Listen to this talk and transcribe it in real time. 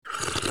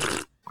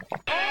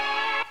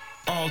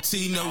all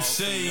tea, no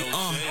shade.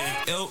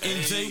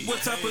 L&J,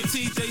 what type of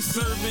tea they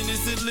serving?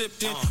 Is it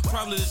Lipton?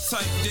 Probably the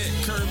type that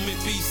Kermit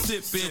be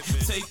sipping.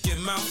 Take your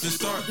mouth and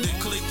start to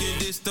clicking.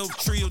 This dope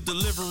trio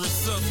delivering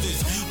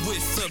substance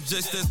with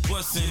subjects that's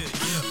busting.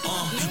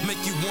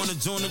 Make you wanna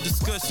join the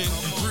discussion.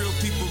 Real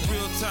people,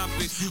 real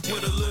topics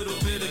with a little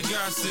bit of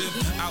gossip.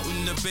 Out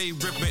in the Bay,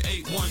 ripping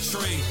 8-1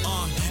 trade.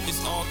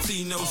 It's all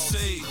tea, no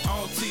shade.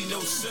 All tea, no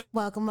shade.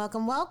 Welcome. What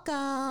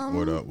up?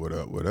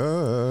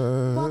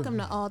 Welcome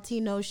to All Tea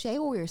No Shade,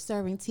 where we're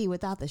serving tea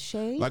without the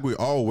shade. Like we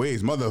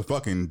always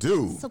motherfucking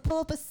do. So pull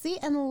up a seat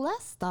and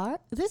let's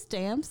start this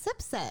damn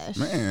sip sesh.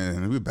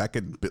 Man, we're back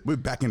in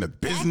the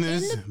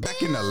business,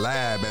 back in the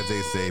lab, as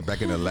they say,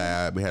 back in the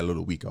lab. We had a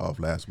little week off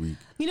last week.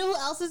 You know who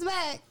else is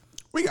back?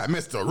 We got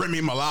Mr. Remy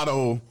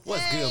Mulatto.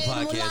 What's good,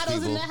 podcast Mulatto's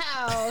people? in the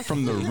house.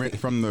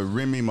 from the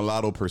Remy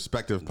Mulatto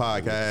Perspective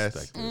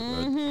podcast.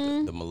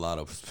 The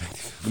Mulatto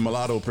Perspective. The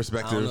Mulatto I don't know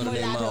Perspective. the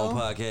name of my own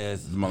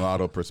podcast. The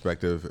Mulatto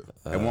Perspective.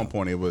 At one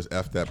point, it was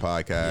F That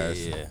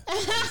Podcast. Yeah.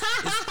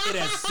 It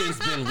has since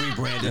been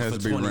rebranded It has for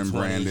been 2020.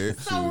 rebranded.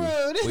 So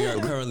rude. We are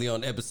currently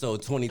on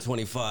episode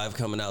 2025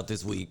 coming out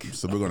this week.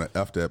 So we're gonna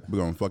F that. We're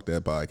gonna fuck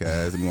that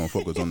podcast, and we're gonna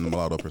focus on the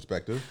Mulatto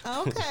Perspective.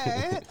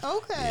 Okay.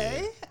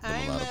 Yeah,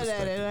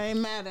 I ain't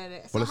mad at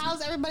it. So Well,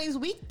 how's everybody's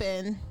week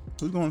been?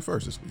 Who's going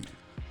first this week?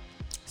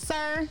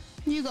 Sir,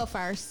 you go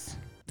first.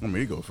 I'm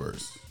me go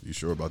first. You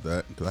sure about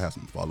that? Because I have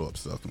some follow-up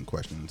stuff and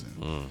questions.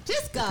 And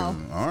Just go. All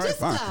right, Just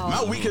fine. go.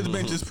 My week has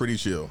been just pretty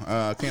chill.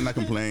 Cannot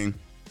complain.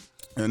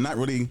 And not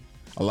really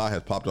a lot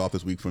has popped off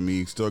this week for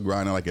me. Still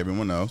grinding like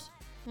everyone else.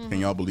 Can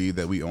y'all believe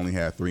that we only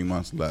have 3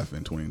 months left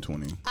in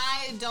 2020?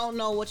 I don't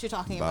know what you're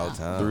talking about.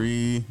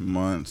 3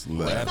 months It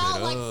left.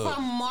 felt like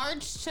from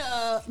March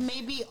to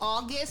maybe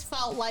August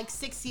felt like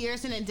 6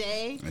 years in a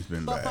day. It's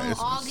been but bad. from It's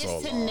been August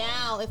so to long.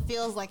 now, it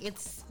feels like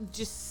it's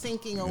just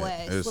sinking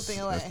away,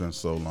 slipping away. It's been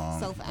so long.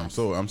 So fast.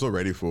 I'm so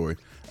ready for it.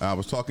 I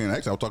was talking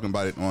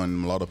about it on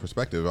Mulatto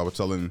Perspective. I was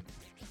telling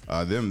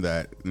them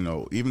that, you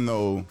know, even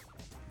though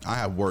I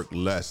have worked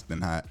less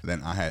than I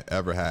had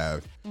ever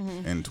have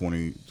in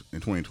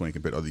 2020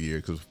 compared to other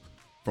years, because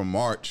from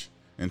March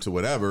into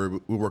whatever,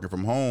 we're working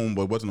from home,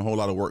 but wasn't a whole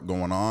lot of work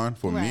going on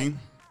for Right. me.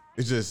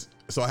 It's just,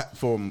 so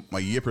from my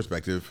year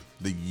perspective,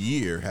 the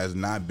year has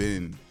not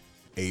been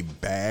a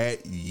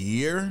bad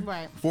year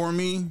Right. for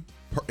me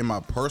in my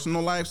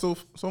personal life so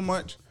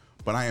much,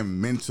 but I am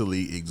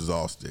mentally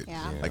exhausted.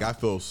 Yeah. Like I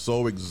feel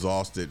so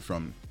exhausted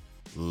from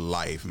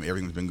life and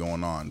everything that's been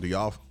going on. Do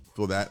y'all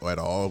feel that at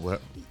all?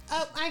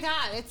 Oh my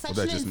God, it's such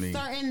Well, an that's just me.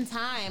 uncertain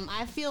time.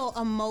 I feel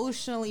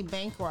emotionally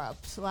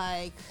bankrupt.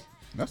 Like,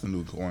 That's a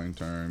new coin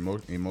term,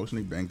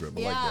 emotionally bankrupt.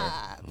 I like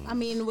that. yeah, I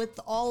mean, with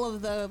all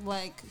of the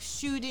like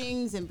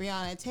shootings and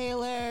Breonna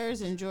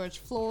Taylor's and George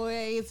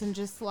Floyd's and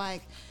just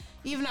like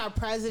even our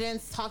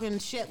president's talking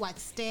shit like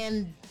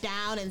stand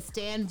down and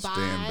stand by.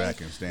 Stand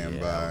back and stand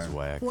That by. was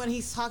whack. When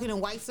he's talking to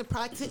white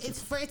supremacy, it's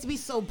for it to be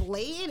so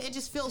blatant. It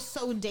just feels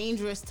so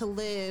dangerous to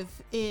live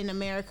in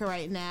America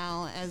right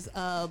now as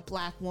a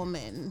black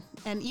woman.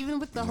 And even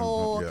with the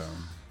whole, yeah.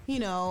 you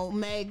know,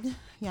 Meg,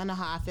 y'all know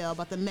how I feel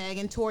about the Meg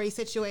and Tory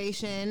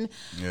situation.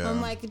 Yeah. I'm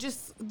like,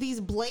 just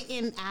these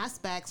blatant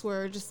aspects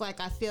where just like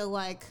I feel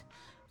like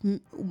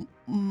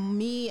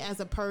me as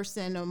a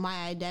person or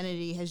my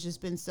identity has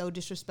just been so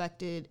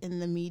disrespected in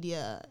the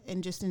media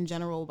and just in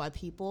general by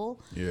people.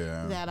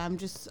 Yeah. That I'm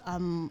done.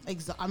 I'm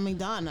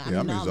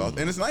numb. exhausted.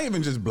 And it's not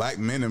even just black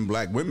men and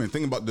black women.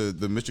 Think about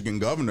the Michigan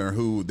governor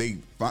who they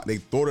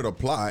thwarted a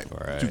plot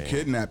to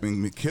kidnap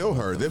and kill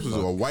her. This was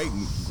a white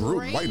group,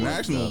 Crazy. white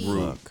national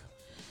group.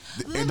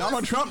 And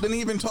Donald Trump didn't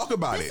even talk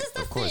about This it. is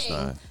the Of course thing.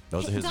 not.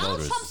 Those are his Donald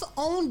voters. Trump's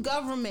own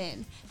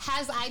government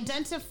has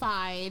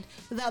identified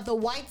that the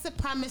white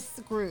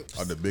supremacist groups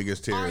Are the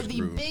biggest are terrorist the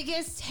group.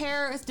 biggest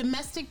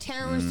domestic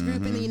terrorist group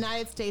in the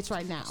United States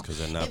right now. 'cause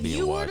they're not if being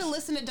you were watched. to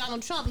listen to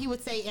Donald Trump, he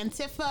would say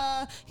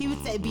Antifa, he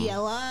would say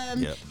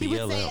BLM, Yep, he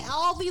would say BLM.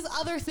 all these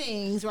other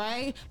things,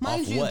 right?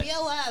 Mind Off you, what?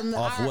 BLM.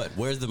 Off are- what?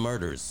 Where's the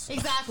murders?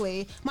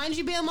 Exactly. Mind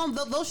you, BLM,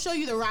 they'll show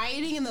you the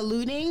rioting and the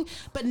looting,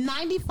 but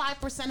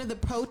 95% of the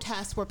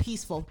protests were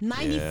peaceful.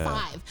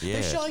 95. Yeah.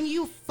 They're showing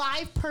you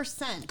 5%.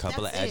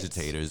 Couple That's of it.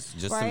 agitators,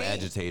 just Right? some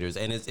agitators,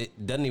 and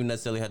it doesn't even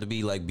necessarily have to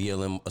be like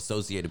BLM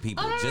associated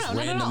people, Oh, no, just no,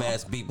 not at random all.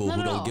 ass people Not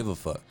who at don't all. give a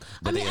fuck,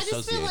 but I mean, they I just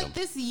associate feel them. like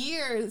this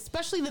year,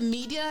 especially the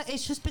media,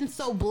 it's just been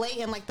so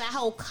blatant. Like that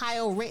whole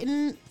Kyle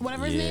Ritten,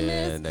 whatever his name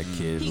Yeah, is. that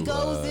kid He who,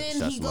 goes shot he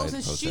somebody goes in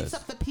and shoots protest.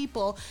 up the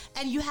people,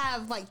 and you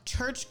have like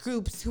church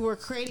groups who are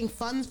creating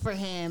funds for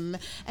him,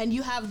 and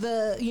you have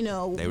the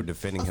They were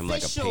defending him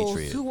like a officials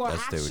patriot. who are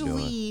That's what they were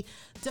doing. actually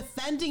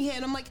defending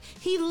him. I'm like,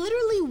 he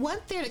literally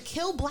went there to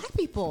kill black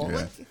people. Yeah.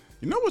 Like,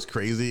 You know what's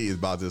crazy is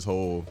about this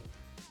whole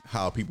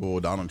how people,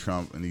 Donald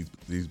Trump and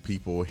these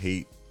people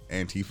hate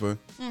Antifa.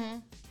 Mm-hmm.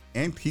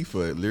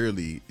 Antifa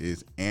literally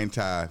is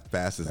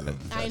anti-fascism.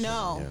 I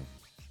know. Yeah.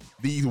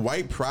 These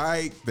white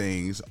pride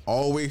things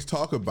always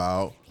talk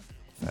about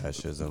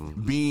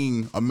Fascism.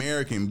 being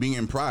American,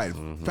 being pride.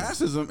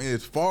 Fascism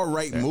is far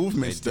right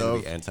movement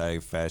stuff.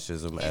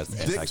 Anti-fascism as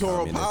Dictatorial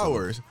anti-communism.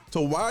 powers.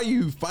 So why are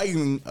you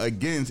fighting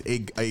against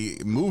a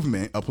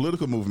movement, a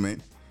political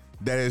movement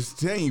that is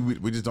saying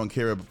we just don't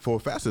care for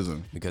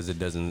fascism? Because it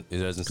doesn't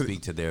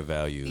speak to their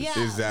values.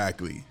 Yeah.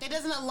 Exactly. It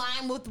doesn't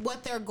align with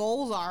what their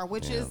goals are,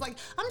 which is like,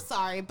 I'm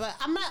sorry, but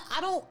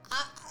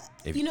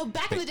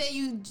back in the day,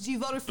 you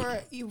voted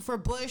for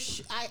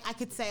Bush. I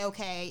could say,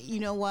 okay, you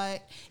know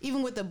what?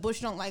 Even with the Bush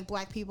don't like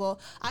black people,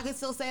 I could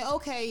still say,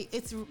 okay,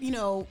 it's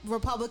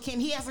Republican.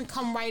 He hasn't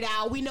come right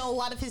out. We know a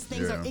lot of his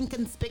things are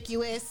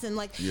inconspicuous and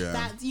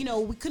that.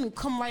 We couldn't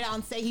come right out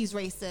and say he's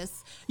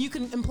racist. You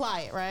can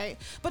imply it, right?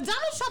 But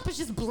Donald Trump is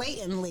just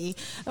blatantly,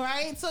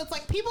 right? So it's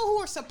like people who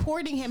are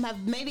supporting him have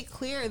made it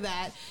clear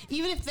that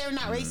even if they're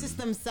not racist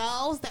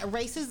themselves, that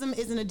racism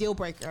isn't a deal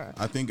breaker.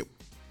 I think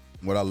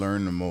what I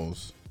learned the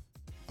most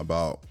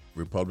about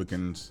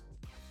Republicans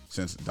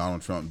since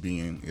Donald Trump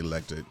being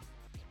elected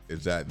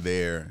is that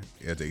there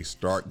is a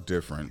stark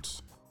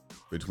difference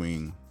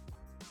between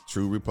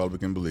true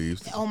Republican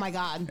beliefs Oh my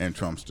God. and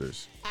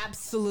Trumpsters.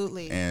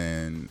 Absolutely.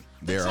 And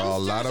there the are a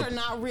lot of are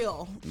not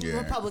real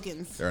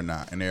Republicans. They're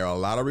not. And there are a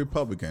lot of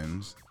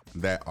Republicans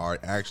that are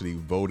actually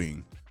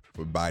voting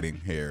for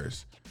Biden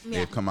Harris. Yeah.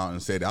 They've come out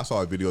and said, I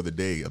saw a video the other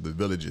day of the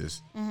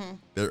villages.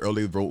 They're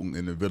early voting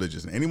in the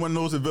villages. And anyone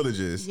knows the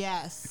villages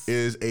Yes.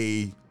 is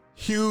a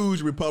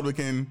huge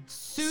Republican,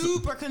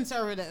 Super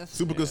conservative.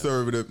 super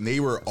conservative. And they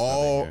were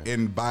all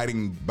in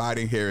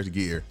Biden Harris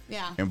gear.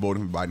 Yeah. And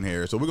voting for Biden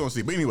Harris. So we're going to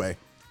see. But anyway,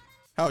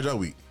 how was your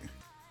week?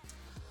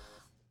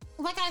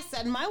 Like I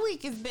said, my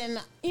week has been,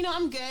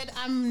 I'm good.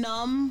 I'm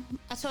numb.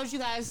 I told you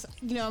guys,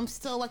 I'm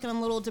still like in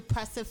a little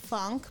depressive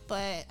funk,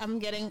 but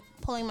I'm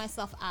pulling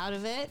myself out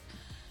of it.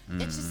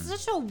 It's just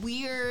such a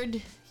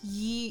weird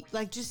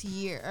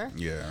year.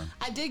 Yeah.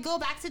 I did go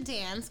back to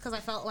dance because I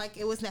felt like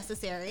it was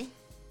necessary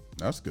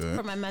That's good.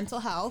 for my mental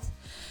health.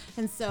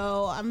 And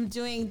so I'm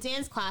doing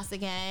dance class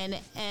again,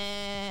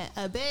 and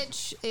a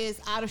bitch is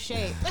out of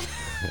shape.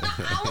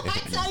 I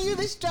tell you,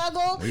 the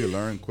struggle You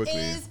learn quickly.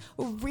 is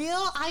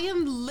real. I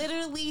am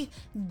literally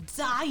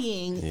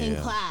dying in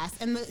class.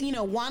 And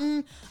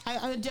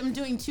I'm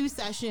doing 2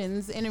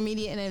 sessions,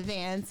 intermediate and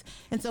advanced.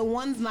 And so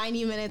one's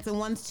 90 minutes and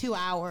one's 2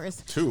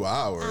 hours. 2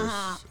 hours.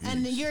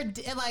 And you're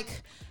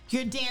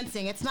you're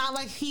dancing. It's not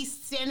like he's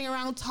standing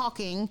around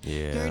talking.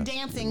 Yeah, You're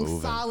dancing moving.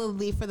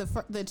 solidly for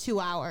the 2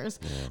 hours.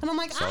 And I'm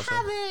like,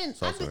 Salsa?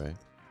 Salsa, Right?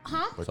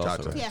 Huh?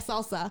 Bachata. Salsa. Yeah,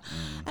 salsa.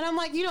 And I'm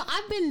like,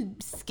 I've been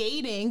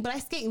skating, but I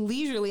skate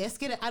leisurely.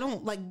 I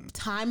don't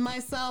time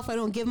myself. I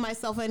don't give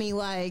myself any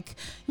a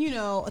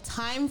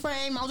time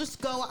frame. I'll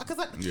just go because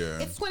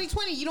it's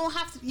 2020.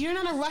 You're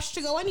not in a rush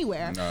to go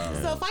anywhere. No.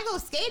 So if I go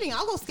skating,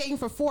 I'll go skating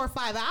for 4 or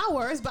 5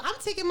 hours, but I'm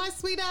taking my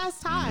sweet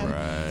ass time.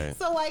 Right.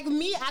 So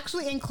me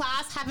actually in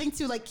class having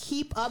to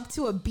keep up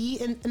to a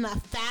beat in a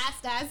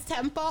fast ass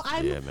tempo.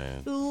 I'm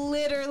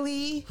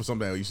literally For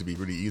something that used to be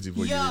really easy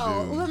for you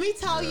to do. let me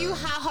tell you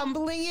how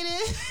humbling it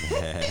is.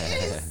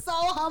 It is so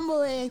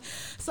humbling.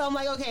 So I'm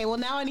like, okay, well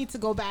now I need to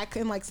go back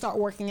and start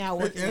working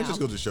out. And it just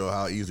goes to show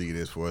how easy it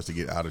is for us to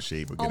get out of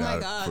shape or get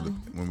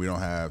when we don't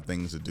have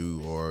things to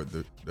do or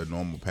the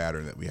normal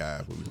pattern that we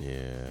have.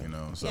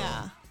 So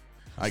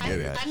I get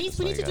it. We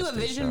need to do a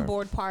vision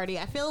board party.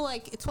 I feel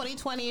like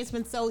 2020 has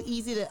been so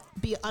easy to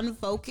be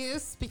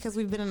unfocused because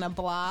we've been in a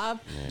blob.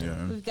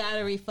 Yeah. We've got to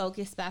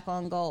refocus back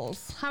on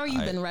goals. How are you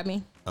been,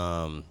 Remy?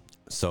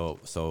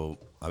 So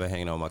I've been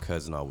hanging out with my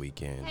cousin all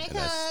weekend, Hey, and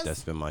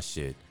that's been my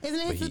shit. Isn't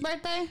it his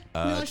birthday? You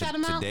want to shout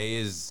him out? Today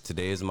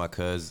is my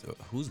cousin.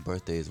 Whose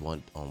birthday is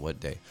on what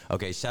day?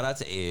 Okay, shout out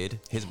to Ed.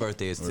 His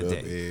birthday is What up,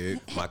 today.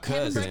 Ed? My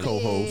cousin, Happy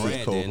co-host.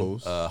 birthday. Brandon,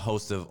 Co-host.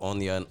 host of On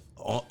the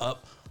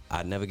Up.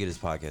 I never get his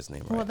podcast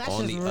name right. Well, that's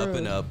On just the Up rude.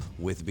 and Up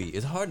with B.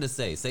 It's hard to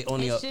say. Say On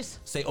the It's Up.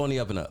 just- Say On the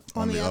Up and Up.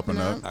 On the up and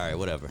up. All right,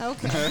 whatever.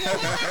 Okay.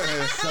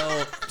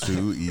 So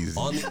Too easy.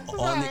 on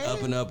the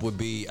Up and Up would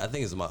be, I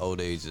think it's my old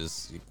age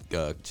is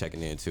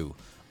checking in too.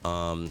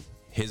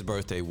 His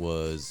birthday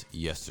was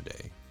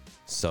yesterday.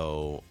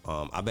 So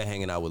I've been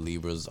hanging out with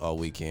Libras all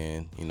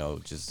weekend,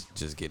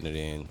 just getting it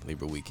in,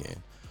 Libra weekend.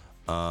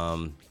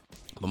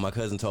 But my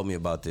cousin told me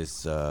about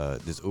this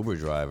Uber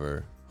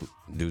driver,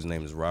 dude's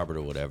name is Robert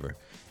or whatever.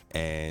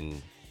 And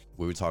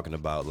we were talking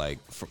about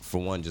for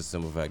one, just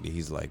simple fact that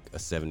he's a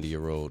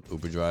 70-year-old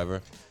Uber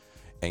driver.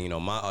 And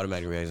my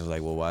automatic reaction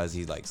was well, why is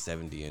he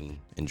 70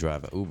 and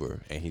driving Uber?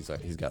 And he's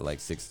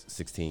got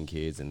 16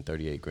 kids and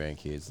 38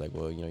 grandkids.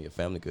 Well, your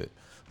family could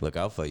look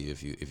out for you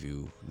if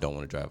you don't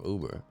want to drive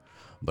Uber.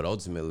 But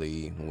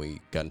ultimately, when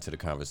we got into the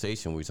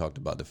conversation, we talked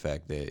about the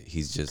fact that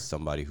he's just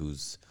somebody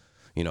who's,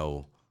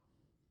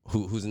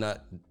 who's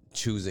not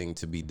choosing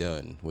to be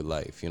done with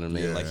life. You know what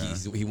I mean? Yeah.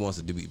 Like he wants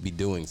to be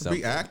doing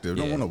something. Be active.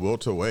 Don't Yeah. want to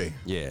wilt away.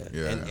 Yeah.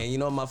 And you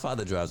know, my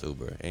father drives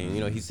Uber, and you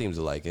know, he seems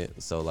to like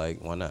it. So like,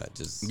 why not?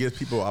 Just Gives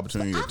people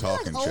opportunity to I feel talk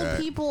like and old chat.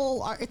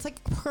 people are. It's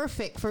like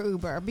perfect for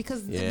Uber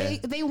because Yeah.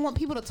 they want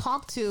people to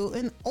talk to,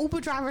 and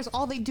Uber drivers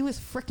all they do is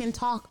freaking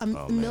talk a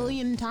man.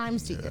 million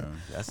times to you.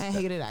 That's- I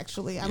hate it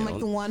actually. I'm Yeah, like the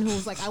don't- one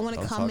who's like, I want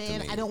to don't come talk to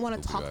in. me, I don't want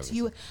Uber to talk drivers. to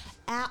you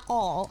at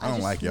all. I don't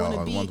just like y'all.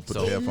 wanna I be want to put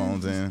the in-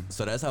 headphones in.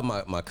 So that's how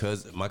my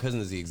cousin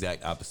is the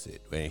exact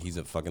opposite, man. He's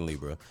a fucking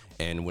Libra,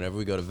 and whenever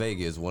we go to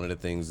Vegas, one of the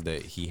things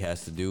that he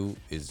has to do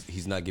is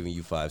he's not giving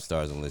you 5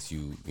 stars unless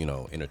you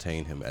know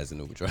entertain him as an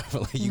Uber driver.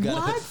 Like you gotta,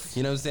 What?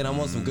 you know what I'm saying? I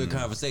want some good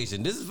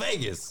conversation. This is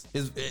Vegas.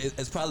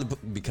 It's probably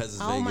because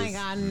it's Oh Vegas. my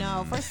God,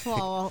 no. First of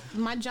all,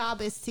 my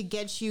job is to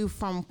get you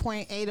from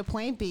point A to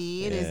point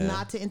B. It is Yeah.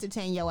 not to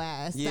entertain your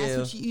ass. Yeah.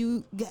 That's what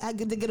you get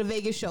to get a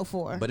Vegas show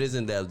for. But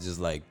isn't that just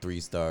like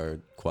 3-star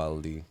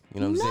quality? You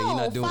know what I'm saying? You're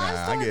No, not doing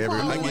five I get every.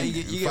 quality. I You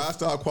get get-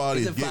 5-star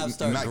quality. Is Is it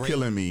 5-star not great?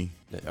 killing me.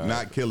 All right,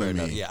 Not killing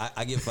fair me. enough. Yeah,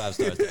 I give 5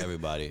 stars to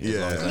everybody. As Yeah.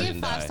 long as I I didn't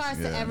give 5 die. stars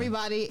to Yeah.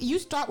 everybody. You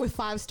start with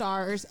 5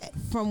 stars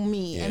from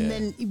me, and Yeah.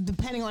 then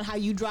depending on how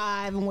you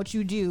drive and what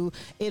you do,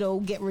 it'll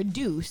get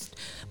reduced.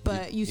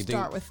 But you you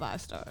start think- with 5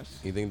 stars.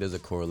 You think there's a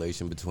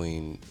correlation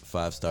between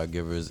 5-star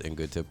givers and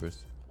good tippers?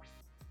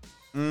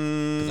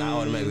 Because I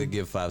automatically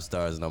give 5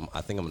 stars, and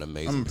I think I'm an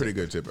amazing. I'm a pretty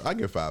good tipper. I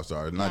give 5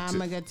 stars. Not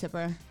I'm a good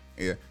tipper.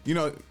 Yeah, you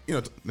know,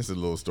 this is a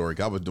little story.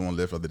 I was doing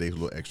Lyft the other day with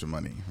a little extra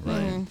money,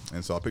 right? Mm-hmm.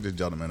 And so I picked this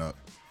gentleman up,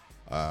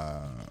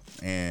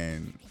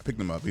 and I picked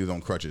him up. He was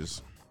on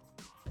crutches,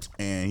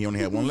 and he only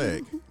had one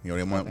leg. He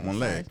only had one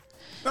leg.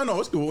 No,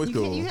 it's cool. It's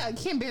cool. You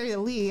can't bury the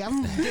lead.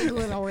 I'm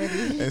giggling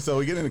already. And so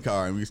we get in the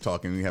car and we was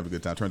talking and we have a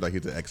good time. Turns out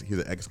he's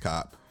an ex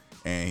cop,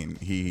 and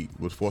he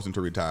was forced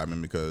into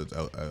retirement because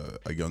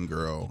a young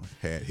girl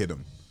had hit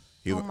him.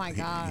 Oh my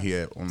God. He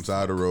had on the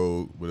side of the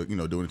road with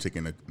doing a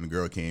ticket, and the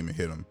girl came and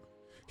hit him.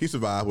 He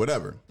survived,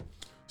 whatever.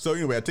 So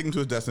anyway, I took him to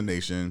his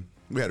destination.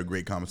 We had a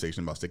great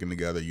conversation about sticking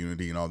together,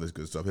 unity, and all this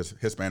good stuff. His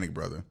Hispanic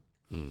brother.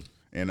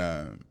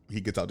 And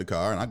he gets out the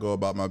car, and I go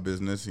about my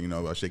business. You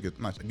know, I give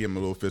him a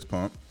little fist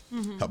pump,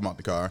 help him out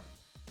the car,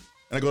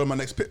 and I go to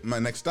my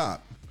next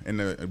stop. And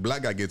the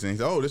black guy gets in. He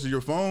said, "Oh, this is your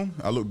phone?"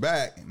 I look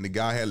back, and the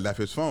guy had left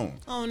his phone.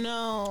 Oh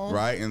no.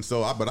 Right, and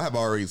so but I have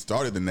already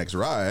started the next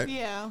ride.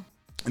 Yeah.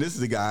 And this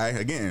is the guy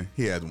again.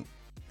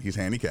 He's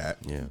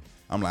handicapped. Yeah.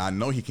 I'm like, I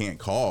know he can't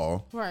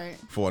call Right.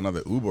 for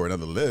another Uber or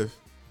another Lyft.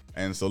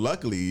 And so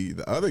luckily,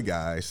 the other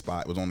guy's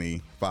spot was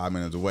only 5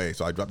 minutes away.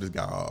 So I dropped this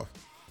guy off.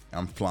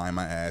 I'm flying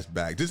my ass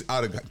back just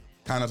out of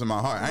kindness of my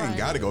heart. I ain't Right.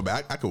 got to go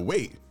back. I could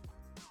wait.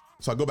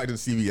 So I go back to the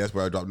CVS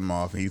where I dropped him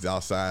off, and he's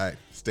outside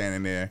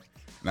standing there.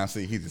 And I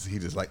see he's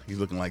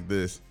looking like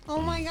this.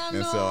 Oh my God,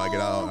 And no. so I get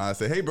out and I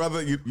say, "Hey,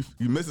 brother, you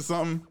missing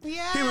something?"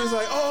 Yeah. He was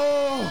like,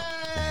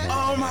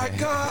 "Oh my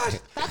God,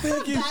 That's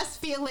thank the you." best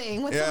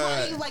feeling when Yeah.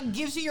 somebody like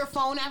gives you your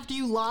phone after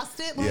you lost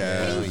it. Like,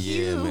 Yeah. Oh, thank yeah,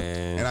 you.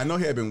 man. And I know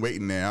he had been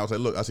waiting there. I was like,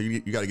 "Look," I said, "You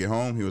got to get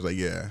home." He was like,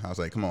 "Yeah." I was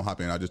like, "Come on,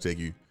 hop in. I'll just take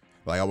you."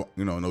 Like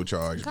no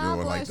charge, God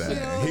doing like bless that.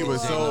 you. And he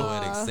was Jay so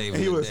Noetic saving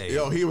he the was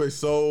day. he was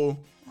so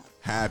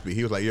happy.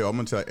 He was like, "Yo, I'm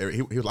gonna tell."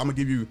 He was like, "I'm gonna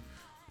give you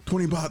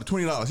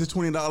 $20. It's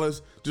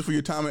 $20 just for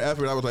your time and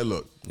effort." I was like,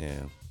 "Look,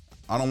 Yeah.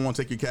 I don't want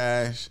to take your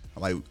cash."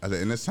 Like I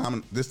said, in this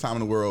time in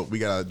the world, we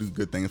gotta do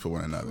good things for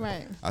one another.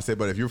 Right. I said,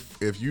 but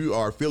if you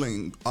are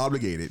feeling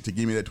obligated to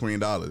give me that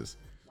 $20,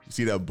 you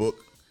see that book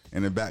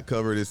in the back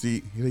cover of the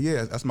seat? He said,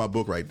 "Yeah, that's my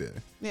book right there."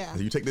 Yeah. I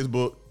said, "You take this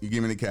book, you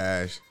give me the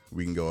cash,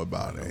 we can go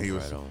about it." And he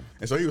was, Right on.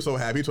 and so he was so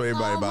happy. He told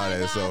everybody Oh about my it.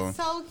 God, So,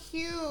 so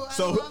cute. I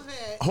so love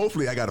it.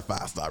 hopefully, I got a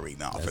 5-star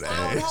rating off of that.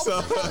 I hope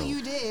So- the hell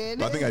you did.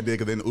 but I think I did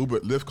because then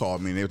Lyft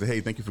called me and they said,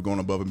 "Hey, thank you for going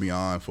above and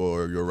beyond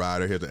for your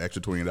rider. Here's an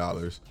extra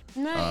 $20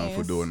 Nice.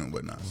 for doing it and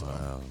whatnot."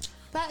 So,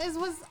 That is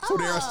what's up. so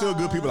there are still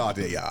good people out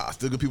there, y'all.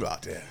 Still good people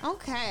out there.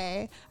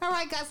 Okay. All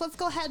right, guys, let's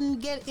go ahead and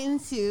get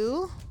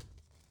into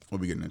What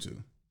we getting into?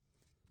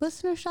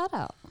 listener shout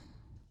out.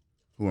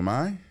 Who am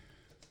I?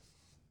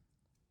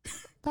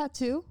 That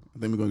too. I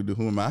think we're going to do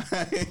Who Am I?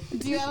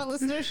 Do you have a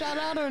listener shout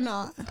out or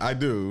not? I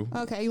do.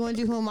 Okay, you want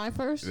to do Who Am I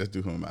first? Let's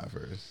do Who Am I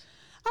first.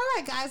 All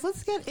right, guys,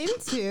 let's get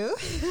into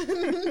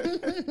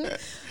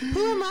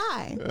Who Am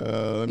I?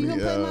 Let You me,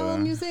 gonna play my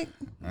own music?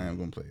 I am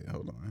going to play it.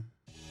 Hold on.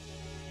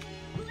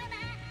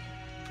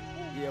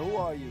 Yeah, who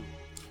are you?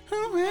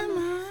 Who am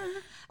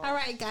I? All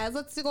right, guys,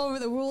 let's go over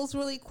the rules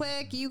really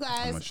quick. You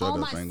I'ma guys, shut all up.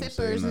 my I ain't gonna say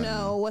sippers nothing.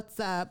 know what's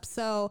up.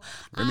 So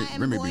Remy- I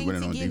am Remy be going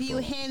winning to on give you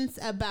default. hints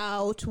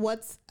about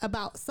what's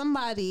about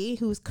somebody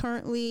who's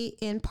currently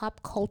in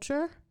pop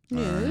culture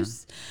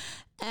news.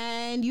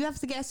 And you have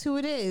to guess who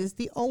it is.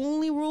 The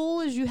only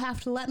rule is you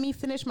have to let me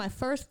finish my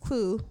first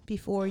clue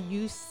before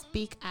you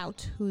speak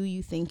out who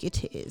you think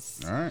it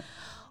is. All right.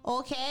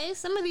 Okay,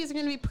 some of these are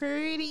going to be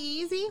pretty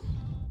easy,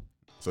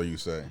 So you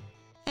say.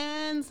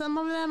 and some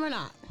of them are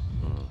not.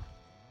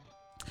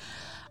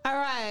 All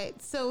right,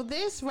 so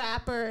this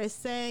rapper is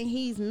saying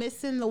he's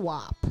missing the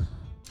WAP.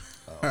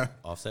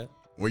 Offset.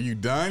 Were you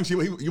done?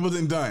 You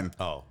wasn't done.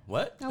 Oh,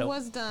 what? I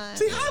was done.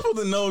 See, how am I supposed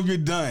to know if you're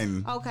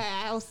done? Okay,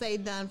 I'll say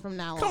done from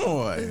now Come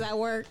on. Does that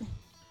work?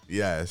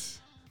 Yes.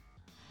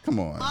 Come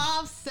on.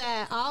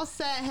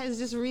 Offset has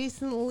just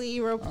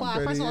recently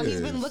replied. First of all, he's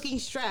been looking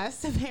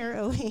stressed,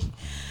 apparently.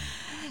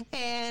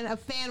 And a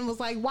fan was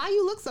like, "Why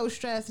you look so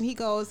stressed?" And he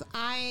goes,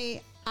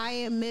 I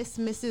miss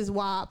Mrs.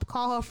 WAP.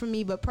 Call her for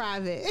me, but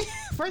private."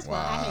 First of all,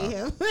 I hate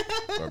him.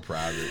 But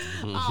private.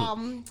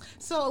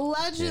 So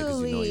allegedly, Yeah,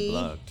 'cause you know he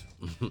blocked.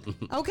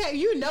 okay,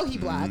 you know he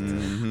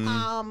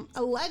blocked.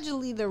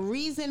 Allegedly, the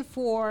reason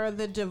for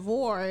the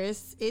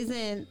divorce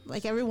isn't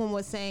like everyone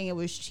was saying it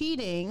was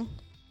cheating.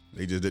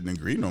 They just didn't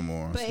agree no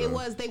more. But it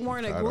was, they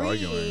weren't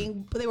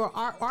agreeing, but they were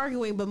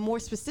arguing, but more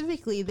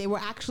specifically, they were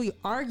actually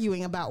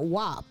arguing about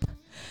WAP.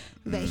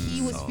 That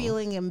he was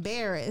feeling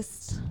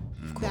embarrassed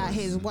that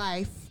his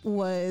wife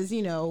was,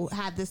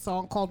 had this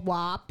song called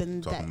WAP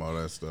and talking about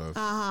that stuff.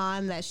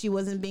 and that she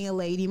wasn't being a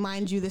lady.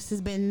 Mind you, this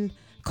has been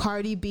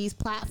Cardi B's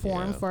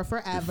platform for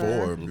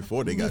forever.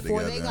 Before they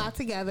got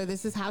together.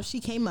 This is how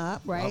she came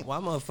up, right? Why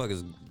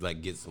motherfuckers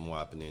like get some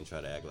WAP and then try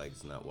to act like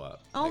it's not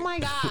WAP? Oh my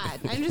God.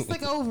 I'm just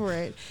like over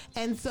it.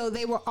 And so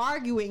they were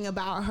arguing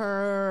about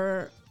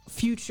her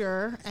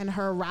future and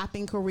her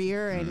rapping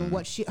career and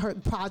her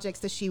projects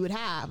that she would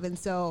have. And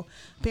so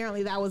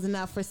apparently that was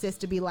enough for sis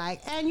to be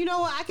like, and you know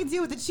what, I can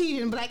deal with the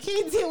cheating, but I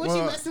can't deal with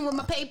you messing with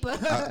my paper.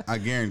 I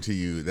guarantee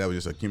you that was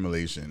just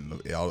accumulation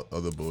of all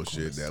other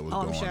bullshit that was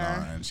going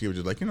on. And she was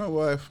just like, you know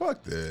what,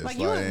 fuck this. Like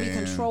you want to be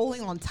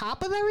controlling on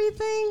top of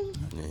everything?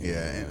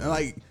 Yeah. And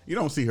like, you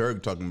don't see her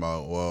talking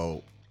about,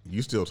 well,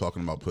 you still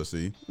talking about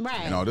pussy, right?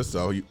 And all this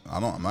stuff.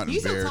 I'm not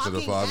embarrassed of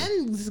the father.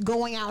 And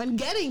going out and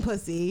getting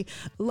pussy,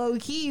 low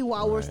key,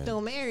 while we're still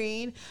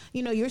married.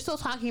 You're still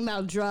talking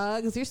about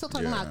drugs. You're still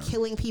talking about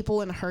killing people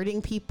and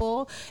hurting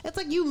people. It's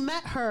like you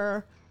met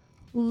her,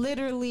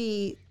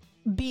 literally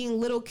being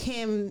Little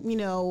Kim,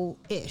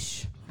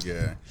 ish.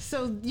 Yeah.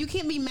 So you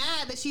can't be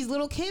mad that she's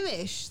Little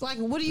Kim-ish. Like,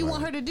 what do you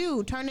want her to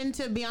do? Turn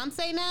into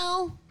Beyonce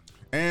now?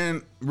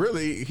 And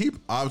really, he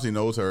obviously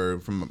knows her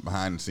from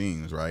behind the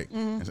scenes, right?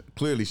 And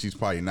clearly, she's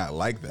probably not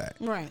like that.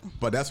 Right.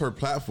 But that's her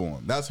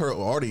platform. That's her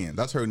audience.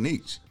 That's her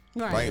niche.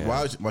 Right. Yeah.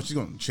 Why is she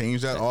going to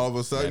change that all of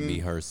a sudden? That'd be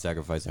her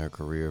sacrificing her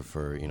career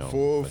for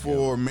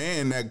for a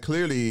man that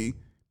clearly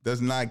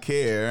does not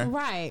care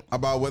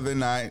about whether or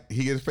not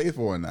he is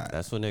faithful or not.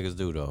 That's what niggas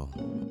do, though.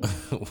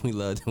 We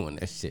love doing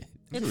that shit.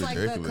 It's like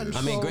the control.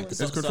 I mean,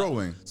 it's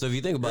controlling. So if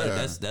you think about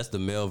it, that's the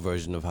male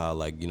version of how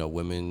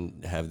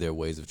women have their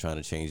ways of trying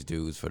to change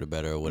dudes for the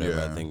better or whatever.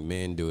 Yeah. I think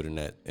men do it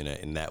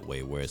in that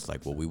way where it's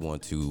like, well, we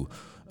want to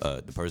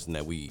the person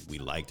that we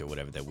liked or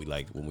whatever that we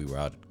liked when we were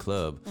out at the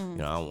club. I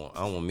don't want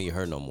to meet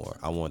her no more.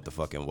 I want the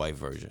fucking wife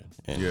version.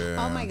 And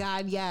oh my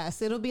God,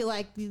 yes. It'll be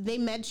like they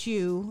met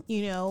you,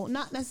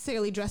 not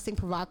necessarily dressing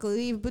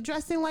provocatively, but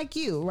dressing like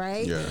you,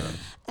 right? Yeah.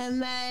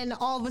 And then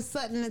all of a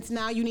sudden it's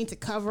now you need to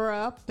cover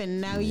up and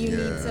now you need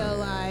to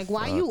like,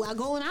 why are you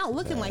going out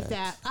looking like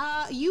that?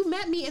 You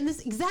met me in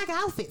this exact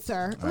outfit,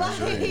 sir.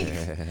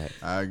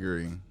 I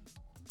agree.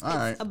 All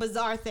right. A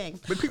bizarre thing.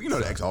 But people,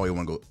 the ex always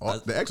want to go.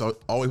 The ex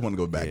always want to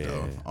go back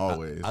though.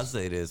 Always. I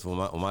say this when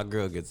my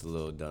girl gets a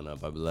little done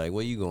up. I be like,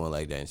 "Where you going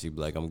like that?" And she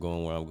be like, "I'm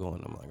going where I'm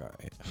going." I'm like, "All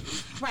right."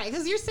 Right,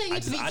 because you're saying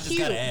it to be cute. I just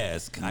gotta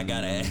ask. I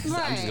gotta ask.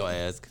 Right. I'm just gonna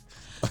ask.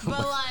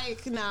 But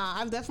like, nah,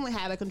 I've definitely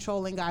had a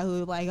controlling guy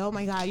who like, "Oh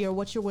my God,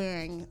 what you're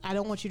wearing. I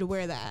don't want you to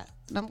wear that."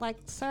 And I'm like,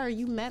 "Sir,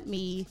 you met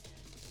me."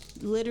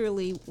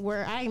 Literally,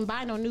 where I ain't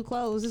buying no new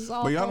clothes. This is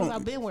all clothes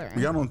I've been wearing.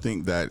 Y'all don't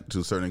think that to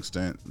a certain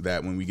extent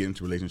that when we get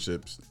into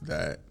relationships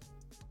that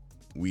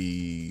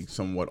we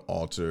somewhat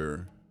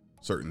alter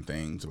certain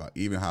things about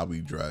even how we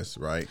dress,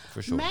 right?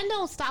 For sure. Men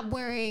don't stop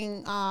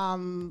wearing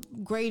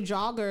gray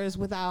joggers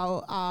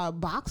without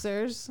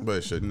boxers.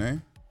 But shouldn't they?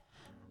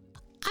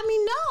 I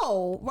mean,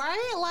 no,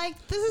 right?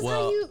 Like this is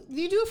how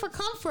you do it for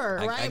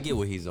comfort, right? I get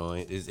what he's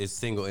on. It's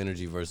single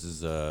energy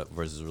versus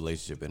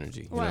relationship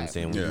energy. You know what I'm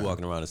saying? When you're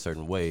walking around a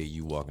certain way,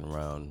 you walking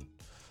around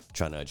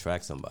trying to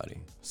attract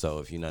somebody. So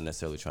if you're not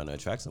necessarily trying to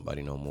attract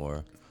somebody no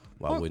more,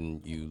 why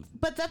wouldn't you?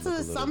 But that's an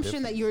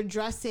assumption that you're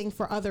dressing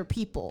for other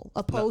people,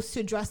 opposed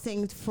to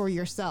dressing for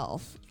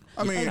yourself.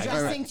 I mean, and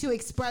dressing to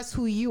express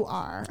who you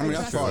are. I mean,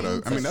 that's part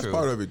of. That's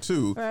part of it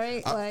too,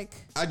 right?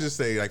 I just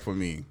say, like, for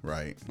me,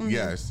 right?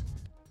 Yes.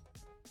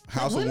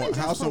 How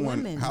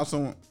someone,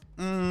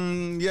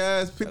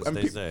 yes,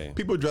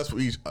 people dress for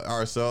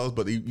ourselves,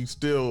 but you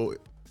still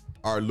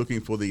are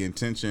looking for the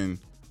intention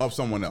of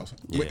someone else.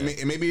 Yeah.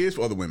 Maybe it is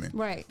for other women,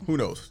 right? Who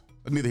knows?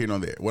 Neither here nor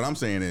there. What I'm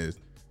saying is,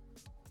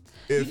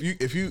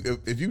 if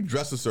you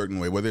dress a certain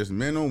way, whether it's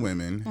men or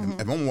women,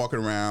 if I'm walking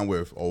around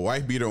with a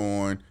white beater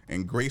on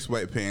and gray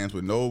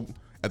sweatpants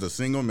as a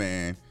single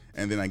man,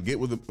 and then I get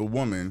with a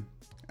woman,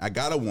 I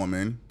got a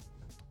woman.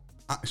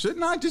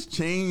 shouldn't I just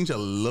change a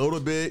little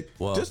bit?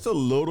 Well, just a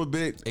little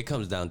bit. It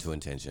comes down to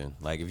intention.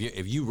 Like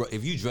if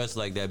you dress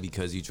like that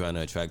because you're trying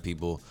to attract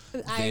people,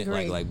 I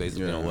agree. Like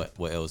basically, Yeah. you know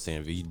what Elle was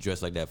saying. If you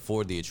dress like that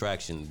for the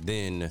attraction,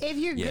 then if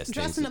you're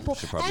dressed in a pool,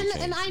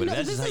 and I know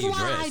this is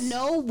why I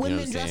know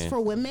women dress for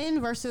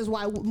women versus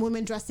why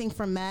women dressing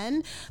for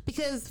men.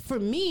 Because for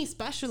me,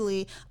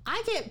 especially,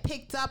 I get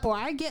picked up or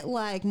I get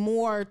like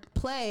more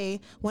play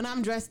when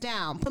I'm dressed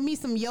down. Put me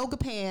some yoga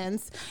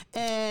pants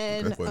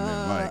and That's what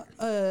men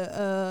like.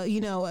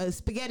 a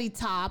spaghetti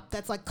top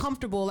that's like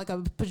comfortable, like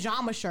a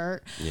pajama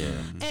shirt. Yeah.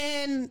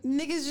 And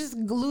niggas just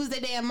lose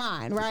their damn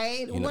mind,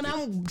 right? When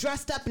I'm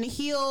dressed up in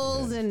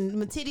heels and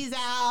my titties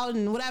out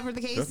and whatever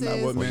the case That's is.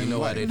 not what men you know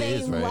like. what it They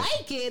is, right?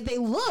 like it, they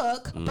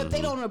look, but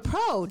they don't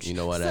approach. You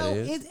know what that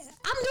is?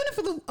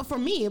 I'm doing it for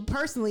me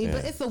personally,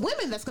 but Yeah. it's the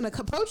women that's gonna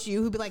approach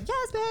you who be like,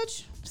 "Yes,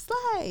 bitch,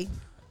 slay."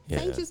 Yeah.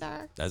 Thank you,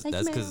 sir. That's Thank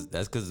you, ma'am.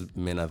 because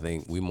men, I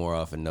think we more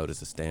often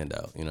notice a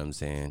standout. You know what I'm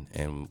saying?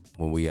 And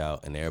when we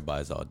out and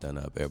everybody's all done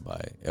up,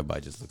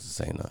 everybody just looks the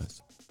same to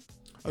us.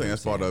 I think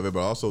that's part of it, but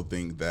I also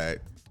think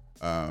that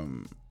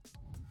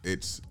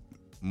it's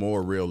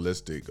more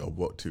realistic of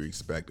what to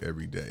expect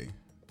every day,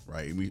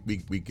 right? We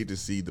get to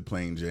see the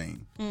plain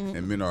Jane,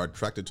 and men are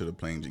attracted to the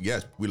plain Jane.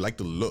 Yes, we like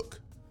to look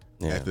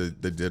at the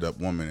did up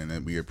woman, and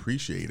then we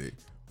appreciate it.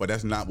 But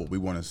that's not what we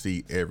want to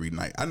see every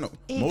night. I know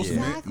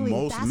Exactly.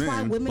 most That's men.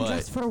 why women but-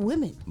 dress for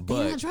women. They're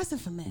but- not dressing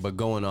for men. But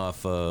going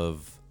off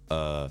of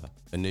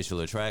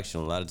initial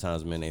attraction, a lot of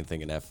times men ain't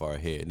thinking that far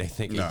ahead. They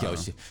thinking, Nah. yo,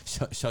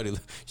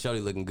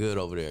 shawty looking good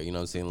over there. You know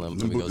what I'm saying? Let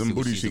them me go see what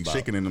booty she's cheeks about.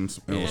 shaking in them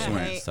Yeah. swing.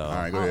 Right. So- All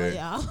right, go Oh, ahead.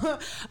 yeah.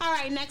 All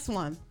right, next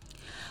one.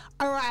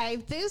 All right,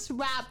 this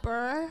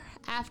rapper,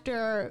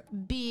 after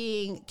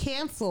being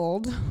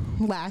canceled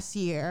last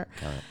year,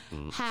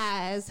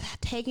 has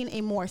taken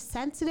a more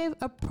sensitive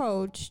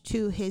approach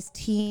to his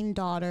teen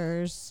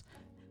daughter's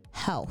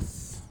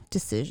health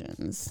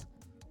decisions.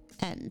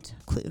 End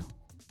clue.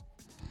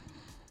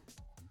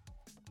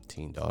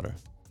 Teen daughter.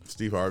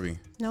 Steve Harvey.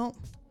 Nope.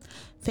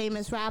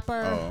 Famous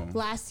rapper. Oh.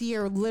 Last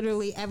year,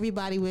 literally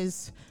everybody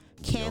was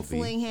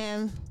canceling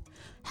him.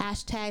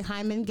 Hashtag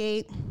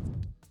Hymengate.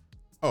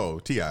 Oh,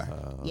 T.I.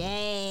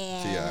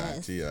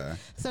 Yes. T.I.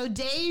 So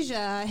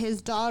Deja,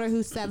 his daughter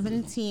who's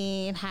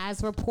 17,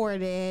 has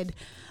reported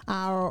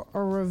or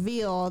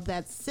revealed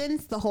that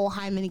since the whole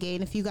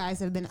Hymengate, if you guys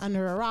have been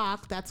under a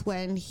rock, that's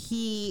when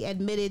he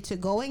admitted to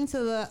going to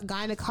the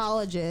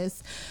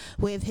gynecologist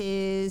with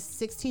his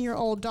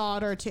 16-year-old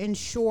daughter to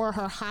ensure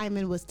her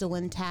hymen was still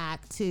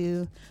intact,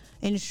 to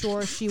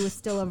ensure she was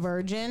still a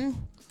virgin.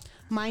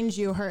 Mind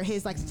you,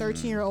 his like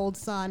 13-year-old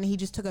son, he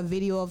just took a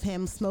video of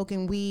him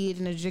smoking weed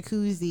in a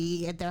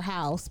jacuzzi at their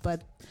house,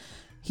 but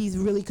he's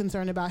really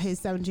concerned about his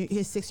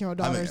 16-year-old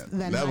I daughter's think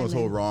then that was so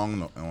hymen.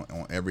 wrong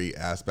on every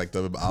aspect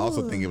of it. But I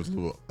also think it was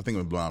blown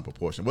out of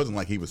proportion. It wasn't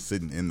like he was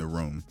sitting in the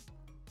room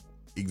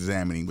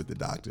examining with the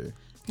doctor.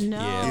 No.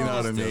 Yeah, You know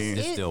what I it's still- mean?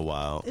 It's still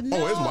wild.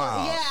 No, it's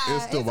wild. Yeah,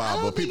 It's still wild, I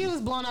don't but think people- it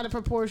was blown out of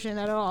proportion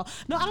at all.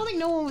 No, I don't think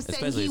no one was saying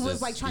Especially he was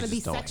since like trying you to be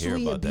just don't hear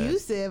sexually about that.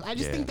 abusive. I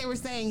just Yeah. think they were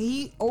saying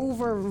he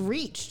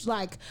overreached,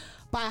 like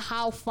by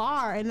how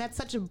far, and that's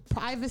such a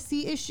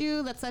privacy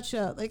issue. That's such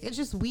a like. It's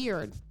just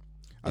weird.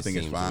 I think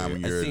it's seems fine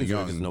weird. when you're It seems weird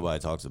young. because nobody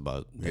talks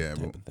about that Yeah,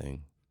 type but- of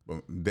thing.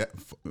 But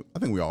I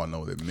think we all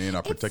know that men are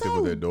It's protective so-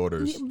 of their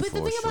daughters. But the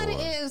for thing about it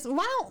sure. is,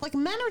 why don't like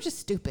men are just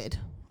stupid.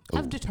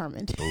 I've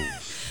determined.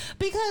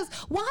 Because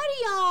why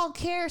do y'all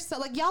care so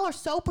like y'all are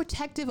so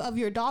protective of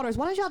your daughters?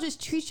 Why don't y'all just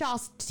teach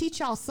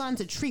y'all son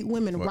to treat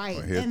women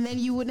right, here's- and then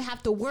you wouldn't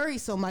have to worry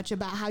so much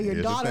about how your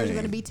Here's the daughters are thing.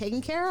 going to be taken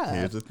care of.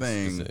 Here's the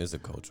thing: It's a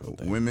cultural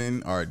thing.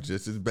 women are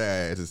just as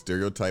bad as a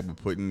stereotype of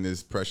putting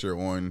this pressure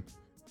on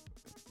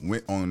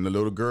the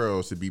little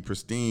girls to be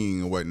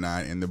pristine and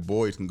whatnot, and the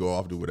boys can go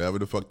off do whatever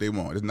the fuck they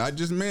want. It's not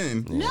just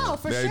men No,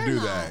 for that sure do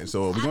not. that.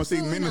 So we're gonna say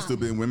Absolutely men are not.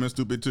 stupid and women are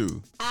stupid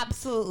too.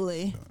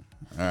 Absolutely.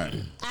 All right.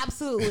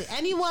 Absolutely.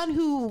 Anyone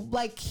who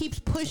like keeps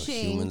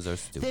pushing humans are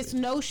stupid. this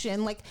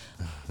notion, like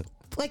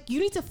you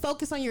need to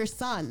focus on your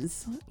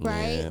sons,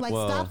 right? Yeah, like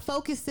well, stop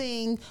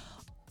focusing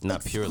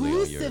Not purely on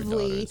your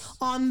exclusively daughters.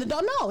 on the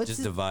no. It's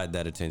Just divide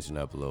that attention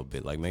up a little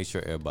bit. Like make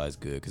sure everybody's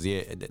good because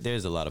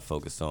there's a lot of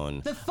focus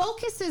on. the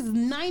focus is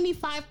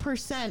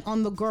 95%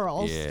 on the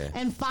girls Yeah.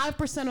 and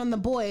 5% on the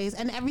boys,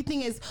 and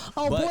everything is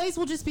But- boys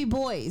will just be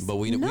boys. But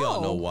we no.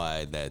 all know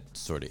why that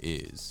sort of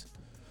is.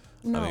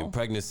 No. I mean,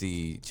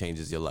 pregnancy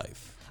changes your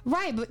life.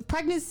 Right, but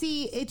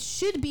pregnancy, it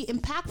should be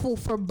impactful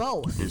for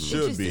both. It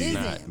should just be,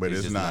 isn't. but It's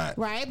it's just not.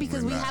 Right,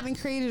 because We're we not. haven't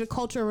created a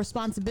culture of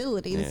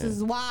responsibility. This Yeah.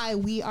 is why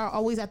we are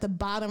always at the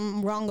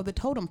bottom rung of the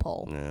totem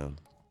pole. Yeah. All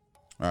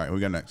right, who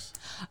we got next?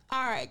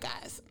 All right,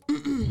 guys. All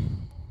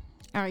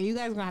right, you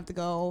guys are gonna have to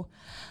go.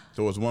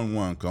 So it's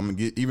 1-1. Cause I'm gonna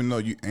get, even though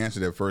you answered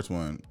that first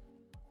one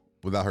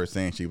without her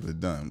saying she was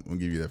done, we'll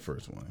give you that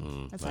first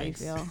one. That's how you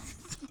feel.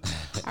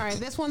 All right,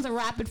 this one's a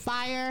rapid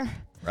fire.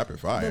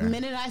 Rapid fire. The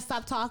minute I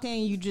stop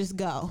talking, you just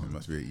go. It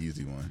must be an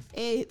easy one.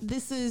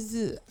 This is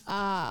it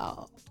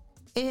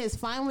has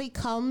finally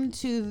come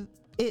to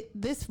it.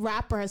 This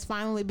rapper has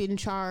finally been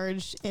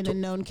charged in a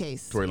known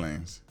case. Tory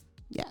Lanez.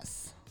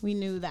 Yes, we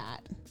knew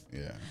that.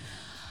 Yeah.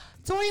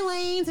 Tory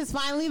Lanez has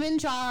finally been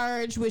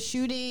charged with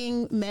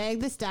shooting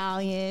Meg Thee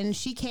Stallion.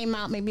 She came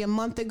out maybe a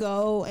month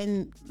ago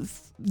and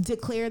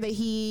declared that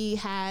he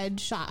had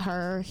shot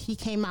her. He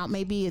came out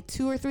maybe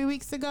 2 or 3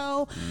 weeks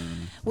ago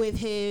with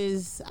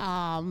his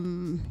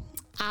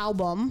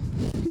album,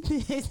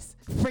 his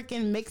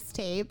freaking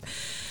mixtape,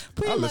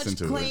 pretty much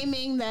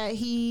claiming that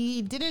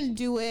he didn't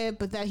do it,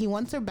 but that he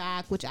wants her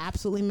back, which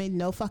absolutely made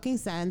no fucking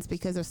sense,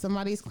 because if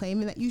somebody's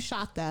claiming that you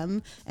shot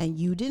them and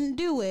you didn't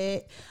do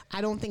it,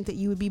 I don't think that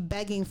you would be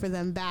begging for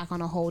them back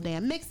on a whole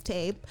damn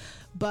mixtape.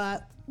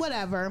 But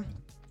whatever.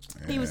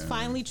 He was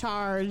finally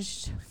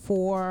charged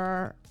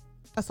for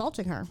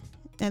assaulting her,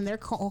 and they're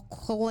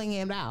calling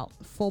him out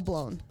full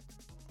blown.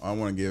 I don't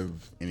want to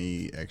give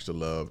any extra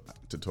love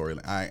to Tory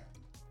Lanez.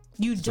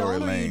 You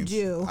don't, or you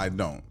do? I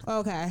don't.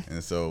 Okay.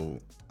 And so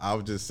I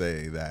would just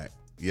say that,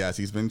 yes,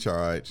 he's been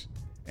charged.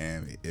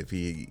 And if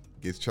he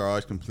gets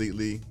charged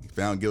completely,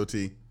 found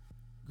guilty,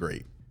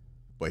 great.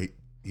 But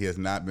he has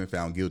not been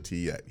found guilty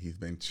yet. He's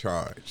been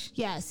charged.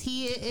 Yes,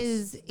 he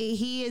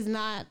is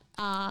not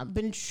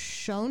been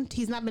shown.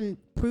 He's not been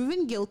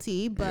proven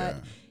guilty, but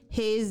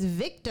his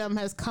victim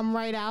has come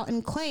right out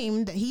and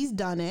claimed that he's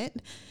done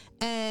it.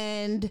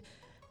 And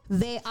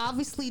they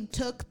obviously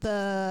took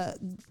the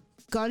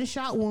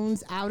gunshot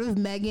wounds out of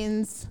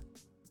Megan's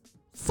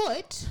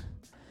foot,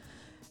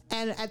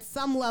 and at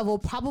some level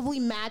probably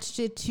matched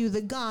it to the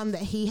gun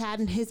that he had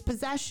in his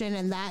possession,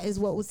 and that is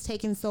what was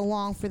taking so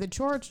long for the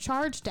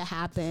charge to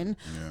happen.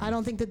 I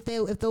don't think that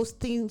if those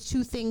two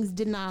things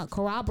did not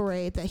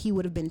corroborate, that he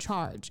would have been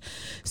charged.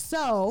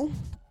 So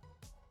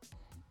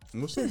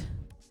we'll see.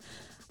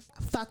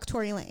 Fuck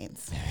Tory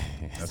Lanez.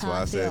 That's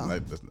why I said.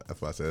 That's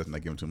why I said let's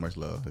not give him too much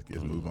love. Let's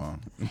move on.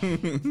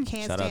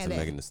 Can't Shout out to stand it.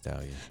 Megan Thee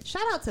Stallion.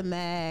 Shout out to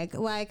Meg.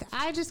 Like,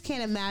 I just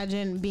can't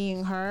imagine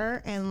being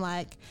her, and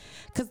like,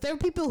 because there are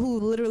people who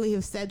literally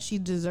have said she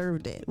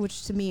deserved it,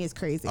 which to me is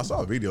crazy. I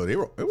saw a video. There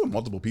were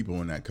multiple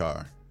people in that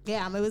car.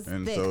 Yeah, it was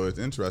and thick. So it's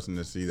interesting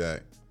to see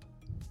that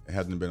it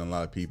hasn't been a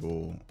lot of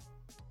people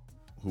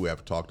who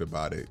have talked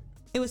about it.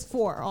 It was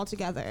 4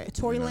 altogether.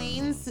 Tory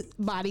Lanez's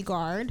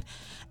bodyguard,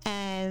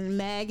 and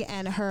Meg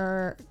and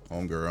her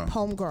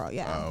homegirl.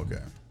 Yeah. Oh,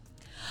 okay.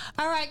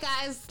 All right,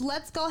 guys,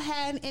 let's go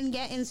ahead and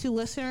get into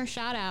listener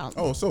shout out.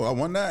 Oh, so I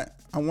won that.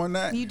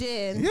 You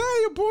did. Yeah,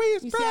 your boy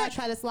is you back. See how I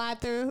try to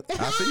slide through?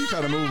 I see you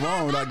try to move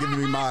on without giving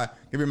me my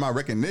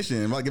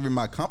recognition, without giving me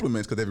my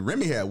compliments. Because if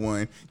Remy had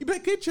one, you'd be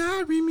like, "Good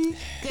job, Remy.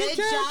 Good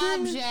job,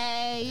 Remy."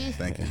 Jay.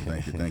 Thank you.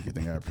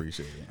 I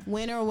appreciate it.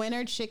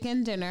 Winner,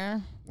 chicken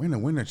dinner.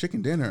 Winner,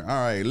 chicken dinner.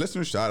 All right,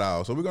 listener shout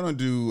out. So we're gonna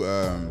do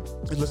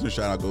this listener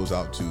shout out goes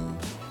out to.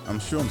 I'm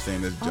sure I'm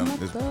saying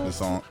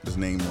this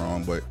name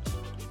wrong, but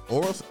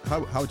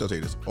how would y'all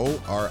say this?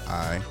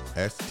 Oristel.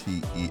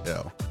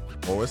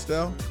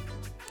 Oristel.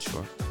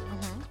 Sure.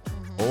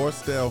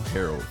 Oristel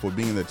Harold for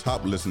being the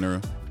top listener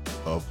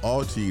of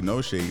All Tea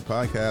No Shade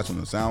podcast on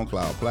the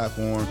SoundCloud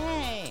platform.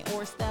 Hey,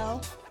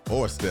 Oristel.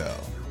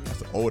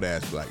 That's an old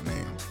ass black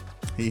name.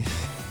 Is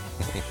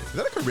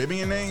that a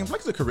Caribbean name?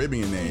 Like, it's a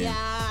Caribbean name.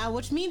 Yeah,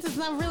 which means it's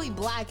not really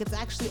black. It's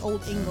actually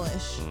Old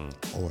English.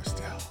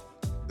 Oristel.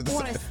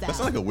 Oristel. That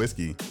sounds like a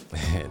whiskey.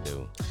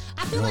 Dude.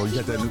 I feel like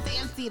he's real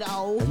fancy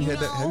though. Have you had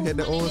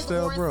that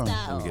Oristel, bro?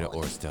 Let me get an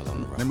Oristel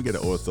on the rocks. Let me get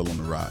an Oristel on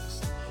the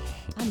rocks.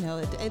 I know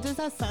it. It does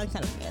not sound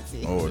kind of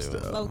fancy.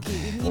 Oristel. Low key.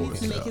 He needs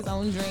to make his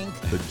own drink.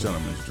 The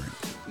gentleman's drink.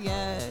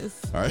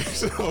 Yes. All right.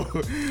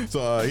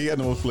 So he had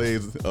the most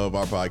plays of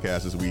our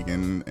podcast this week,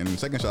 and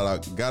second shout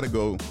out,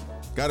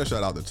 gotta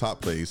shout out the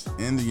top place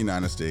in the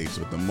United States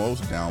with the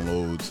most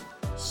downloads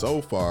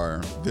so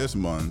far this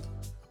month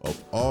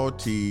of All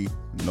Tea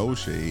No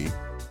Shade.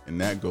 And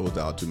that goes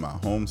out to my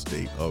home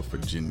state of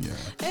Virginia.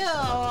 Ew,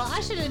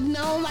 I should have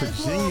known by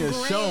Virginia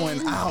this showing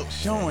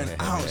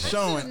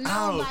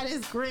out. By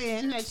this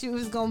grin that you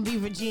was gonna be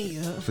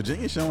Virginia.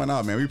 Virginia showing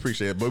out, man. We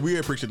appreciate it, but we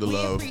appreciate the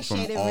love from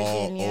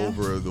all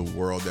over the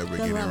world that we're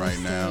getting right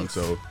now.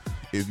 So,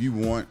 if you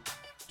want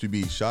to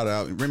be shout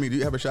out, Remy, do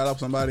you have a shout out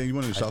somebody? You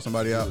want to shout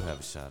somebody out? I do have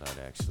a shout out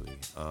actually.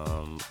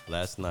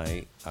 Last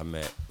night I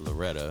met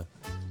Loretta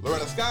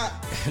Scott.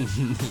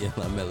 Yeah,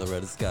 I met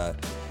Loretta Scott.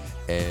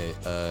 And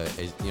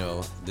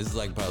this is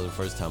like probably the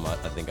first time I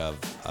think I've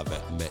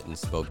met and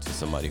spoke to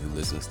somebody who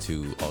listens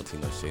to All Tea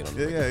No Shade on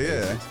the regular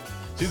basis.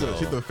 She's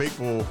a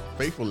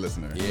faithful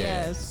listener. Yeah.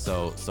 Yes.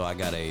 So I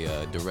got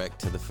a direct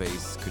to the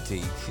face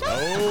critique. It's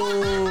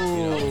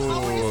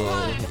always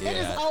fun. It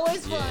is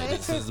always fun. Yeah,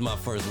 this is my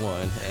first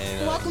one.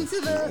 And welcome to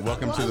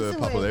the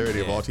popularity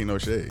of All Tea No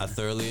Shade. I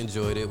thoroughly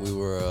enjoyed it. We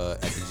were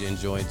at the gin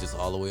joint, just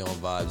all the way on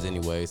vibes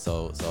anyway.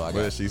 So What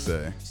did she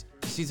say?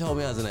 She told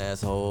me I was an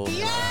asshole.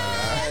 Yeah.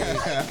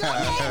 Go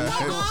ahead,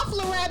 walk off,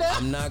 Loretta.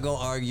 I'm not gonna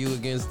argue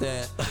against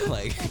that.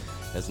 Like,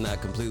 that's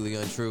not completely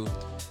untrue.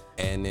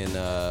 And then,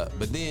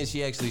 but then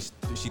she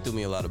threw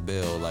me a lot of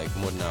bill, like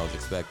more than I was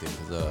expecting,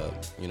 because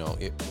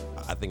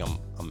I think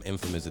I'm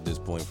infamous at this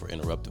point for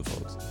interrupting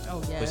folks.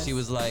 Oh yeah. But she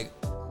was like,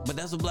 But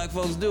that's what black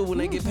folks do when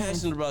they get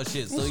passionate about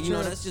shit. So, It's you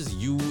know, true. that's just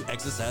you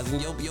exercising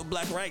your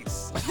black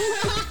rights.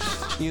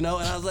 You know,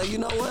 and I was like, you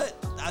know what?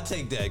 I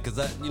take that because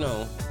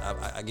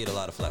I get a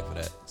lot of flack for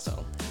that.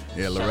 So,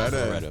 Yeah,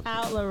 Loretta.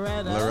 Out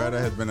Loretta. Loretta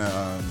has been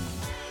a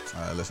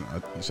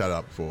shout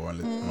out before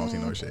on All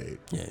Teen No Shade.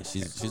 Yeah,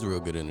 she's a real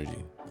good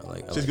energy. I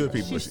She's like good her.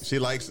 people. She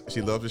loves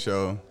the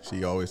show.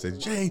 She always says,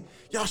 Jay,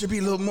 y'all should be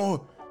a little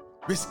more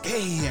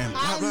risque and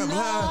blah, blah,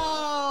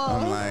 blah.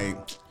 I'm like,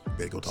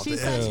 better go talk She's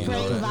to Elle. such you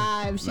great know?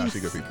 vibes. Nah, She's she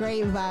good people.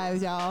 great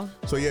vibes, y'all.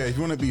 So yeah, if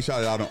you want to be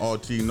shouted out on All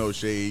Tea No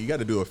Shade, you got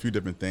to do a few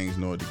different things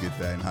in order to get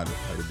that and how to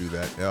do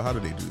that. Elle, how do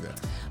they do that?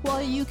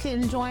 Well, you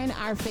can join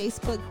our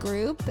Facebook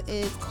group.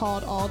 It's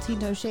called All Tea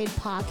No Shade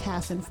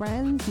Podcast and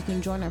Friends. You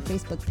can join our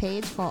Facebook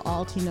page called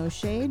All Tea No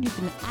Shade. You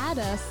can add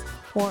us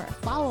or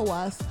follow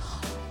us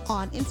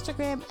on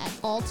Instagram at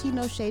All Tea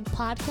No Shade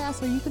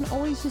Podcast, or you can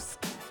always just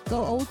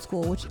go old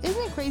school, which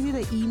isn't it crazy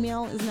that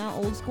email is now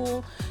old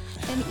school?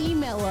 And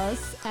email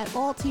us at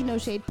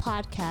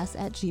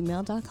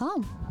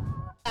allteenosshadepodcast@gmail.com.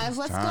 Guys,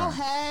 let's go time.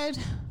 ahead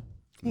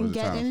What and is it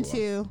get time for?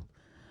 into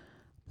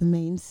the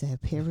main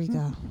sip. Here we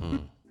go.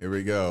 Here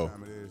we go.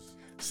 Time it is.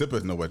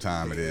 Sippers know what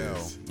time it Elle,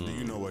 is. do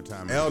you know what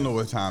time it Elle is? know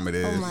what time it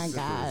is. Oh my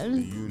God. Do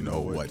you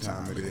know what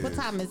time it is? What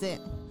time is it?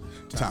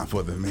 Time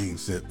for the main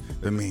sip.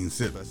 The main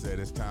sip. I said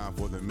it's time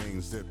for the main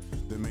sip.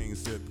 The main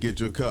sip. Get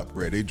your cup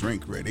ready,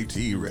 drink ready,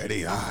 tea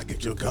ready.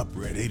 Get your cup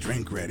ready,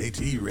 drink ready,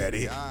 tea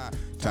ready.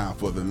 Time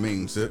for the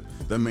main sip.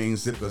 The main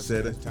sip. I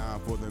said it. Time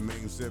for the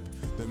main sip.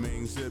 The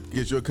main sip.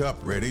 Get your cup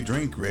ready,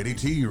 drink ready,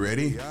 tea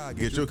ready.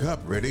 Get your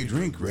cup ready,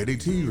 drink ready,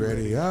 tea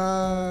ready.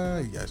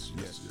 Yes.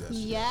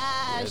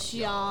 Yes,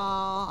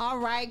 y'all. All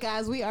right,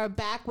 guys, we are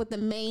back with the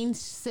main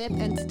sip,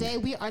 and today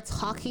we are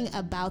talking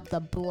about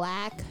the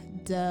Black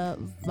Divide.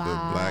 The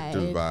Black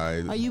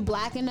Divide. Are you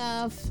black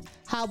enough?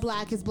 How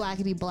black is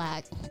Blackity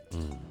Black?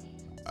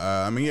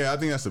 I mean, yeah, I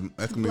think that's gonna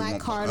be Black one,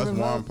 card that's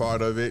revolt. one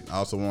part of it. I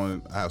also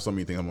I have so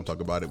many things I'm gonna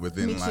talk about it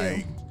within Me too.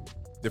 like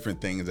different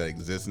things that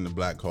exist in the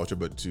black culture.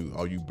 But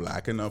are you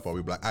black enough? Are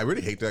we black? I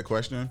really hate that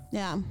question.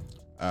 Yeah.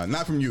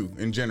 Not from you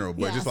in general,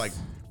 but Yes. just like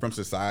from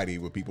society,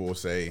 where people will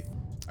say.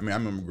 I mean, I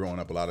remember growing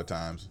up a lot of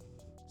times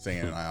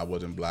saying I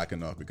wasn't black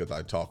enough because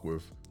I talk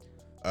with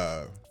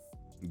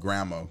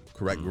grammar,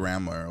 correct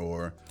grammar,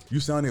 or you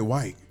sounded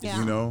white. Yeah.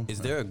 You know? Is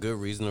there a good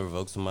reason to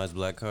revoke somebody's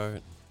black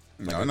card?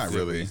 No, a not good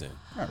really. reason.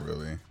 Not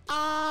really.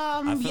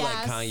 I feel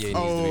yes. like Kanye needs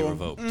to be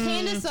revoked.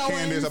 Candace Owens.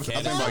 Candace, I'm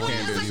thinking about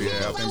Candace. Yeah,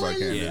 I'm thinking about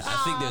Candace. Yeah,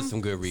 I think there's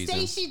some good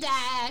reasons. Stacey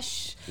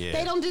Dash. Yeah.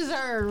 They don't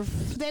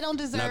deserve. They don't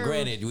deserve. Now,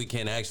 granted, we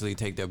can't actually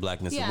take their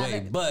blackness Yeah,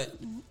 away, but-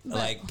 but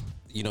like,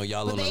 you know,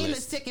 y'all But on they the in the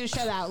list. sick and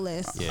shut out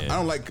list. Yeah,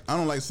 I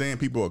don't like saying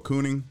people are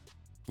cooning,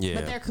 yeah,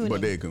 But they're cooning.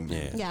 but they're cooning.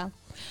 Yeah. Yeah.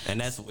 and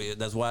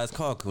that's why it's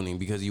called cooning,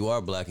 because you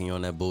are black and you're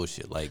on that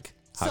bullshit. Like,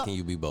 how So- can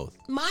you be both?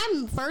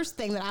 My first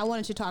thing that I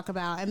wanted to talk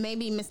about, and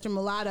maybe Mr.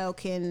 Mulatto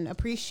can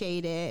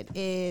appreciate it,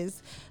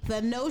 is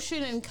the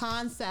notion and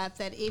concept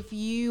that if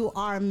you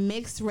are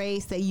mixed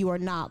race, that you are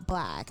not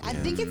black. I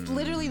think it's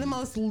literally the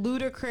most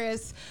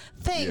ludicrous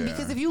thing Yeah.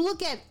 because if you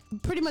look at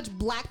pretty much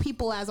black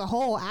people as a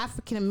whole,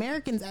 African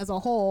Americans as a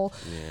whole,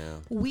 Yeah.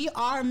 we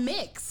are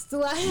mixed.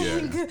 Like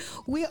Yeah.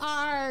 we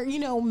are,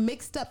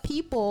 mixed up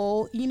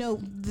people.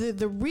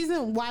 The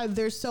reason why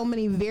there's so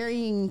many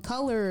varying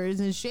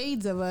colors and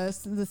shades of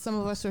us, that some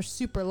of us are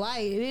super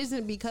light, it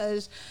isn't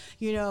because,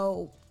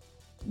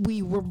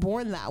 we were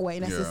born that way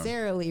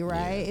necessarily,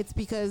 right? It's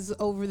because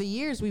over the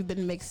years we've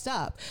been mixed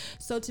up.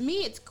 So to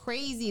me, it's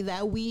crazy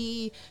that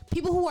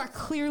people who are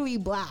clearly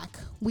black,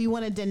 we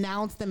want to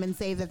denounce them and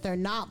say that they're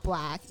not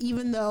black,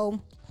 even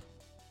though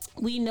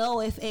we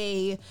know if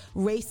a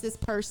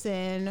racist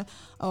person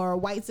or a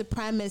white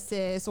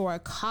supremacist or a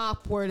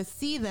cop were to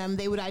see them,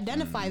 they would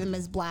identify them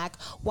as black.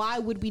 Why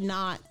would we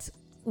not?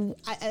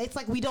 It's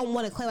like we don't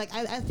want to claim. Like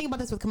I think about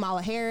this with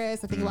Kamala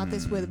Harris. I think about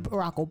this with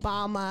Barack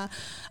Obama.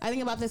 I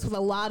think about this with a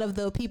lot of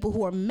the people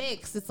who are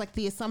mixed. It's like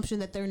the assumption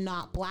that they're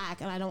not black,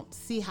 and I don't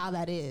see how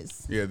that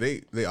is. Yeah,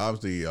 they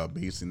obviously are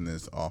basing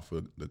this off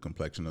of the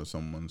complexion of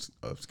someone's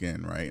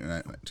skin, right? And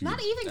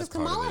Not even because That's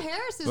part of Kamala it.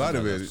 Harris is a lot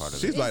of it. That's part of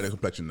She's it. lighter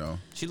complexion though.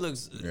 She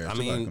looks. Yeah, I she's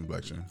lighter mean,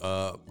 complexion.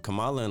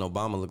 Kamala and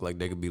Obama look like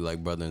they could be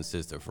like brother and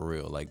sister for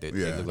real. Like they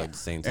look like the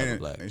same type of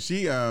black. And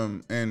she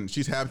and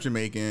she's half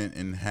Jamaican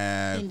and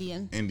half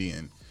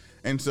Indian.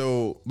 And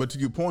so, but to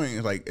your point,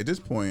 it's like at this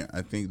point,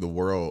 I think the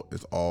world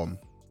is all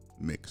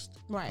mixed.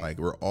 Right. Like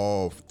we're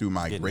all through Getting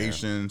there.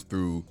 migrations,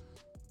 through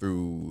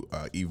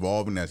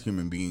evolving as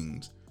human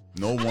beings.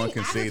 No I one think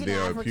can say African they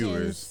are Africans,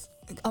 purest.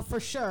 for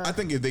sure. I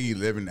think if they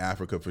live in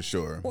Africa for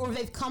sure. Or if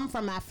they've come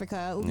from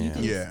Africa,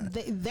 Yeah.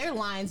 their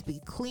lines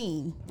be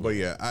clean. But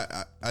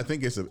yeah, I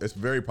think it's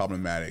very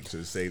problematic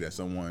to say that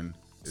someone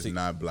is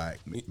not black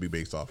be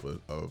based off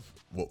of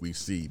what we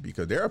see,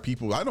 because there are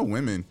people, I know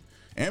women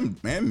and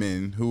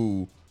men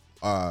who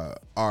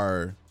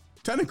are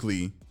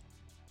technically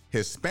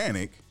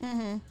Hispanic,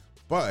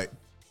 but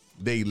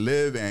they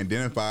live and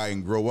identify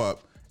and grow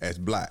up as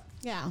black.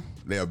 Yeah.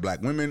 They are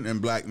black women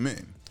and black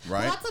men.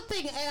 right? Well, that's the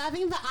thing. And I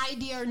think the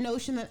idea or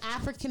notion that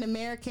African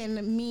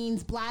American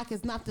means black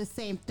is not the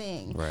same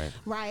thing. Right.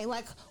 Right.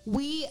 Like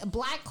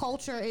black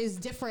culture is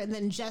different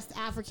than just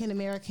African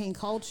American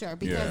culture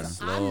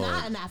because Yeah. I'm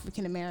not an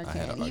African I had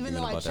American, an even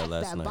though I argument about that checked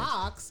last that night.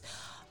 box.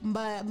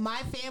 But my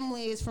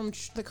family is from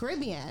the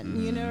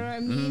Caribbean, you know what I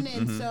mean?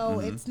 And so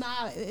it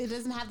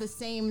doesn't have the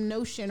same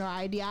notion or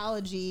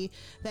ideology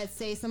that,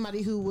 say,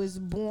 somebody who was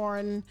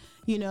born,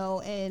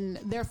 and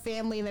their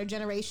family and their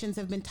generations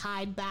have been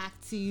tied back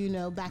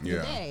to, back in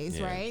the days,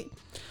 Yeah. right?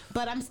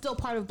 But I'm still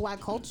part of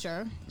black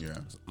culture. Yeah.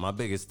 My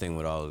biggest thing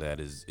with all of that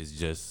is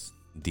just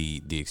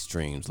the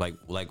extremes. Like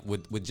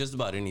with just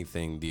about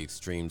anything, the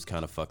extremes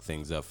kind of fuck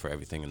things up for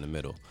everything in the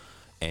middle.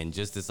 And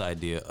just this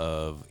idea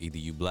of either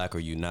you black or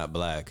you not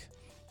black,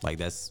 like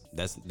that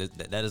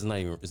is not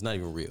even, it's not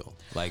even real.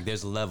 Like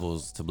there's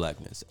levels to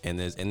blackness, and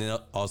then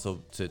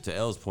also to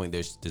L's point,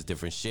 there's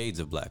different shades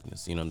of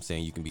blackness. You know what I'm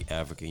saying? You can be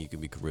African, you can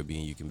be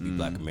Caribbean, you can be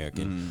Black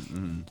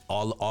American.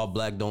 All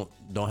black don't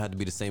have to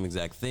be the same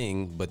exact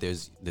thing, but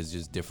there's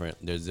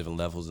different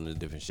levels and there's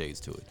different shades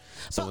to it.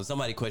 So when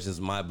somebody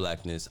questions my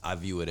blackness, I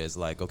view it as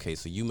like, okay,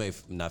 so you may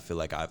not feel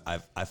like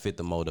I fit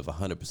the mold of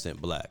 100%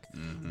 black,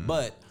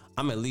 but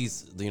I'm at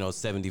least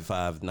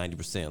 75,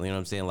 90%. You know what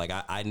I'm saying? Like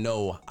I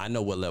know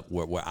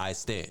where I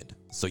stand.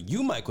 So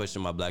you might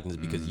question my blackness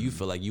because you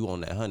feel like you on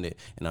that 100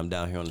 and I'm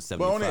down here on the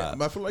 75.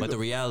 But the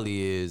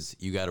reality is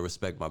you got to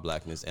respect my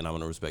blackness and I'm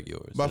gonna respect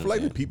yours. But I feel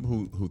like the people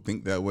who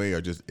think that way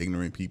are just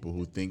ignorant people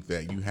who think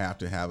that you have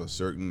to have a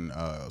certain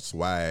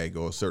swag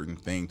or a certain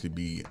thing to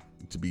be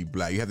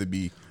black. You have to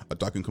be a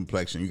darkened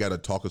complexion. You got to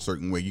talk a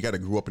certain way. You got to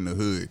grow up in the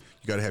hood.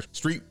 You got to have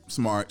street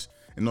smarts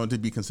in order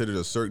to be considered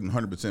a certain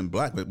 100%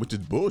 black, which is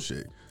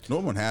bullshit. No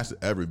one has to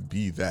ever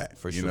be that,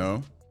 For you sure.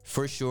 know?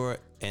 For sure.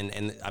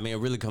 And I mean, it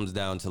really comes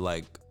down to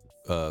like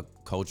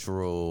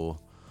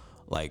cultural,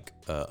 like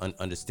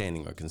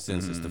understanding or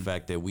consensus. The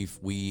fact that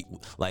we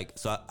like,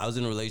 so I was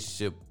in a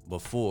relationship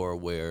before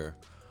where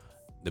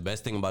the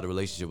best thing about the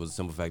relationship was the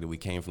simple fact that we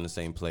came from the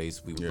same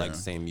place. We would like the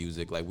same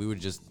music. Like we were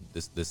just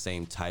the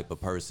same type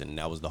of person. And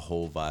that was the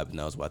whole vibe. And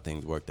that was why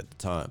things worked at the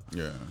time.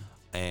 Yeah.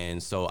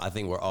 And so I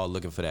think we're all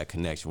looking for that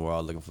connection. We're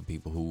all looking for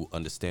people who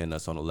understand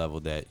us on a level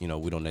that,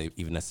 we don't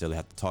even necessarily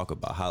have to talk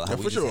about. How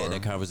we just had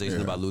that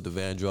conversation about Luther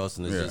Vandross,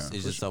 and it's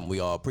just something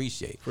we all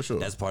appreciate. For sure.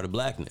 That's part of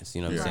blackness,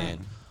 you know what I'm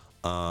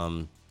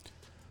saying?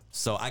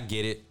 So I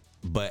get it,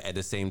 but at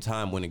the same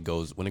time, when it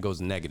goes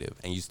negative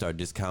and you start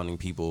discounting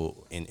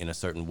people in a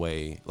certain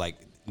way, like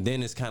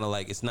then it's kind of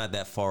like it's not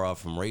that far off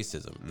from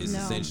racism. It's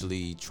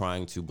essentially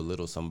trying to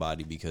belittle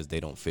somebody because they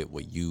don't fit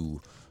what you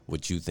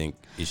think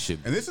it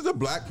should be. And this is a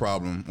black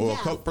problem or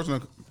a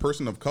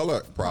person of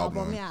color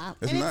problem. Yeah.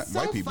 It's and not it's so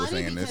white people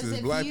funny saying this. because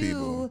It's black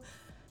people.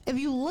 If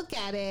you look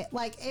at it,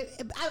 like I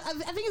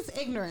think it's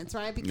ignorance,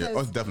 right? Because Yeah,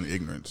 it's definitely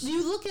ignorance.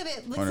 you look at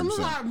it, like some of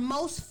 100%. our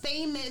most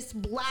famous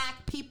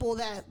black people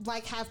that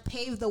like have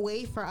paved the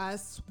way for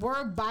us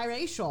were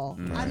biracial.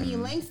 I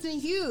mean, Langston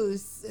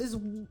Hughes is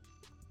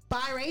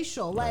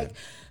biracial. Like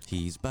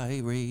He's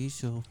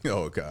biracial.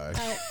 Oh God.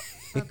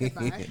 okay,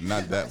 bye.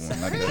 Not that one.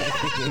 Not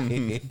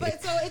that.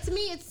 But so to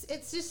me,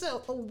 it's just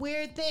a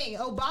weird thing.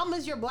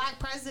 Obama's your black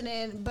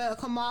president, but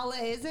Kamala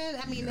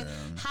isn't. I mean,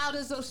 how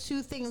does those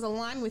two things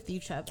align with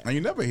each other? And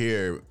you never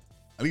hear,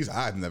 at least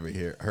I've never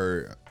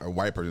heard a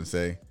white person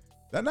say,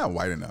 "That's not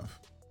white enough.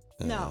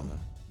 No.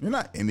 You're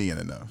not Indian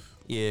enough."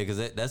 Yeah, because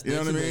that's You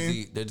know they're, what too I mean?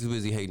 busy, they're too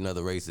busy hating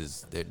other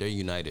races. They're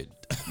united.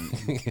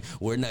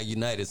 We're not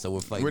united, so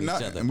we're fighting We're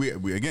not, each other. and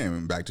we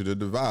again back to the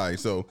divide.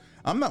 So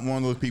I'm not one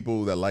of those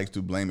people that likes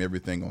to blame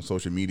everything on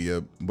social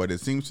media, but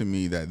it seems to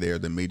me that they're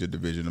the major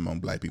division among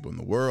black people in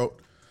the world.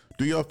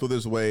 Do y'all feel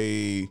this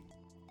way?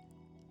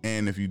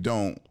 And if you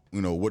don't,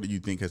 what do you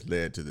think has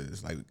led to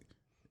this? Like,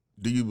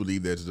 do you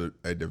believe there's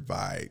a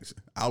divide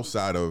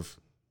outside of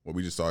what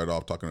we just started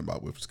off talking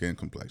about with skin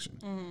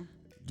complexion?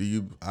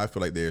 I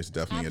feel like there's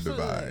definitely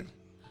Absolutely. a divide.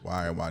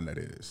 Why that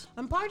is?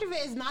 And part of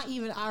it is not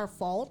even our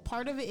fault.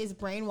 Part of it is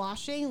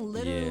brainwashing.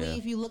 Literally, Yeah.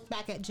 if you look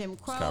back at Jim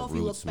Crow, got if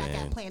you roots, look back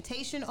man. at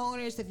plantation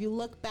owners, if you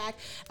look back,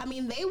 I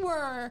mean, they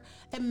were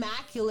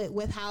immaculate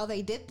with how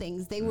they did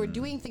things. They were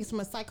doing things from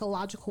a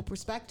psychological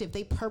perspective.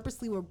 They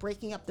purposely were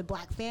breaking up the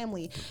black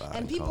family. Divide And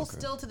and people conquer.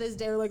 still to this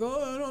day are like,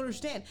 oh, I don't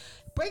understand.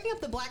 Breaking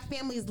up the black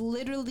family is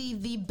literally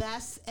the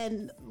best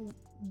and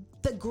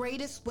the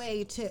greatest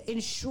way to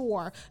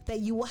ensure that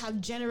you will have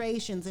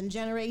generations and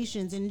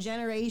generations and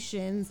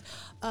generations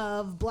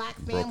of black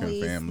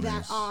families,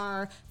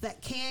 that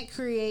can't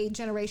create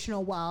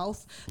generational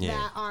wealth,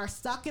 that are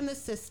stuck in the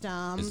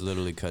system. It's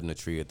literally cutting a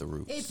tree at the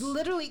roots. It's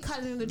literally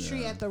cutting the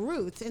tree at the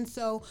roots. And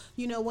so,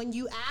 when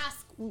you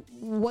ask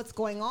what's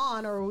going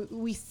on, or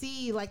we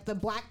see like the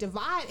black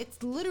divide,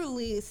 it's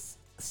literally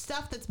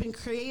stuff that's been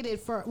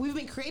we've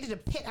been created to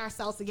pit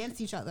ourselves against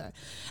each other.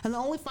 And the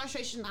only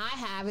frustration I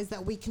have is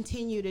that we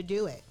continue to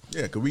do it.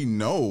 Yeah, because we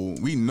know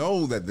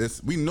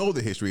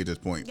the history at this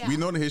point. Yeah. We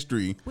know the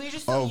history We're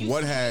just so of used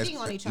what to has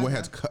hating on each what other.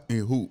 has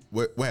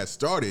what has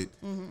started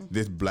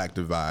this black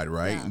divide,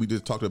 right? Yeah. We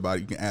just talked about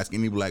it. You can ask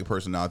any black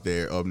person out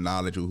there of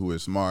knowledge who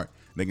is smart.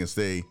 They can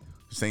say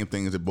the same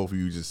things that both of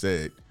you just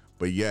said,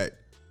 but yet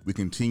we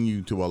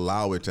continue to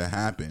allow it to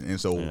happen. And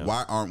so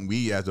why aren't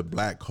we as a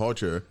black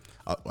culture,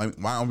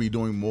 why aren't we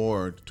doing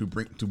more to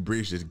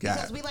bridge this gap?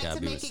 Because we like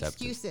to make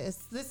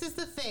excuses. This is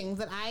the thing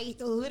that I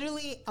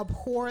literally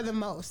abhor the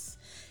most.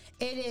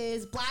 It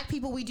is black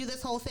people, we do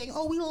this whole thing,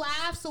 we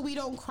laugh so we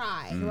don't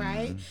cry,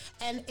 right?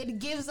 And it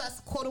gives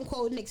us, quote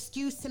unquote, an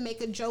excuse to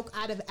make a joke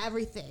out of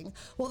everything.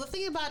 Well, the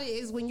thing about it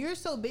is when you're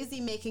so busy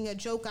making a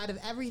joke out of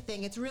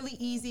everything, it's really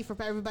easy for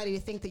everybody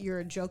to think that you're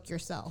a joke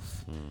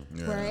yourself,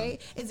 right?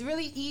 It's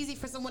really easy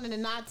for someone to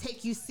not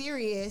take you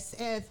serious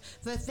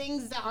if the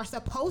things that are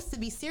supposed to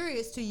be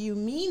serious to you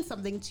mean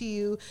something to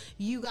you,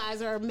 you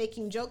guys are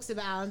making jokes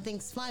about and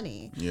things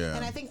funny. Yeah.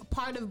 And I think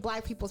part of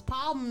black people's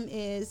problem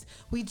is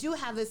we do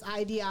have this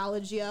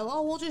ideology of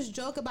we'll just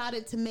joke about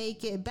it to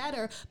make it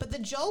better, but the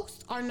jokes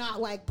are not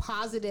like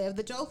positive.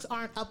 The jokes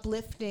aren't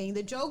uplifting.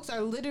 The jokes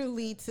are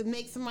literally to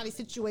make somebody's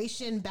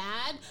situation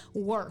bad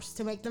worse,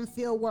 to make them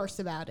feel worse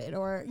about it,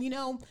 or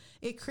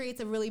it creates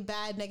a really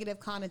bad negative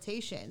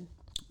connotation.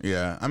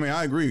 Yeah, I mean,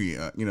 I agree.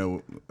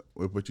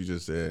 With what you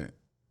just said.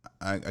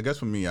 I guess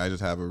for me, I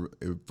just have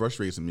it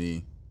frustrates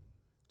me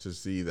to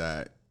see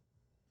that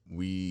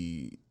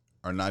we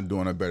are not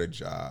doing a better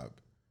job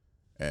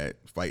at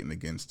fighting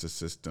against the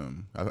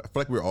system. I feel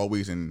like we're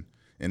always in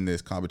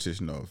this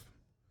competition of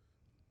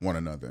one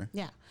another.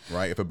 Yeah.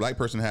 Right? If a black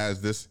person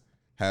has this,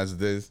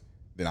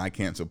 then I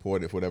can't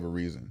support it for whatever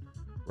reason.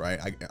 Right?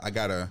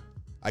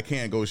 I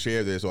can't go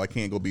share this, or I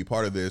can't go be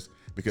part of this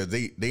because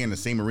they in the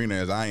same arena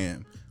as I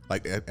am.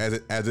 Like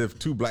as if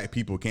two black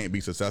people can't be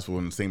successful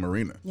in the same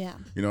arena. Yeah.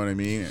 You know what I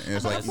mean? And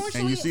it's But like,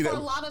 unfortunately, and you see that for a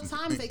lot of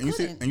times they and you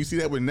couldn't. and you see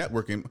that with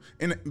networking.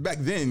 And back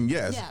then,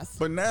 yes.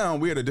 But now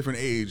we're at a different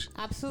age.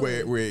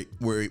 Absolutely.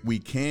 Where we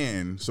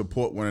can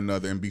support one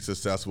another and be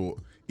successful,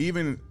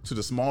 even to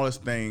the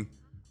smallest thing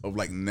of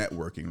like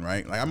networking,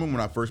 right? Like I remember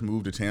when I first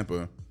moved to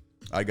Tampa,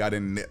 I got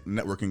in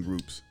networking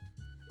groups,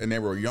 and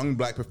there were young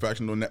black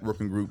professional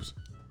networking groups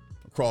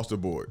across the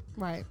board.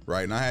 Right.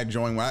 Right. And I had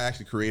joined when I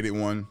actually created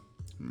one.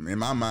 In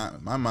my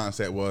mind, my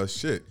mindset was,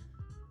 shit,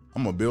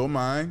 I'm going to build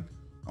mine.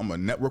 I'm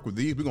going to network with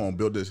these. We're going to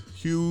build this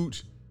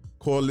huge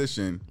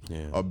coalition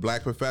of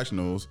black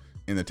professionals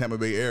in the Tampa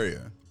Bay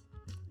area.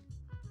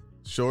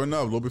 Sure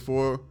enough, a little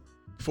before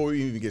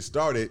we even get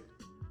started,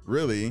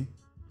 really,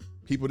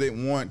 people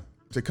didn't want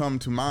to come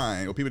to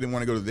mine, or people didn't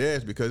want to go to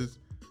theirs because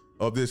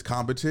of this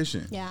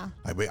competition. Yeah.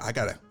 Like, wait,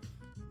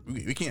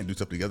 we can't do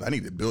stuff together. I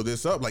need to build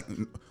this up. Like,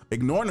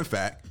 ignoring the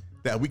fact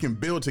that we can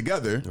build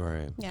together.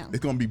 Right. Yeah. It's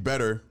going to be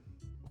better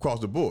across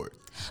the board.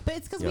 But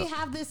it's because we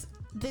have this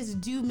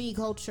do me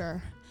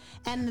culture.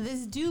 And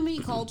this do me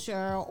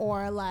culture,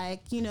 or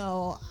like, I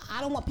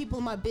don't want people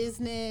in my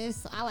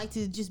business. I like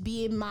to just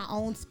be in my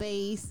own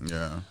space.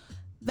 Yeah.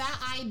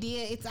 That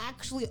idea, it's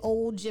actually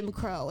old Jim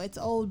Crow. It's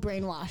old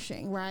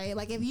brainwashing, right?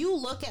 Like if you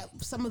look at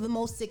some of the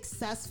most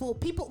successful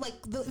people,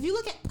 if you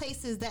look at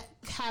places that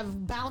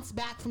have bounced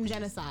back from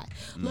genocide,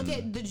 look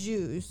at the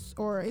Jews,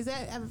 or I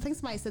think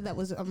somebody said that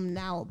was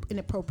now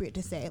inappropriate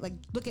to say. Like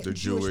look at the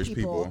Jewish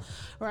people,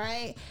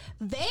 right?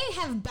 They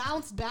have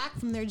bounced back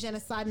from their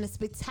genocide in a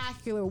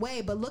spectacular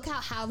way, but look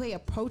how they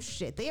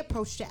approached it. They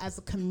approached it as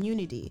a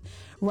community,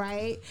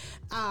 right?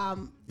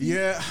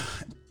 Yeah.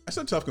 That's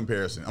a tough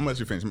comparison. I'm gonna let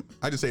you finish.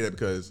 I just say that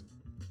because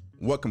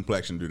what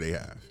complexion do they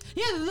have?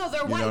 Yeah, no,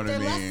 they're white.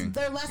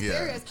 They're less Yeah.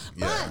 serious.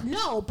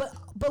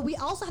 But we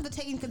also have to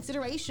take in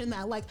consideration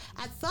that like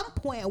at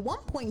one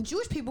point,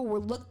 Jewish people were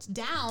looked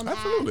down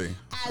Absolutely.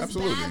 at as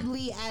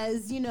badly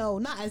as,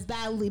 not as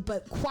badly,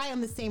 but quite on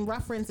the same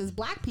reference as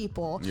black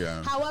people.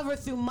 Yeah. However,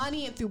 through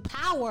money and through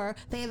power,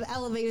 they have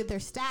elevated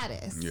their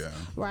status. Yeah.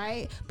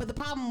 Right? But the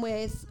problem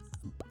with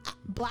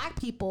black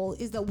people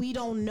is that we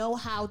don't know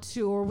how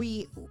to, or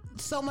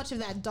so much of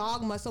that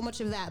dogma, so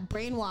much of that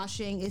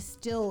brainwashing is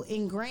still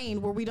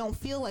ingrained, where we don't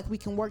feel like we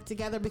can work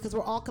together because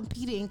we're all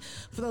competing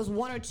for those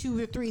 1 or 2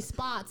 or 3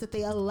 spots that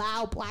they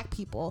allow black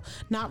people,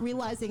 not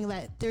realizing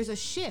that there's a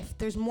shift,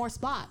 there's more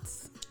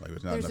spots,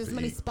 there's as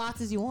many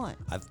spots as you want.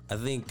 I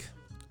think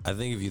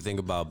if you think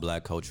about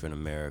black culture in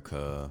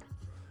America,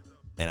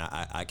 and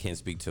I can't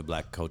speak to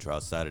black culture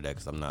outside of that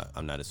because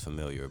I'm not as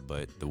familiar,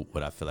 but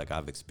what I feel like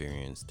I've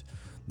experienced,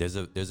 there's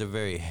a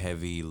very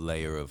heavy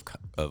layer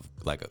of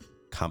like a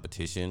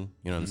competition,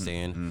 you know what I'm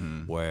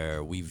saying,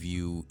 where we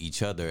view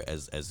each other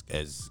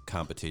as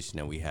competition,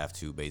 and we have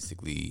to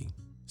basically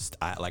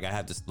I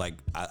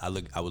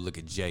would look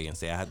at Jay and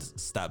say I have to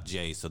stop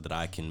Jay so that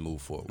I can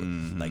move forward.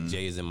 Like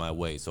Jay is in my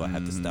way, so I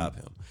have to stop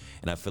him.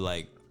 And I feel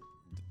like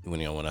when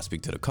I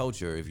speak to the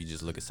culture, if you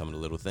just look at some of the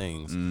little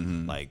things,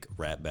 like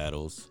rap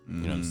battles, you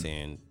know what I'm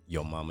saying,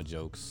 yo mama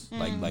jokes,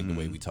 like the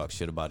way we talk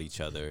shit about each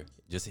other,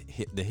 just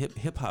the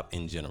hip hop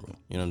in general,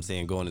 you know what I'm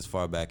saying, going as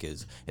far back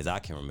as I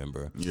can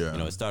remember. Yeah.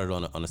 It started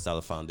on a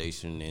solid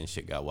foundation, and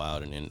shit got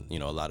wild, and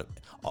then a lot of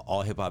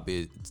all hip hop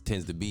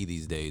tends to be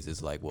these days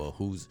is like, well,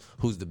 who's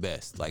the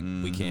best? Like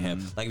we can't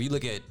have, like if you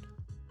look at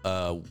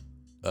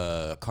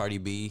Cardi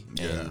B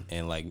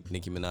and like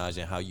Nicki Minaj,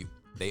 and how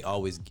they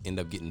always end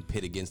up getting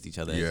pit against each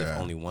other as Yeah. if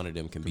only one of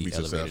them can be Be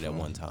elevated successful. at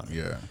one time.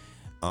 Yeah.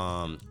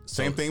 So-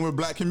 Same thing with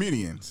black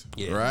comedians,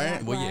 Yeah.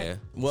 right? Well, Right. yeah.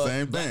 Well,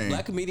 Same black, thing.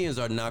 black comedians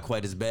are not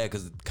quite as bad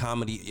because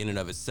comedy in and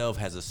of itself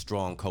has a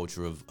strong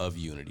culture of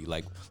unity.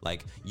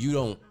 Like you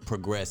don't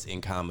progress in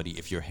comedy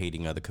if you're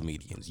hating other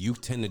comedians. You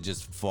tend to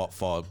just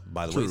fall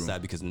by the True.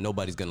 wayside because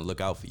nobody's gonna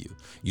look out for you.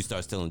 You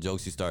start stealing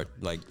jokes. You start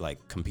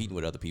like competing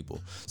with other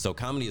people. So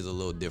comedy is a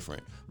little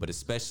different, but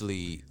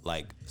especially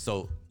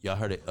so y'all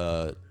heard it.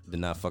 The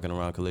Not Fucking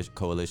Around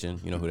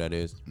Coalition. You know who that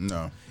is?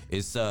 No.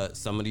 It's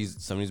some of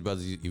these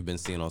brothers you've been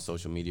seeing on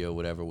social media or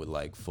whatever with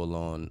like full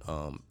on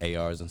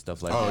ARs and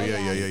stuff like Oh that.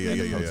 yeah. At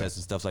the protests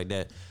and stuff like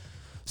that.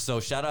 So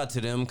shout out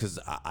to them because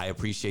I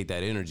appreciate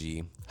that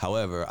energy.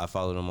 However, I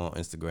follow them on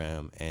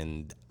Instagram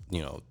and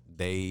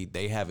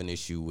they have an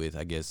issue with,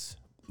 I guess,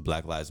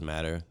 Black Lives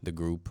Matter, the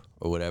group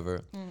or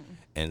whatever.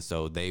 And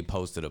so they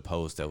posted a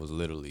post that was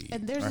literally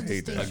And there's a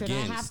hate that. distinction. I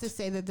have Against- to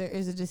say that there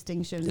is a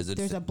distinction. There's a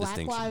There's a Black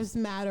distinction. Lives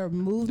Matter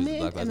movement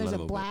Black Lives and there's Matter a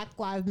movement. Black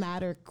Lives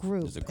Matter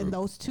group. There's a group. And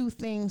those two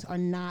things are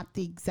not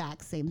the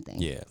exact same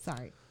thing. Yeah.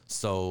 Sorry.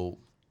 So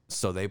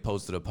they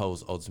posted a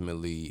post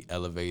ultimately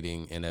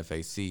elevating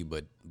NFAC,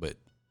 but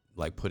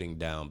like putting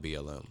down BLM.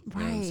 You know what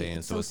I'm Right. saying?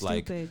 It's So so it's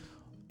like, stupid.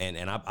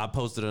 and I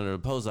posted under the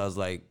post. I was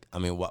like, I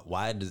mean,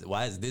 why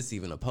is this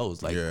even a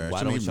post? Like, Yeah, it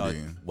why don't shouldn't y'all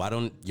even be. why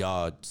don't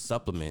y'all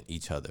supplement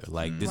each other?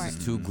 Like, this is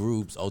Right. two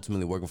groups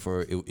ultimately working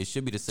for it. It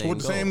should be the same. With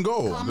the same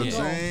goal. Common The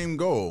goal. same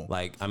goal.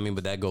 Like, I mean,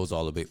 but that goes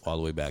all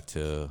the way back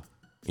to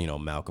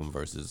Malcolm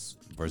versus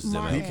Martin.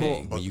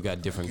 MLK. When you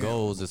got different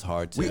goals, it's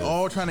hard to. We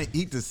all trying to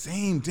eat the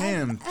same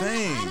damn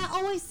thing. And I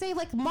always say,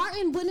 like,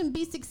 Martin wouldn't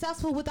be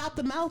successful without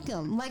the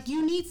Malcolm. Like,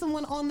 you need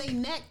someone on their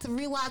neck to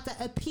realize that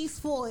a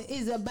peaceful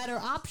is a better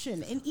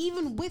option. And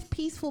even with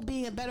peaceful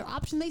being a better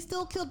option, they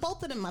still killed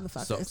both of them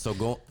motherfuckers.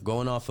 So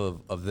going off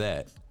of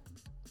that,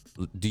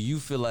 do you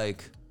feel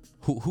like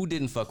who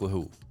didn't fuck with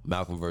who?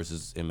 Malcolm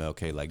versus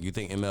MLK. Like, you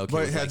think MLK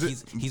But was like,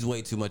 has he's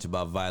way too much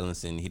about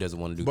violence and he doesn't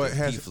want to do But things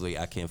has- peacefully.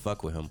 I can't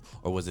fuck with him.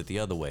 Or was it the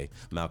other way?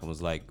 Malcolm was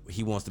like,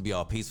 he wants to be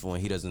all peaceful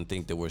and he doesn't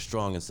think that we're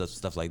strong and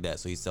stuff like that.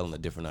 So he's selling a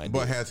different idea.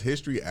 But has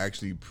history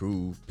actually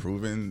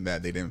proven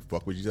that they didn't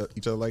fuck with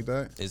each other like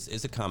that?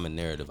 It's a common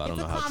narrative. I don't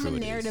It's know a how true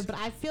common it narrative, is. but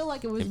I feel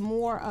like it was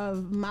more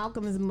of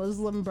Malcolm's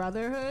Muslim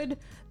Brotherhood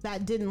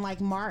that didn't like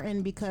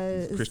Martin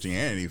because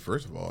Christianity,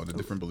 first of all, the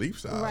different belief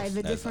styles. right,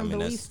 the different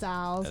belief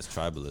styles. That's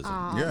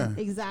tribalism. Yeah.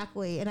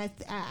 Exactly. And I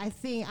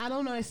think, I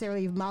don't know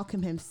necessarily if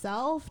Malcolm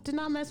himself did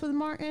not mess with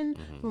Martin.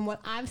 From what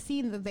I've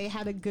seen, that they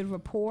had a good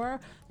rapport,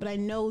 but I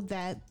know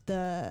that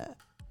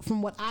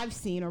from what I've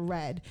seen or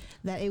read,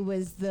 that it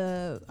was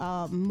the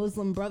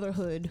Muslim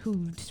Brotherhood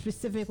who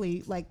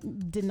specifically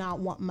did not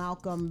want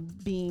Malcolm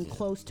being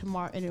close to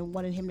Martin and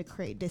wanted him to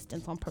create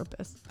distance on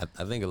purpose.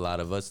 I think a lot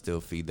of us still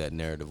feed that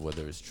narrative,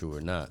 whether it's true or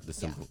not. The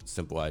Yeah.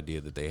 simple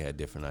idea that they had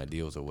different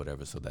ideals or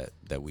whatever, so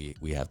that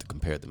we have to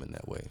compare them in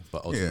that way.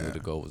 But ultimately, Yeah. the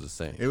goal was the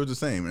same. It was the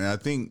same. And I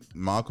think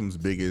Malcolm's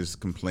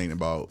biggest complaint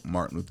about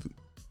Martin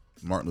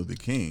Luther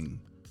King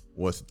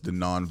was the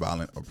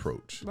nonviolent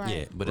approach. Right.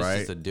 Yeah, but Right?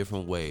 it's just a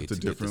different way It's a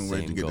to different way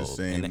get to the get the same goal.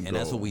 same And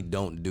that's goal. what we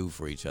don't do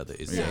for each other.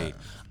 Is Yeah. say,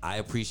 I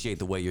appreciate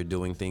the way you're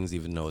doing things,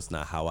 even though it's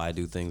not how I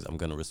do things. I'm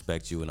gonna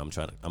respect you, and I'm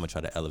gonna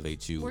try to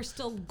elevate you. We're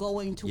still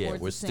going towards yeah,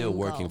 we're the still same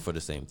working goal. for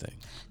the same thing.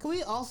 Can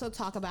we also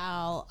talk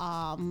about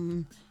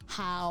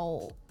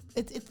how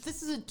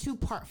this is a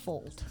two-part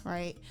fold,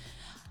 right?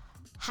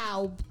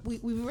 How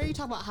we've already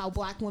talked about how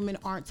Black women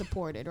aren't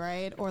supported,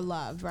 right, or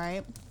loved,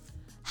 right?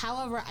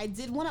 However, I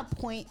did want to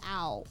point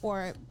out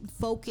or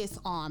focus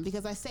on,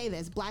 because I say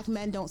this, Black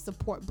men don't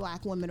support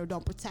Black women or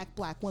don't protect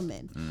Black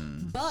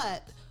women,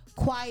 but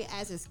quiet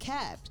as is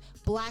kept,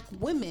 Black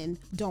women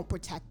don't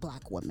protect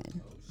Black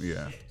women.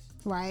 Yeah.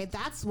 Right?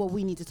 That's what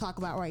we need to talk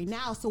about right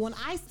now. So when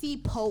I see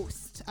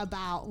posts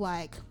about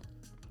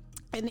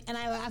and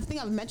I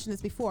think I've mentioned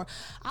this before,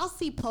 I'll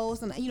see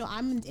posts, and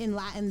I'm in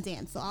Latin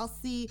dance, so I'll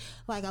see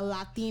a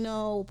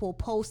Latino will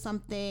post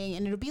something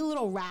and it'll be a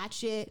little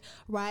ratchet,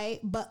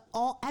 right? But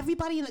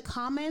everybody in the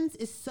comments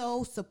is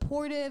so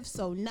supportive,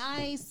 so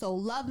nice, so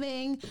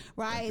loving,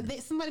 right?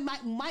 Somebody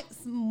might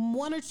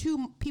one or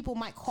two people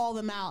might call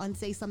them out and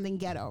say something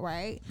ghetto,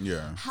 right?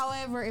 Yeah.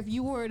 However, if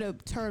you were to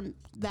turn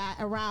that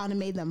around and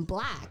made them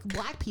black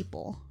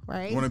people,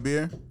 right? Want a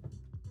beer?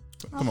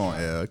 Come on,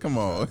 Elle. Come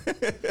on.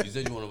 You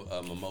said you want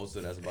a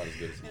mimosa. That's about as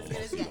good as a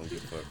mimosa. You don't give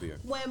for a beer.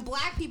 When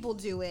Black people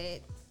do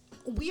it,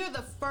 we are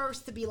the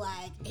first to be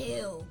like,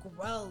 ew,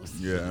 gross.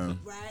 Yeah.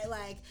 Right?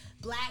 Like,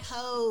 black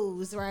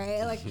hoes,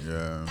 right? Like,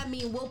 Yeah. I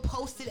mean, we'll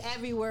post it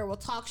everywhere. We'll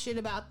talk shit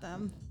about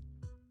them.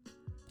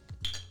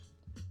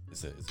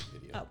 It's a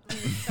video. Oh,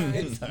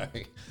 sorry.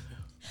 Sorry.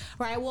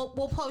 Right? We'll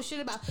post shit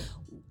about.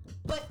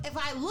 But if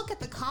I look at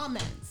the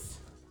comments,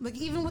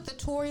 even with the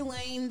Tory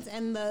Lanez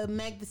and the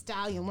Meg Thee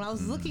Stallion, when I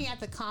was looking at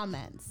the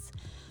comments,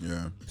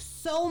 Yeah.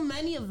 so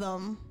many of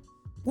them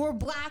were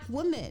Black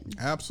women.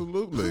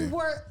 Absolutely. Who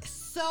were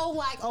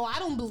so oh, I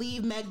don't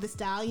believe Meg Thee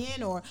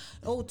Stallion, or,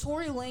 oh,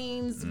 Tory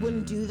Lanez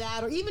wouldn't do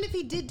that, or even if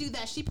he did do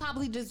that, she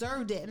probably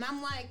deserved it. And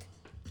I'm like,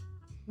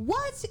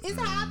 What is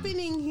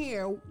happening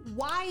here?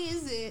 Why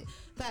is it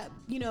that,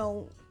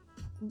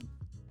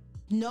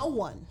 no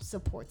one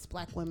supports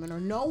black women or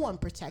no one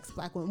protects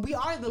black women? We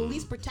are the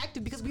least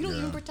protected because we don't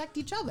even protect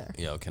each other.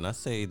 Yo, can I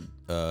say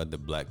the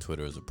black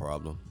Twitter is a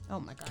problem? Oh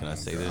my God. Can I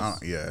say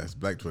this? It's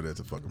Black Twitter. It's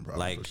a fucking problem.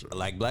 Like, for sure.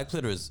 like Black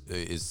Twitter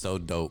is so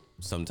dope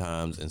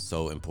sometimes and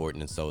so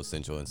important and so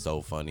essential and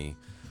so funny,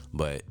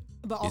 but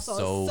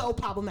also it's so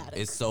problematic.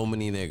 It's so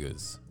many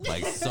niggas,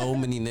 like so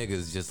many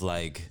niggas, just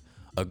like.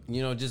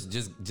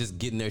 Just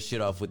getting their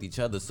shit off with each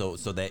other, so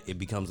that it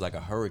becomes like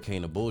a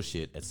hurricane of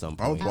bullshit at some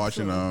point. I was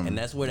watching, and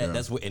that's where and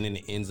then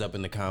it ends up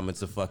in the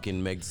comments of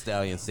fucking Meg Thee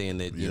Stallion saying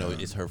that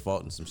it's her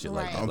fault and some shit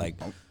like that. Like,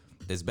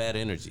 it's bad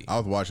energy. I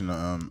was watching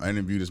an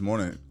interview this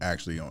morning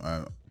actually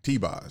on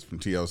T-Boz from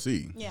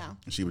TLC. Yeah,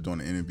 she was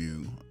doing an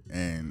interview,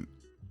 and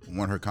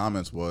one of her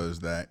comments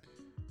was that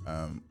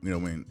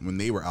when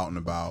they were out and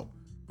about,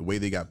 the way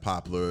they got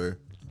popular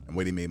and the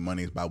way they made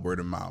money is by word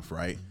of mouth,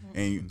 right?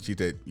 And she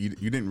said, you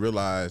didn't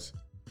realize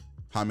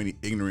how many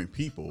ignorant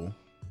people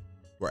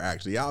were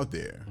actually out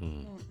there,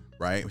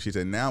 right? She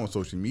said, now with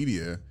social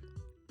media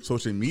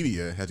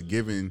has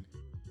given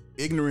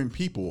ignorant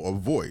people a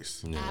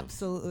voice. Yeah.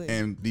 Absolutely.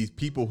 And these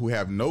people who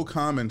have no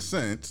common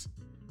sense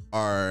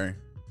are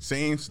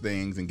saying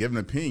things and giving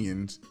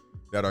opinions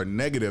that are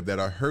negative, that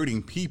are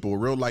hurting people,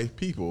 real life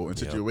people in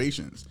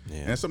situations. Yeah.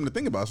 And it's something to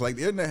think about. It's like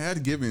the internet has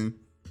given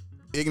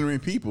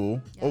ignorant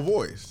people a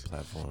voice.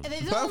 Platform. And they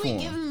don't only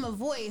give them a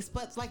voice,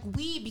 but like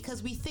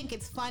because we think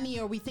it's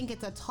funny or we think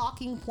it's a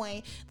talking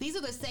point, these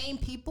are the same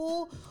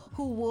people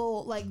who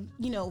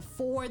will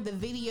forward the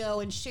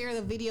video and share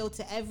the video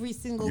to every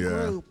single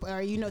group,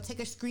 or take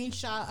a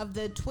screenshot of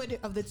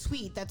the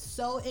tweet that's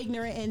so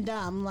ignorant and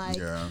dumb,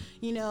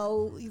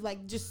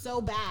 just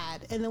so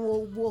bad, and then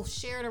we'll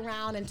share it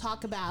around and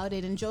talk about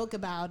it and joke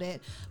about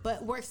it,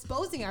 but we're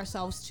exposing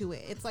ourselves to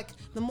it. It's like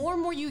the more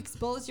and more you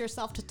expose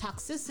yourself to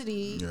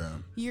toxicity,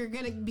 you're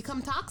gonna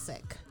become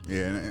toxic.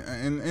 Yeah,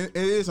 and it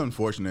is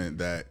unfortunate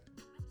that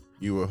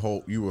you would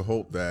hope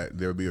that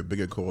there would be a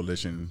bigger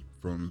coalition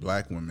from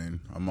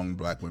among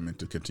black women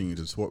to continue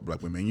to support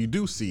black women. And you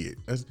do see it.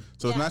 It's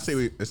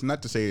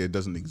not to say it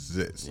doesn't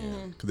exist,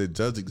 because it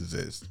does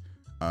exist.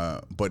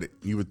 But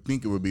you would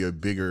think it would be a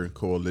bigger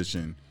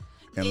coalition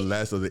and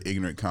less of the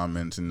ignorant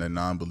comments and the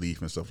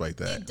non-belief and stuff like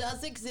that. It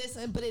does exist,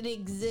 but it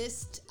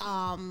exists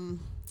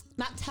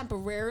not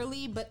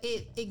temporarily, but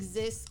it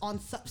exists on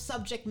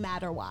subject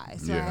matter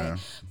wise, right?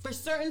 For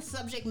certain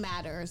subject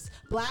matters,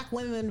 black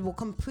women will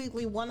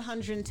completely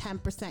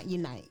 110%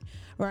 unite,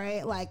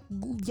 right? Like,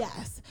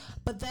 yes.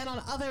 But then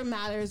on other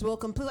matters, we'll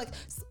completely, like,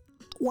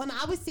 when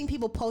I was seeing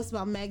people post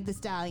about Meg Thee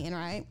Stallion,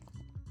 right?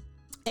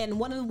 And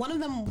one of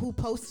them who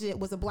posted it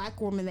was a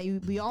black woman that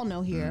we all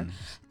know here,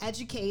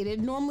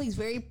 educated, normally is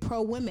very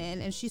pro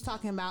women, and she's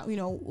talking about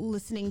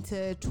listening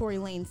to Tory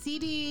Lanez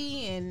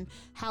CD and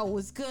how it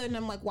was good. And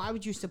I'm like, why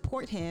would you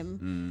support him,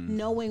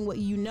 knowing what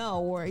you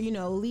know, or at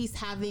least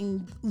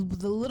having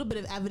the little bit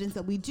of evidence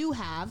that we do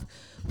have,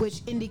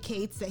 which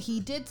indicates that he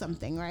did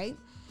something, right?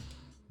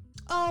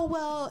 Oh,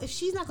 well, if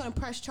she's not going to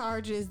press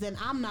charges, then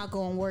I'm not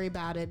going to worry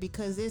about it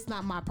because it's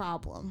not my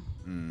problem.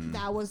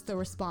 That was the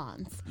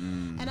response.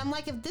 And I'm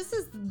like, if this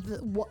is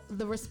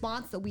the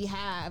response that we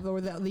have, or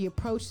the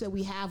approach that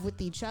we have with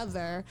each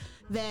other,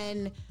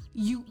 then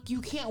you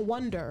can't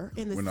wonder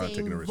in the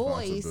same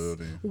voice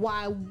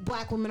why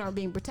black women are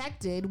being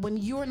protected when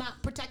you're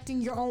not protecting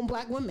your own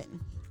black women.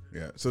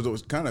 Yeah. So it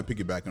was kind of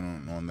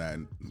piggybacking on that.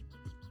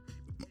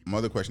 My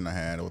other question I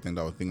had, or things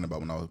I was thinking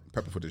about when I was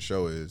prepping for the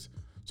show is,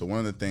 so one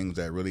of the things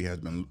that really has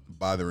been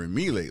bothering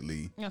me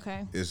lately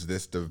is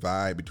this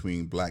divide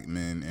between black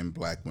men and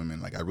black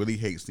women. Like, I really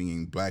hate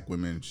seeing black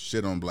women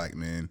shit on black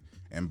men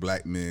and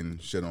black men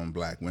shit on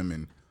black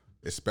women,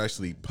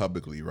 especially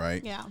publicly,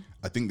 right? Yeah.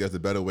 I think there's a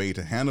better way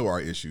to handle our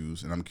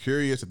issues, and I'm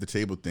curious if the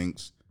table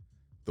thinks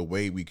the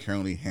way we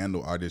currently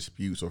handle our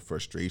disputes or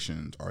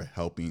frustrations are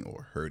helping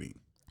or hurting.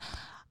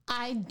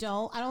 I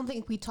don't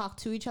think we talk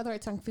to each other. I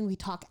don't think we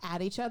talk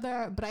at each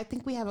other, but I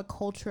think we have a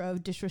culture of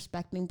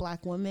disrespecting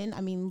black women.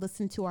 I mean,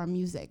 listen to our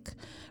music,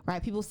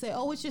 right? People say,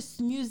 oh, it's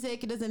just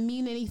music. It doesn't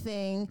mean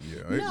anything.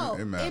 Yeah, no,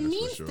 it matters, it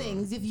means for sure.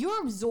 things. If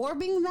you're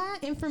absorbing that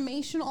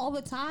information all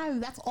the time,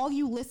 that's all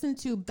you listen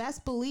to,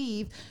 best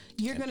believe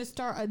you're going to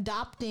start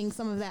adopting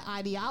some of that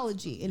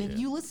ideology. And if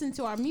you listen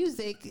to our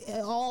music,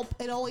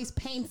 it always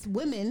paints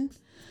women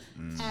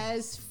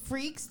as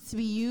freaks to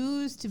be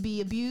used, to be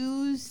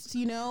abused,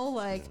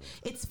 like,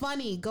 it's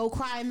funny, go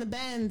cry in the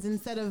Benz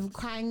instead of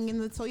crying in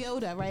the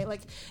Toyota, right?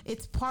 Like,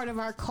 it's part of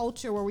our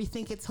culture where we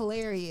think it's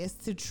hilarious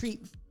to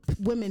treat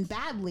women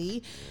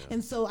badly.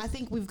 And so I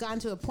think we've gotten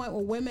to a point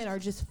where women are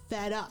just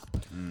fed up.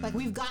 Like,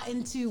 we've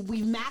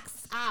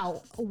maxed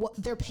out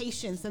their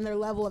patience and their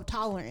level of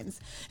tolerance.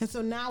 And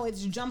so now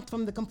it's jumped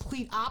from the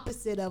complete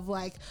opposite of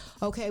like,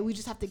 okay, we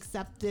just have to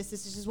accept this.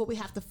 This is just what we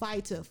have to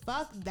fight to.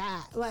 Fuck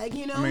that. Like,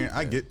 I mean,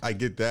 I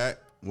get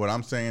that. What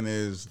I'm saying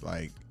is,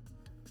 like,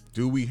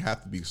 do we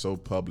have to be so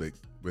public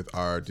with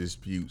our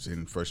disputes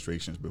and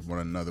frustrations with one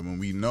another when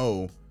we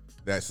know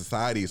that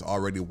society is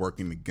already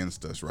working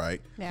against us,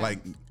 right? Yeah. Like,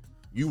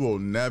 you will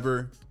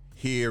never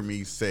hear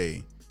me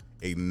say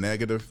a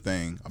negative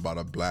thing about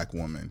a black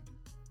woman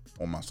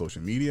on my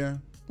social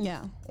media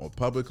Yeah. or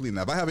publicly.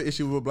 Now, if I have an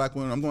issue with a black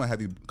woman, I'm going to have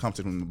these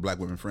conversations with black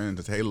women friends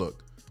and say, hey,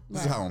 look,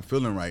 this is how I'm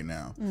feeling right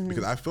now.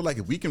 Because I feel like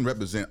if we can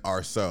represent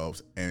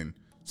ourselves and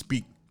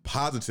speak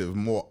positive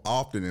more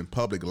often in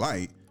public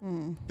light,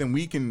 then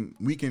we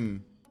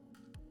can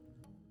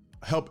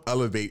help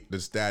elevate the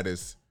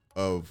status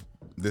of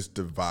this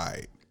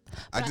divide.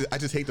 I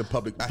just hate the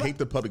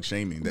public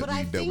shaming But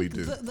I that we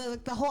think do.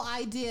 the whole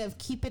idea of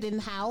keep it in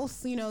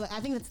house, I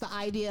think that's the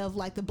idea of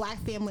like the black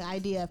family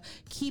idea of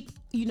keep,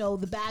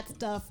 the bad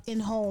stuff in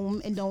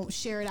home and don't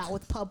share it out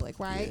with public,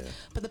 right? Yeah.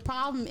 But the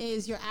problem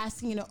is you're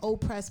asking,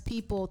 oppressed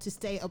people to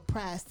stay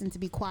oppressed and to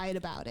be quiet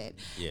about it.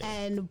 Yeah.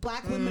 And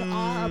black women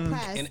are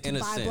oppressed In a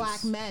by sense.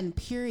 black men,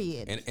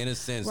 period. In a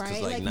sense, 'cause,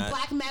 right? like, not,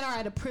 black men are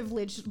at a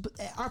privilege,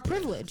 are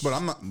privileged. But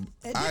I'm not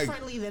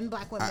differently than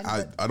black women.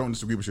 I don't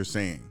disagree with what you're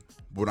saying.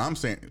 What I'm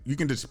saying, you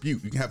can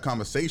dispute, you can have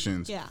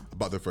conversations Yeah.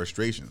 about the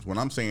frustrations. What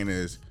I'm saying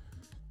is,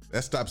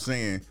 let's stop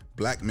saying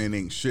black men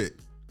ain't shit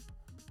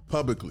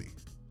publicly.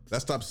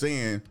 Let's stop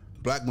saying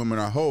black women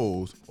are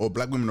hoes or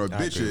black women are I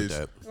agree with bitches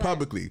that.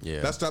 publicly.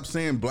 Yeah. Let's stop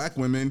saying black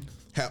women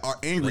are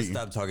angry. Let's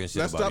stop talking shit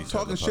Let's about stop each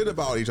talking other shit publicly.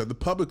 about each other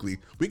publicly.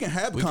 We can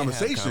have We can have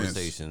conversations.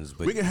 conversations,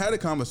 but- we can have a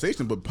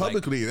conversation, but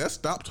publicly, let's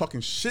stop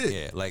talking shit.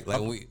 Yeah, like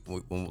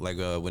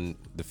when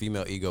the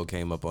female ego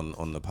came up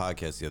on the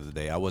podcast the other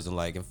day, I wasn't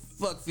like, and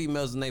fuck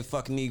females and they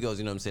fucking egos.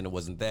 You know what I'm saying? It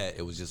wasn't that.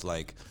 It was just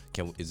like,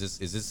 is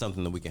this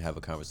something that we can have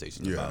a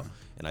conversation Yeah. about?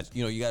 And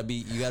you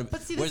gotta.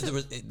 But see, where's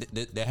this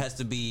there has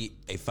to be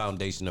a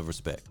foundation of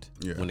respect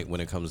Yeah. when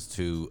it comes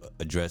to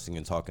addressing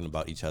and talking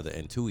about each other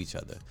and to each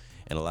other.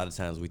 And a lot of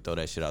times we throw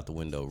that shit out the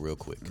window real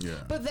quick. Yeah.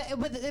 But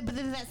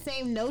then that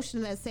same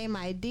notion, that same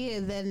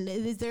idea, then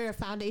is there a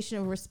foundation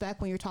of respect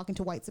when you're talking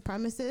to white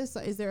supremacists?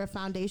 Or is there a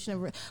foundation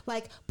of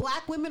like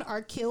black women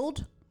are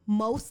killed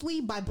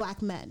mostly by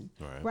black men,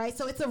 right?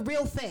 So it's a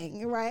real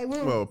thing, right?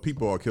 Well,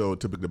 people are killed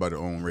typically by their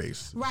own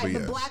race. Right, but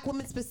yes. black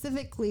women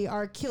specifically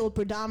are killed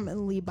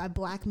predominantly by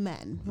black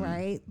men,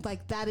 right?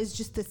 Like that is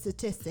just the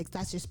statistics.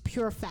 That's just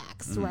pure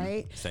facts,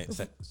 right?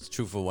 It's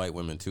true for white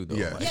women too, though.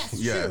 Yes, Like, Yes,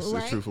 yes, true,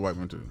 it's true right? for white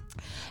women too.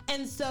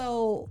 And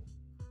so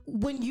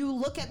when you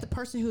look at the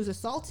person who's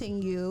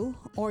assaulting you,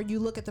 or you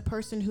look at the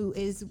person who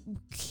is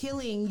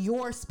killing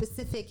your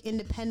specific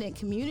independent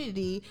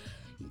community,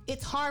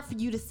 it's hard for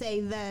you to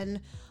say then,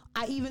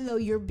 even though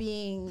you're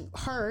being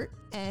hurt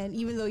and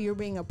even though you're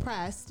being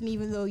oppressed and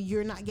even though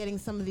you're not getting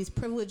some of these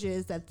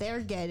privileges that they're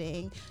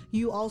getting,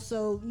 you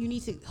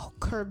need to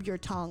curb your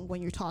tongue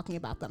when you're talking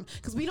about them.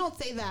 Because we don't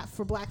say that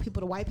for black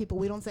people to white people.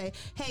 We don't say,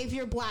 hey, if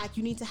you're black,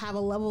 you need to have a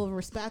level of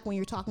respect when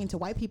you're talking to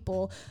white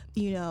people,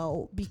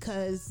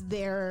 because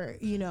they're,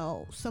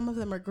 some of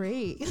them are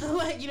great.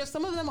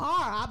 Some of them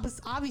are,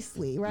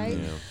 obviously, right?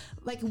 Yeah.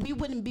 Like, we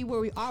wouldn't be where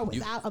we are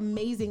without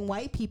amazing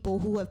white people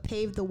who have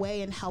paved the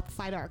way and helped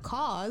fight our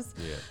cause.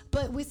 Yeah.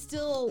 But we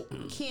still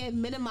can't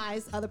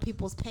minimize other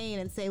people's pain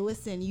and say,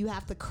 listen, you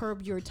have to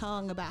curb your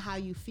tongue about how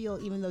you feel,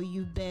 even though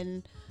you've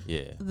been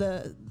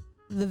the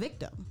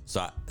victim.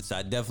 So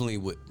I definitely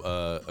would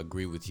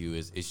agree with you.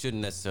 It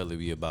shouldn't necessarily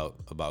be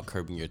about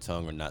curbing your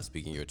tongue or not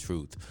speaking your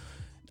truth.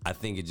 I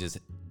think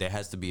there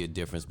has to be a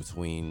difference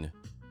between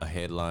a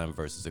headline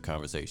versus a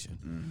conversation.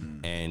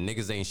 Mm-hmm. And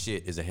niggas ain't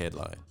shit is a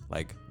headline.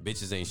 Like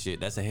bitches ain't shit,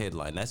 that's a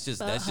headline. That's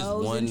just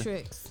hoes one and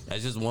tricks.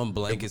 That's just one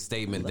blanket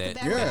statement Look at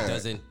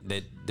that, that.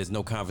 that there's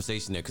no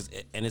conversation there,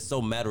 and it's so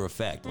matter of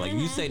fact. Like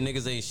you say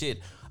niggas ain't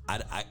shit,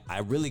 I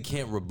really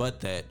can't rebut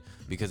that,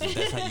 because if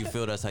that's how you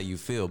feel, that's how you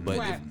feel. But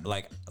Right. if,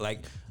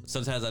 like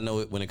sometimes I know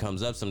it when it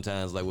comes up,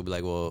 sometimes like we'll be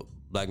like, well,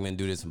 black men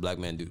do this and black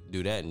men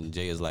do that, and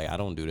Jay is like, I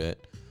don't do that.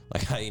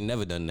 Like I ain't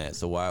never done that.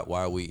 So why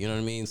are we, you know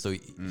what I mean? So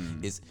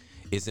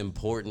it's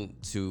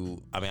important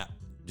to,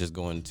 just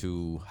going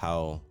to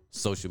how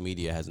social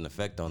media has an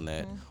effect on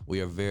that.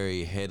 We are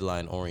very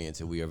headline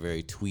oriented. We are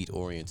very tweet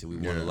oriented. We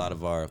want a lot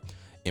of our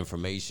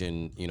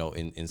information,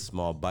 in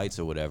small bites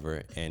or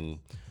whatever. And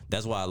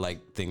that's why I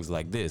like things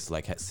like this,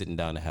 like sitting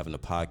down and having a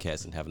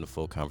podcast and having a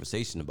full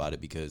conversation about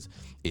it, because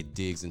it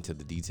digs into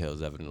the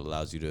details of it and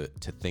allows you to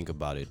think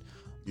about it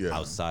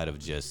outside of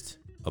just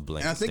a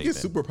blanket And I think statement.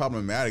 it's super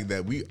problematic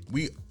that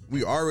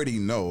we already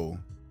know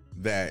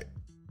that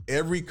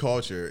every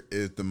culture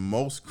is the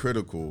most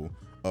critical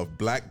of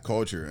black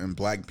culture and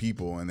black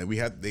people, and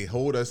that they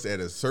hold us at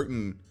a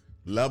certain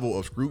level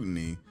of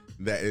scrutiny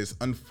that is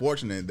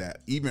unfortunate that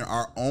even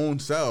our own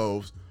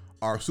selves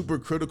are super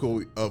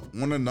critical of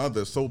one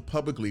another so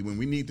publicly, when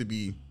we need to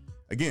be,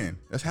 again,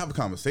 let's have a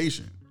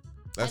conversation.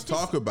 Let's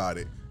talk about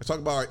it. Let's talk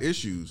about our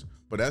issues,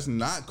 but let's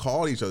not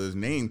call each other's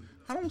name.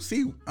 I don't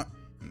see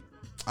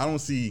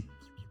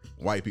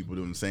white people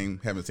having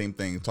the same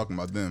thing, talking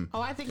about them. Oh,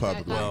 I think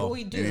publicly. that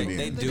we do. And They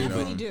They do,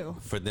 definitely but do.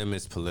 for them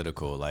it's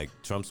political. Like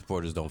Trump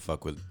supporters don't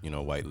fuck with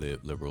white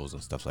liberals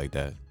and stuff like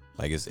that.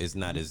 Like it's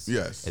not as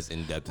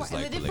in depth as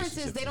Right, like and the difference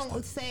is they don't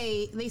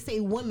they say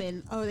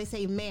woman or they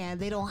say man.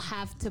 They don't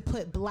have to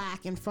put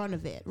black in front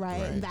of it,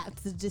 right? And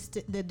that's just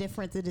the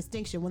difference, the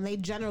distinction. When they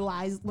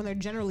generalize, when they're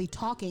generally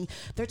talking,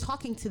 they're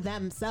talking to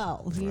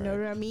themselves. You know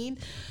what I mean?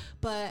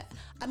 But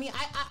I mean,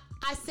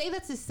 I say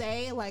that to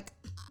say like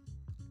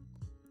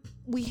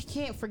we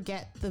can't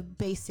forget the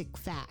basic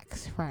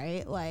facts,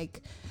 right?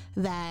 Like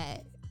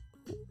that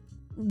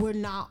we're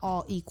not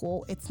all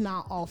equal. It's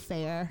not all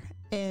fair.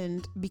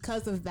 And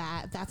because of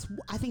that,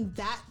 I think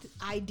that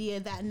idea,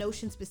 that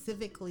notion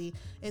specifically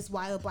is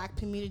why the black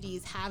community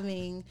is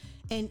having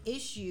an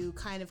issue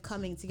kind of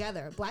coming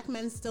together. Black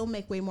men still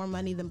make way more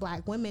money than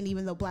black women,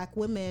 even though black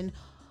women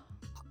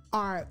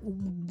are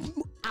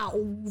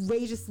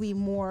outrageously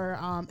more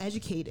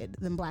educated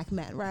than black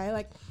men, right?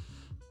 Like,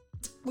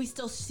 we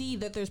still see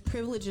that there's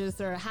privileges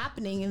that are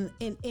happening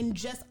in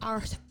just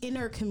our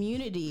inner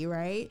community,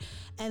 right?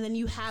 And then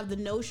you have the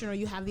notion or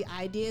you have the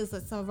ideas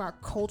that some of our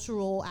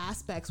cultural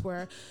aspects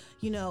where,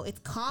 you know, it's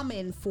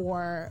common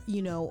for,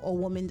 you know,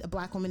 a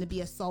black woman to be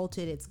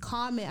assaulted. It's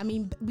common. I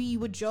mean, we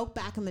would joke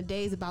back in the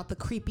days about the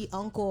creepy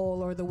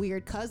uncle or the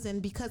weird cousin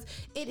because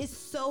it is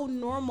so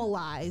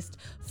normalized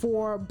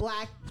for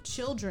black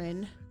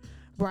children,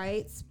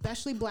 right,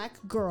 especially black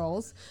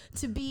girls,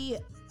 to be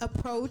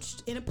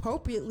approached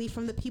inappropriately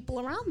from the people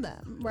around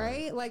them,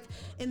 right? Like,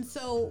 and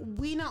so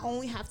we not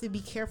only have to be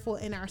careful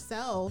in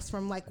ourselves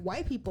from like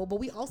white people, but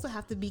we also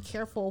have to be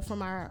careful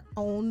from our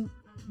own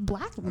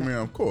black men. I mean,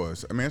 of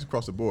course. I mean, it's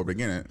across the board. But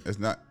again, it's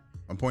not.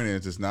 My point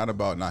is, it's not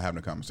about not having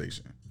a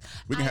conversation.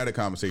 We can have a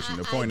conversation.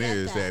 The point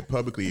is that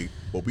publicly,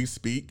 what we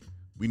speak,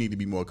 we need to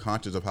be more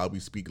conscious of how we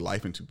speak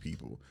life into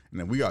people. And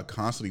if we are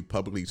constantly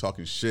publicly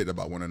talking shit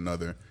about one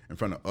another in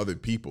front of other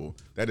people,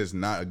 that's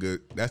not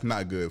good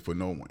for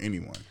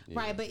anyone.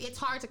 Right, but it's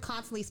hard to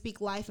constantly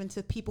speak life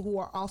into people who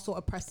are also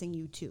oppressing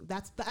you too.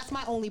 That's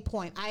my only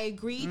point. I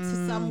agree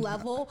to some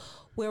level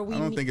where we. I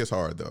don't think it's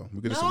hard though.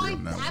 We can disagree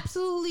on that. I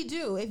absolutely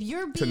do. If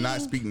you're being to not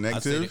speak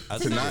negative,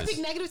 to not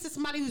speak negative to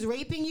somebody who's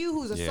raping you,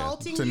 who's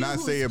assaulting you, to not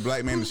say a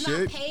black man who's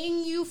shit, not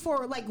paying you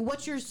for like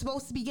what you're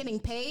supposed to be getting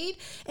paid.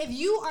 If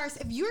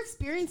you're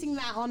experiencing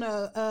that on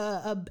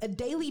a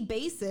daily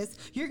basis,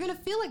 you're gonna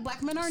feel like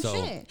black men aren't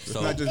shit. It's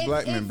not just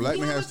black men. Black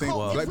men have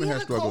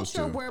struggles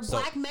too. Where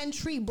black men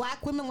treat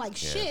black women like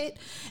shit,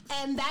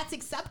 and that's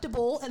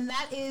acceptable, and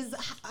that is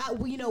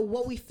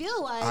what we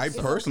feel like. I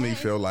personally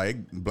feel like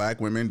black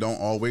women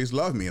don't always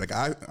love me. Like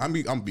I'm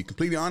be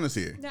completely honest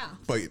here. Yeah.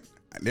 But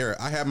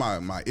I have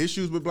my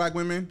issues with black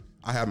women.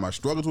 I have my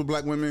struggles with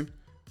black women,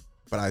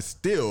 but I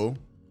still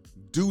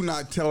do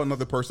not tell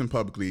another person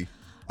publicly.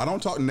 I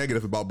don't talk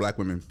negative about black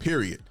women.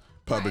 Period.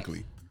 Publicly.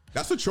 Right.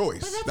 That's a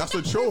choice. That's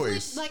a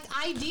choice. Like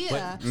idea.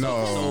 But,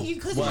 no.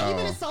 Because have you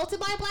been assaulted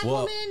by a black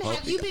woman?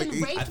 Have you been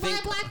raped by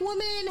a black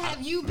woman?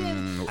 Have you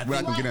been? We're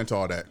not gonna get into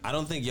all that. I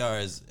don't think y'all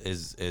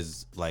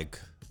is like.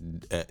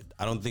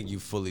 I don't think you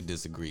fully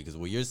disagree because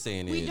what you're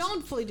saying is we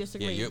don't fully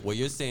disagree. Yeah, what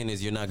you're saying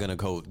is you're not gonna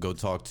go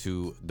talk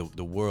to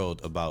the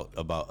world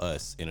about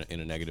us in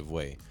a negative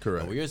way.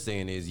 Correct. And what you're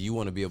saying is you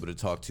want to be able to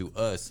talk to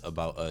us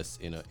about us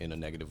in a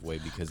negative way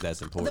because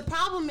that's important. The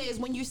problem is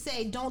when you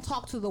say don't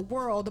talk to the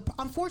world.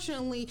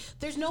 Unfortunately,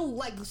 there's no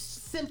like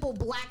simple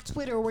black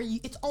Twitter where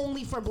it's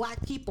only for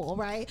black people,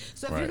 right?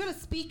 So if you're gonna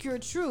speak your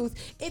truth,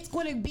 it's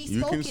going to be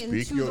spoken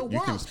to the world. You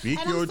can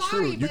speak your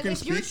truth. You can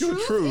speak your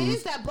truth.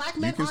 Is that black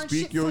men aren't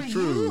shit for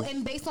you,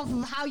 and based off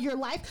of how your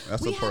life,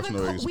 that's a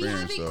personal experience.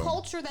 We have a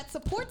culture that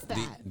supports that.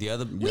 It's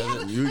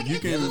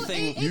ridiculous to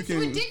say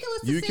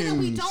that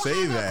we don't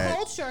have a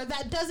culture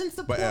that doesn't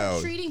support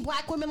treating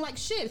black women like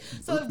shit.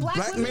 So if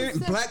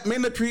black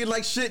men are treated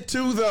like shit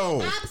too,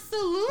 though.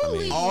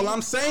 Absolutely. All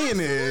I'm saying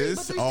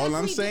is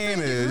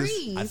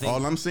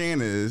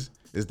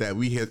that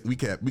we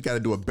got to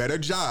do a better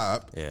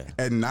job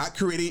at not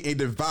creating a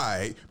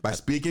divide by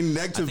speaking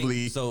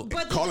negatively,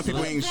 calling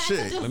people ain't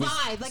shit.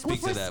 Like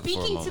if we're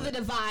speaking to the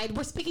divide,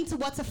 we're speaking to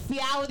what's a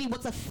reality,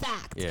 what's a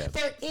fact. Yeah.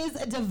 There is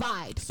a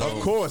divide. So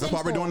of course, that's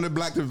why we're doing the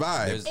black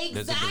divide.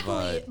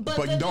 Exactly.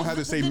 But you don't have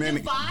to say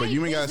men. But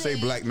you ain't got to say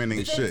black men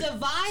ain't shit. The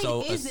divide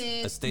so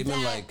isn't a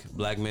statement like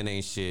black men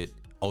ain't shit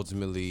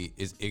ultimately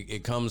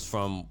it comes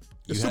from.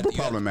 It's super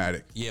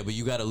problematic. But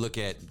you got to look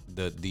at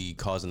the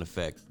cause and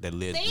effect that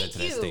led to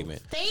that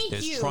statement.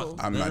 Thank you.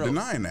 I'm not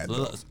denying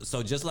that.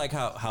 So just like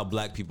how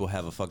black people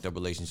have a fucked up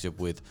relationship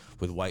with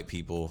white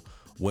people,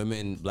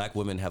 black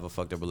women have a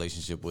fucked up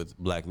relationship with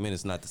black men.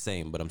 It's not the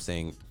same, but I'm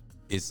saying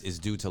it's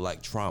due to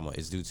like trauma.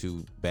 It's due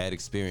to bad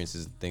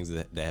experiences, things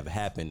that have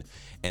happened,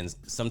 and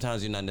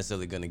sometimes you're not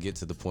necessarily going to get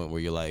to the point where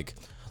you're like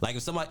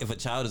if a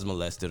child is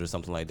molested or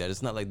something like that,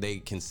 it's not like they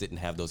can sit and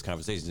have those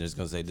conversations. They're just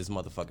gonna say, this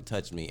motherfucker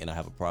touched me and I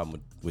have a problem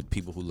with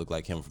people who look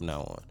like him from now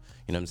on.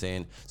 You know what I'm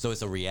saying? So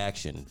it's a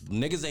reaction.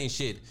 Niggas ain't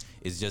shit.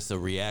 It's just a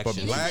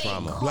reaction to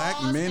trauma.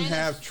 Black men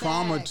have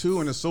trauma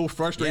too, and it's so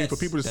frustrating for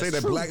people to say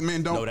that black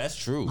men don't. No, that's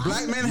true.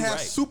 Black men have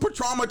super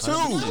trauma too.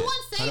 No one's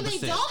saying they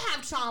don't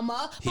have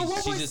trauma, but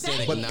what we're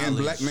saying and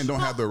black men don't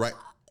have the right.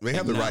 They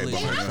have the right,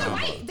 Acknowledge They but have the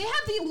trauma. right. They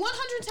have the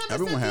 110%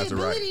 Everyone has the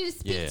the right. ability to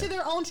speak Yeah. to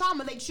their own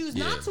trauma. They choose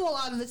Yeah. not to a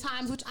lot of the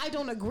times, which I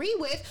don't agree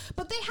with,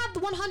 but they have the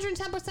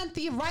 110%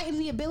 the right and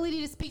the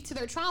ability to speak to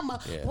their trauma.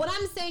 Yeah. What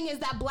I'm saying is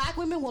that black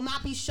women will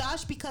not be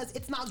shushed because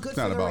it's not good It's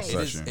not for the about race.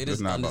 session. It It's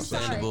is not about session.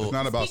 understandable. It's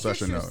not about Speak your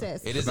session, truth, though.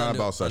 sis. It It's is not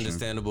about session.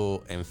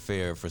 understandable and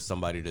fair for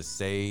somebody to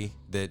say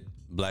that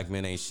black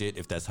men ain't shit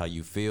if that's how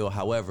you feel.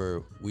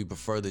 However, we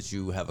prefer that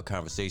you have a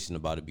conversation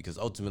about it because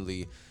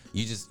ultimately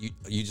you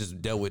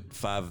just dealt with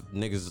 5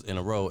 niggas in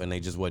a row and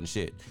they just wasn't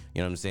shit.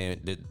 You know what I'm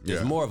saying? There's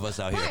Yeah. more of us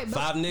out here. Right, but-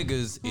 5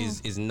 niggas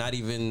is not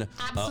even a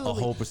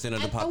Absolutely. whole percent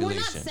of the And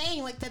population. we're not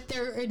saying like that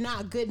they're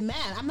not good men.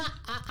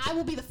 I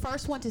will be the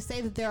first one to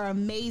say that there are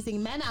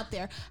amazing men out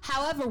there.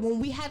 However, when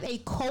we have a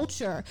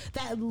culture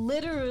that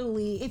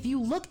literally, if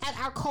you look at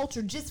our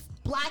culture, just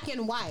black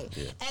and white,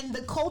 and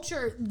the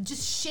culture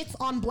just shits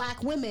on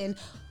black women.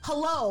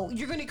 Hello,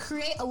 you're going to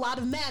create a lot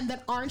of men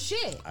that aren't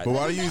shit. But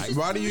why do you? That's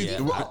Why do you?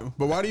 just why-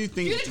 But why do you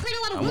think? You're gonna create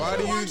a lot of women Why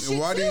do who aren't you? shit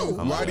Why do you? too.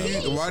 Why do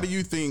High-key. you? Why do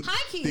you think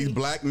High-key. these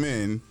black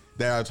men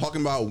that are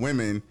talking about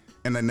women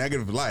in a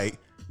negative light?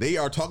 They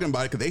are talking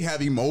about it because they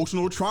have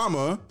emotional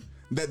trauma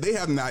that they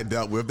have not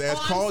dealt with. That's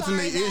Oh, I'm causing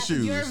sorry the that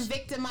issues. You're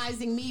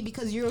victimizing me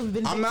because you've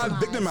been. I'm not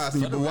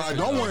victimizing you, but what I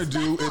don't want to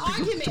do That's is the people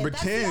argument. to That's the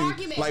pretend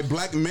argument. like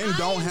black men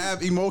don't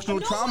have emotional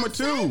No trauma one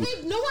said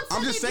too. no one said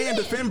I'm just they saying,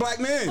 didn't. defend black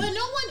men. But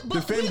no one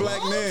Defend we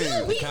black all men. do.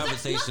 The That's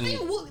conversation-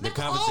 nothing- the that's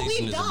all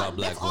conversation we've is done. about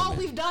black That's all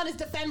women. we've done is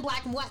defend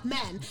black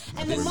men.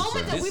 And the This-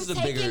 moment that this we've is a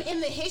taken bigger- in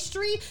the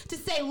history to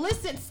say,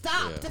 listen,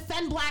 stop, Yeah.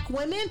 defend black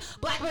women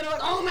are like,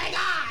 oh my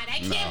God, I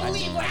can't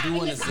believe we're I do having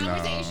wanna this say-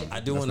 conversation. I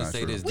do That's want to not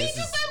say true. this. We This is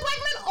defend black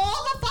men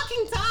all the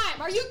fucking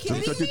time. Are you Just kidding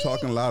because me? you're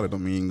talking louder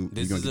don't mean you're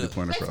This gonna is get a- the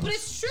point across. But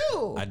it's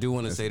true. I do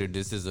want to say that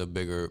this is a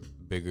bigger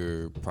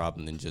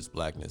problem than just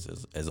blackness.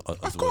 As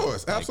Of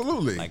course,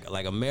 absolutely.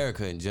 Like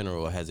America in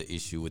general has an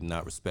issue with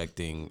not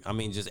respecting. I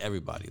mean, just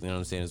everybody. You know what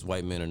I'm saying? It's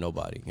white men or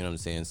nobody. You know what I'm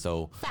saying?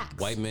 So Facts.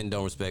 white men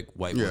don't respect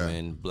white Yeah.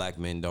 women. Black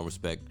men don't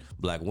respect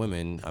black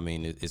women. I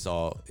mean,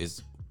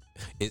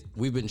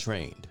 we've been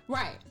trained.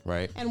 Right.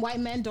 Right. And white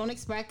men don't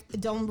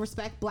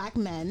respect black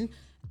men,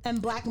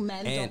 and black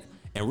men don't.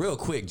 And real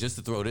quick, just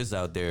to throw this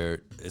out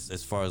there,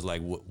 as far as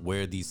like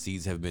where these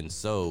seeds have been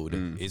sowed,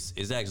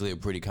 it's actually a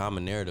pretty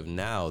common narrative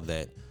now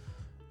that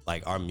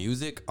like our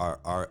music, our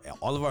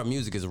all of our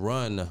music is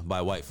run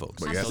by white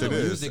folks. But yes, so it the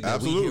is. music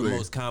that we Absolutely. hear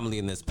most commonly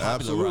and that's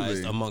popularized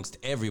Absolutely. amongst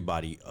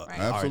everybody, Right.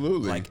 are,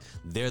 Absolutely. like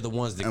they're the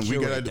ones that and we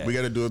curate gotta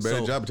that. do a better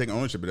So- job of taking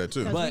ownership of that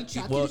too. But- but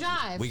chuck well, and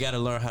jive. we got to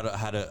learn how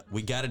to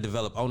we got to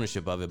develop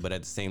ownership of it. But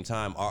at the same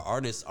time, our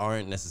artists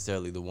aren't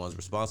necessarily the ones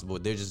responsible.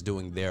 They're just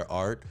doing their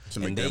art,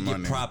 To make and they their get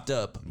money. propped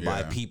up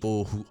by Yeah.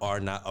 people who are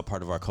not a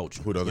part of our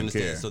culture. Who doesn't You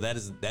understand? care. So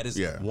that is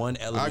Yeah. one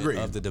I element agree.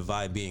 of the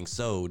divide being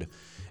sowed,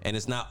 and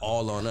it's not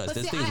all on us. But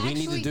There's see, things I we need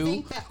actually to do,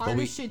 think that but we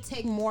artists should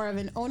take more of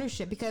an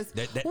ownership because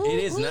That- it who-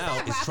 is who's now.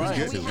 that It's rapper trying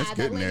that to. we It's had, that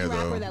getting lady there,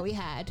 rapper though. that we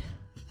had.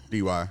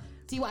 DY.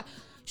 DY.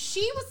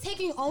 She was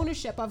taking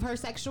ownership of her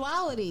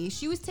sexuality.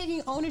 She was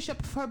taking ownership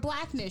of her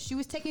blackness. She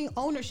was taking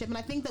ownership, and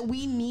I think that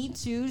we need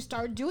to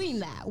start doing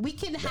that. We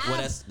can have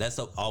well, that's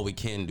all we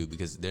can do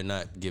because they're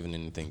not giving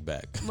anything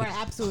back. right,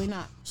 absolutely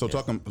not. So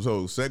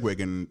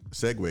segueing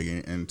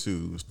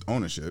into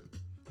ownership,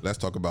 let's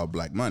talk about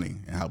black money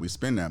and how we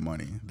spend that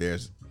money.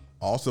 There's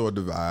also a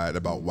divide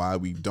about why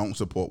we don't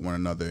support one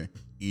another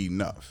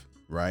enough,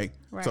 right?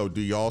 Right. So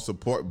do y'all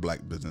support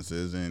black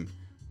businesses, and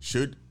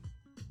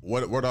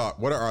what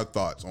are our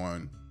thoughts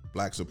on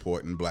black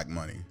support and black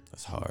money?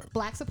 That's hard.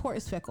 Black support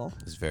is fickle.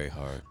 It's very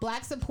hard.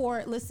 Black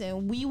support,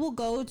 listen, we will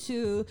go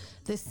to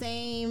the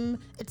same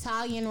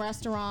Italian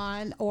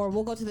restaurant or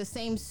we'll go to the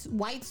same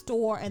white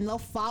store and they'll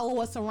follow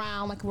us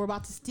around like we're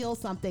about to steal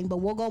something, but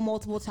we'll go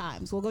multiple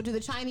times. We'll go to the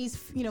Chinese,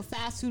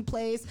 fast food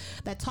place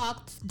that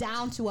talked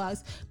down to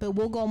us, but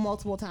we'll go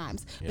multiple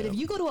times. But if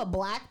you go to a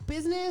black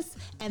business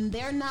and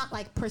they're not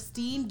like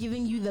pristine,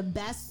 giving you the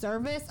best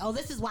service, oh,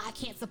 this is why I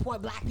can't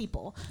support black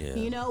people.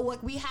 Yeah.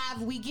 What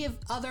we give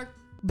other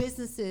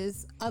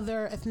businesses,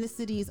 other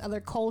ethnicities,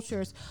 other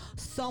cultures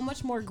so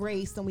much more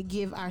grace than we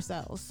give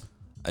ourselves.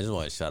 I just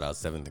want to shout out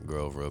 7th and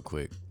Grove real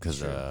quick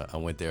because I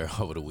went there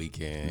over the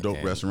weekend. Dope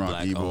and restaurant,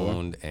 black Ebo.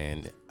 owned,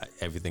 and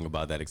everything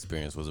about that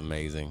experience was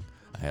amazing.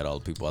 I had all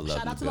the people I love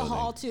Shout in out to the the building.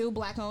 hall too,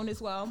 black owned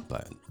as well.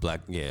 But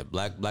black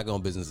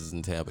owned businesses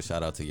in Tampa.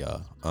 Shout out to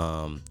y'all.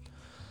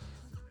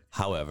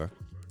 However,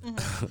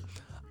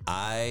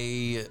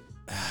 I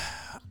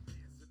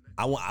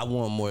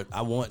want more.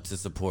 I want to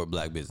support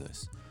black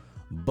business,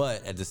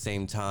 but at the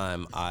same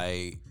time,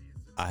 I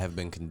have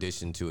been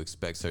conditioned to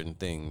expect certain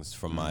things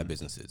from my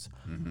businesses.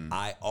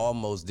 I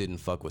almost didn't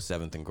fuck with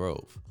 7th and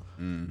Grove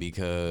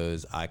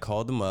because I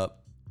called them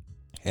up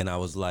and I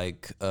was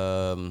like,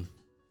 do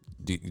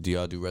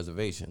y'all do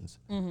reservations?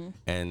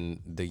 And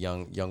the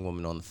young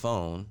woman on the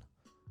phone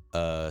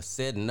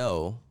said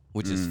no,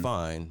 which is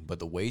fine, but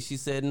the way she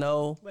said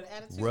no With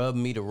attitude? rubbed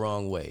me the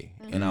wrong way.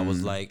 And I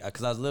was like,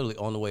 because I was literally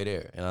on the way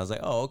there. And I was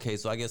like, oh, okay,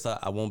 so I guess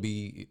I won't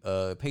be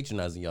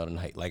patronizing y'all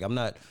tonight. Like, I'm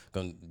not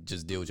going to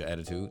just deal with your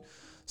attitude.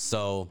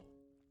 So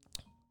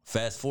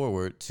Fast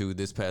forward to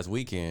this past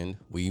weekend,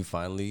 we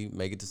finally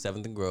make it to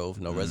 7th and Grove,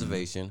 no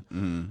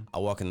reservation. I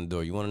walk in the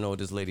door. You want to know what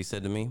this lady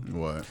said to me?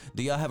 What?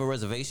 Do y'all have a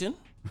reservation?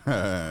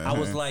 I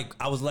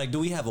was like, do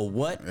we have a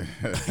what? You know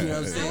what I'm I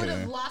would saying?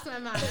 have lost my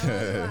mind. I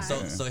won't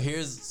lie.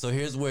 So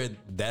here's where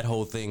that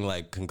whole thing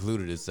like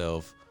concluded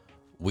itself.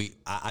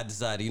 I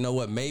decided, you know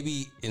what?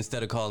 Maybe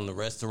instead of calling the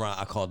restaurant,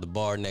 I called the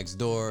bar next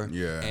door.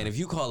 Yeah. And if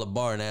you call a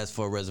bar and ask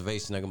for a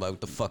reservation, they're gonna be like, "What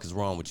the fuck is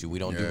wrong with you? We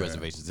don't do Yeah.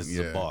 reservations. This is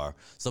Yeah. a bar."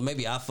 So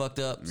maybe I fucked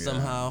up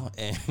somehow,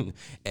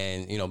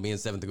 and you know, me and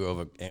 7th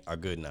Grove are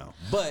good now.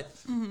 But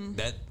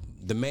that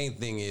the main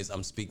thing is,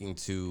 I'm speaking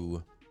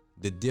to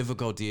the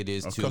difficulty it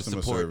is Of to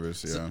customer support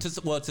service, yeah.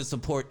 to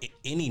support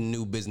any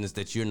new business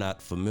that you're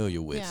not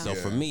familiar with. Yeah. So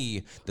for Yeah.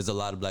 me, there's a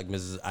lot of black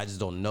businesses I just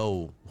don't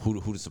know who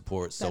to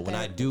support. So That when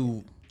I bad.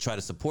 do try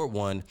to support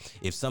one,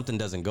 if something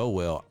doesn't go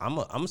well,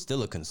 I'm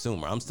still a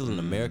consumer. I'm still an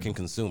American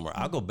consumer.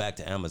 I'll go back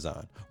to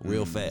Amazon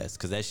real fast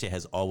because that shit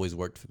has always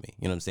worked for me.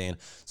 You know what I'm saying?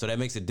 So that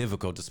makes it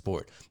difficult to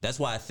support. That's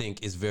why I think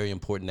it's very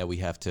important that we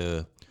have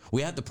to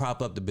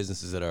prop up the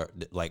businesses that are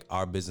like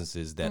our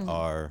businesses that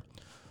are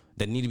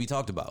that need to be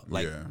talked about.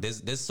 Like Yeah.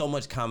 there's so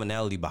much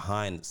commonality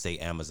behind, say,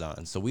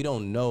 Amazon. So we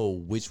don't know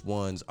which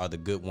ones are the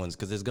good ones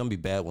because there's gonna be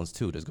bad ones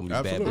too. There's gonna be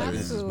bad black Absolutely.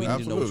 businesses. We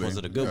need to know which Absolutely. ones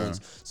are the good Yeah.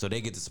 ones so they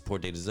get the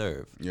support they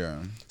deserve.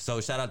 Yeah. So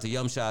shout out to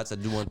Yum Shots. I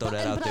do want to throw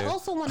that out but there. I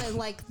also want to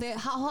like the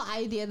whole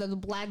idea that the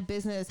black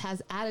business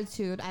has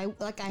attitude. I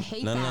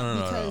hate No, that no, no,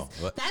 no, because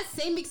no. What? that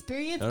same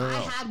experience No, no, I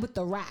no. had with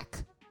the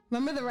rack.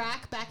 Remember the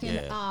rack back in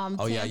Yeah.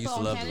 Tampa Oh, yeah, I used to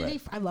on love the Kennedy?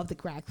 rack. I love the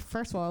crack.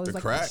 First of all, it was The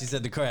like crack? She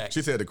said the crack.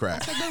 She said the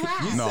crack. I said the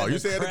rack. No, you the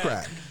said the crack.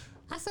 crack.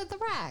 I said the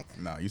rack.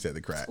 No, you said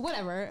the crack.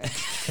 Whatever.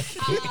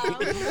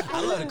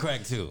 I love the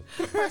crack too.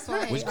 First of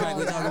all, I hate Which crack all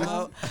we that. talking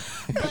about?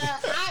 But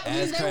I mean,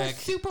 Ass they were crack.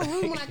 super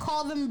rude when I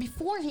called them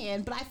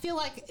beforehand. But I feel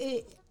like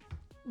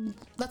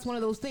that's one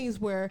of those things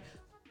where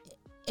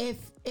if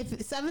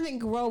 7th and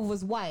Grove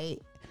was white,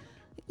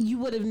 you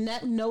would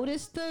have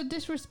noticed the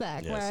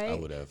disrespect, Yes, I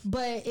right? would have.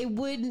 But it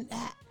wouldn't.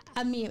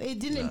 I mean, it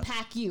didn't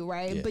impact you,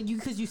 right? Yeah. But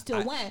because you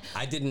still went.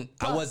 I didn't.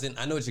 I wasn't.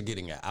 I know what you're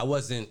getting at. I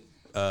wasn't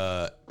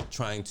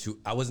trying to.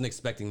 I wasn't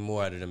expecting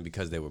more out of them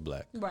because they were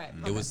black. Right,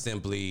 It was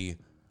simply.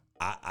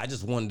 I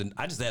just wanted.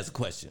 I just asked a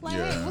question. Like,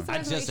 Yeah. hey, what's the I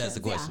just asked a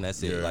reservations? question. Yeah.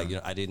 That's it. Yeah. Like, you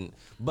know, I didn't.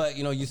 But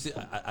you know, you see,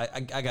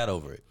 I got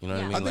over it. You know what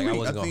I Yeah. mean? I Like, think I we-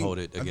 wasn't I gonna think- hold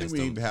it I think against we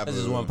them. need to have That's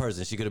just a- one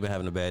person. She could have been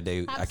having a bad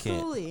day.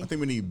 Absolutely. I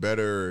think we need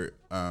better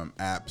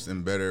apps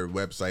and better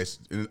websites.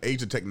 In the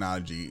age of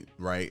technology,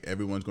 right?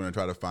 Everyone's going to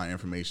try to find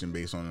information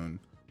based on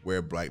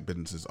where black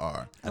businesses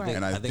are. I think,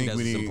 and I think that's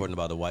we what's need, important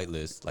about the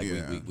whitelist. Like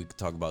Yeah. we could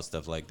talk about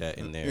stuff like that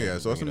in there. Yeah,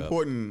 and so it's bring it up.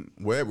 important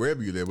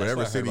wherever you live, That's whatever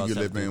what I heard city about you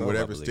live Seventh and in, Grove,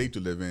 whatever I believe. state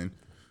you live in,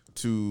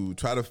 to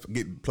try to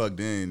get plugged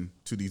in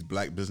to these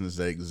black businesses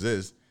that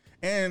exist.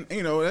 And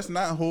you know, let's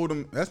not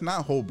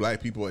hold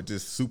black people at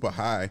just super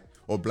high,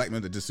 or black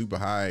men at just super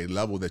high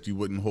level that you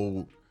wouldn't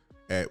hold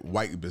at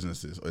white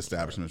businesses or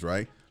establishments,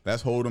 right?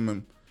 Let's hold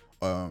them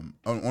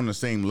on the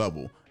same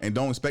level, and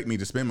don't expect me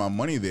to spend my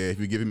money there if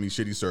you're giving me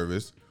shitty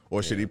service or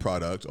shitty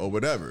product or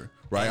whatever,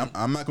 right?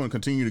 I'm not going to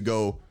continue to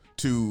go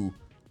to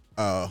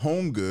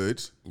Home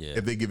Goods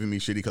if they're giving me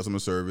shitty customer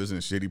service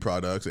and shitty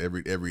products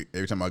every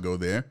time I go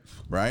there,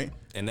 right?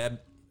 And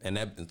that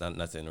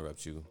not to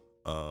interrupt you.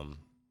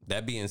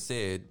 That being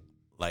said,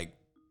 like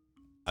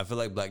I feel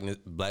like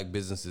black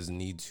businesses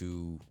need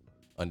to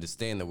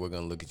understand that we're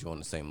gonna look at you on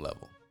the same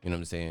level. You know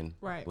what I'm saying?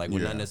 Right. Like we're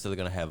Yeah. not necessarily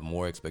gonna have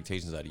more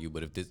expectations out of you,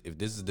 but if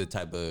this is the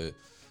type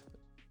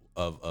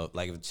of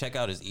like if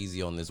checkout is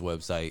easy on this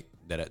website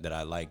that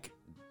I like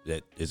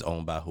that is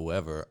owned by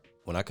whoever.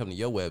 When I come to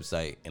your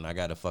website and I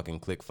gotta fucking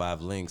click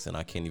 5 links and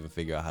I can't even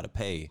figure out how to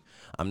pay,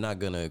 I'm not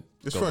gonna.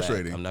 It's go back.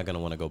 frustrating. I'm not gonna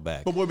want to go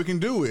back. But what we can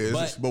do is,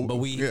 But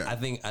we, yeah. I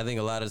think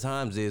a lot of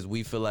times is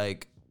we feel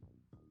like,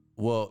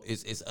 well,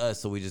 it's us,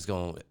 so we just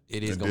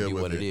it is To gonna deal be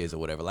with what it it. is or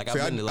whatever. Like See,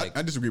 I've been to like,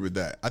 I disagree with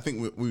that. I think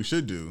what we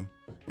should do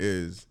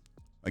is,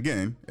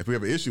 again, if we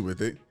have an issue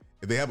with it,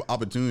 if they have an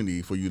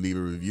opportunity for you to leave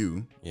a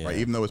review, Yeah. right?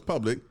 Even though it's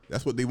public,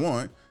 that's what they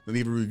want. To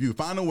leave a review.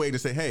 Find a way to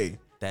say, hey,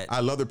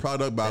 I love the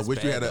product, but I That's wish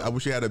bad, though. I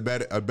wish you had a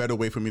better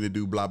way for me to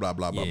do blah blah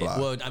blah blah yeah. blah.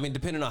 Well, I mean,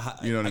 depending on how,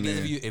 You know what I I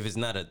guess mean? if it's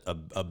not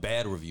a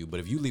bad review, but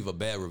if you leave a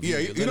bad review, Yeah,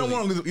 you're you don't literally-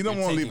 want to you're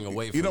taking leave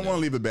away you from don't want to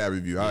them. leave a bad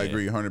review. I Yeah.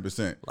 agree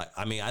 100%. Like,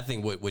 I mean, I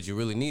think what you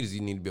really need is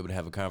you need to be able to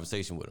have a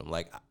conversation with them.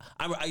 Like,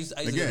 I used to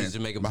go to Again, this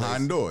Jamaican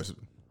behind place. doors.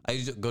 I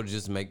used to go to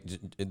just make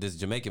this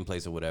Jamaican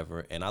place or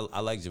whatever, and I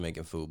like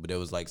Jamaican food, but there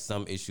was like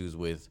some issues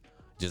with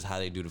just how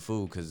they do the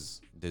food because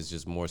there's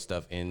just more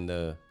stuff in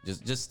the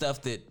just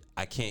stuff that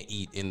I can't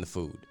eat in the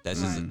food.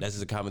 That's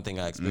just a common thing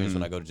I experience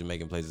when I go to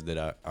Jamaican places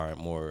that aren't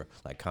more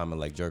like common,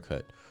 like Jerk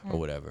Hut or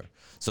whatever.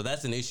 So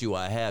that's an issue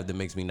I have that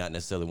makes me not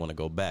necessarily want to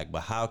go back.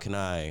 But how can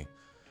I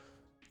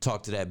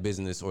talk to that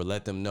business or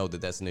let them know that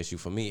that's an issue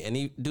for me?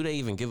 And do they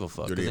even give a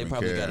fuck? Do Because they they even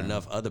probably got care?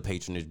 enough other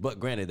patronage. But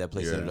granted, that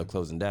place Yeah. ended up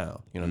closing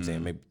down. You know what I'm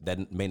saying? Maybe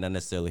that may not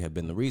necessarily have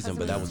been the reason,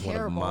 but Because it that was was one of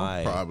terrible.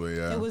 my. Probably,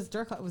 yeah. It was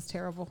Jerk Hut was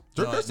terrible.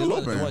 Jerk No, Hut's this still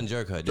wasn't- open. It wasn't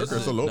Jerk Hut. This Jerk Hut's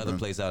is still another open.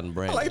 place out in I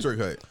Brandon. like Jerk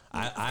Hut.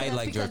 I That's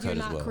like because Jerk you're Hut as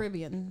not well.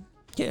 Caribbean.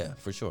 Yeah,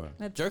 for sure.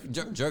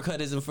 Jerk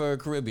hut isn't for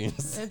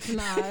Caribbeans. It's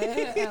not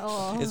at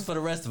all. It's for the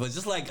rest of us.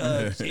 Just like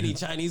any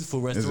Chinese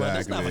food restaurant,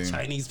 it's not for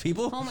Exactly. Chinese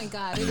people. Oh my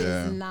God, it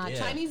Yeah. is not. Yeah.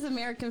 Chinese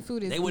American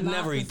food is. They would not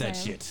never the eat that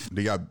same. shit.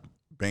 Do y'all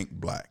bank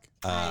black?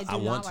 I do I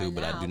want not to, right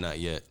but I now. do not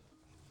yet.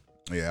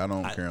 Yeah, I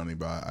don't currently,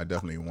 but I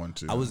definitely want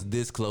to. I was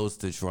this close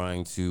to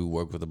trying to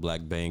work with a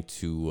black bank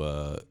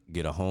to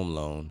get a home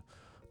loan,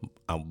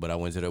 but I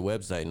went to their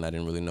website and I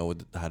didn't really know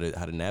how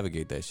to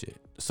navigate that shit.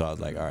 So I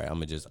was like, all right, I'm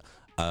gonna just.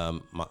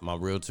 My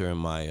realtor and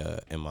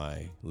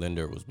my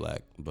lender was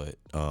black, but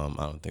I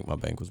don't think my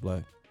bank was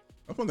black.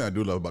 That's one thing I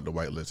do love about the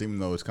whitelist, even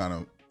though it's kind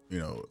of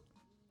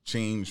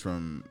changed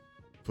from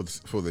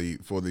for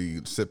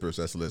the sippers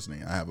that's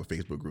listening. I have a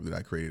Facebook group that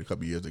I created a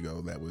couple years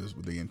ago that was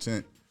with the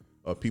intent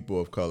of people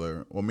of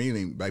color, or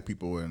mainly black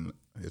people and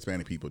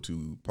Hispanic people,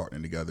 to partner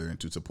together and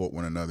to support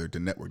one another, to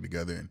network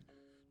together and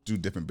do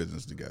different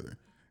business together.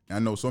 And I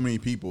know so many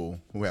people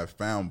who have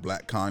found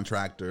black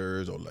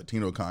contractors or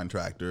Latino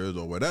contractors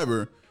or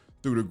whatever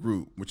through the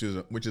group, which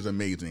is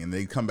amazing. And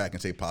they come back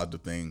and say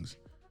positive things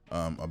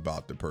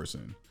about the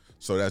person.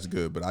 So that's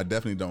good. But I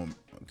definitely don't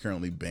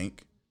currently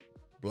bank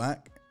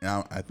black.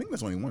 Now, I think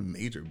there's only one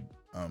major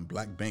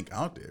black bank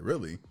out there,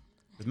 really.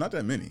 There's not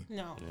that many.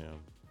 No. Yeah.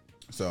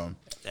 So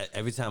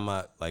Every time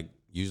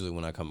usually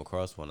when I come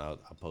across one, I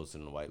post it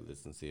on the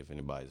whitelist and see if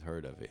anybody's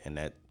heard of it. And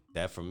that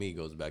for me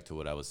goes back to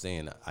what I was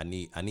saying. I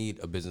need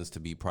a business to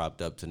be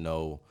propped up to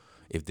know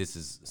if this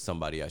is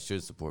somebody I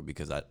should support,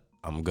 because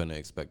I'm gonna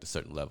expect a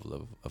certain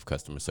level of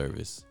customer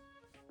service.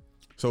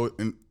 So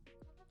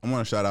I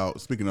want to shout out,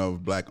 speaking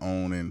of black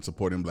owned and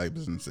supporting black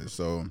businesses.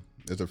 So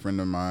there's a friend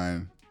of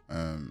mine,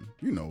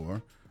 you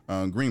know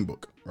her, Green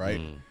Book,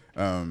 right?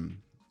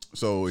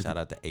 So Shout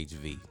out to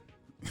HV.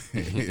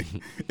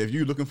 if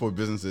you're looking for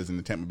businesses in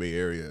the Tampa Bay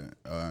area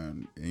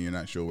and you're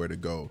not sure where to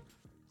go,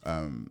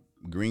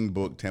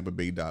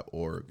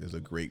 greenbooktampabay.org is a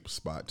great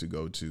spot to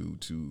go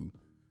to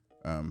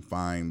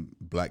find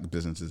black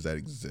businesses that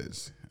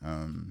exist.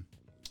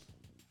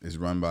 It's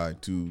run by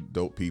two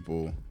dope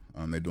people.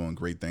 They're doing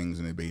great things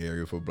in the Bay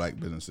Area for black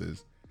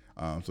businesses.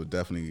 So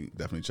definitely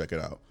check it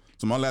out.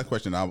 So my last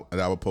question that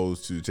I would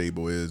pose to the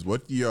table is,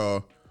 what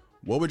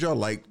would y'all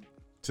like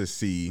to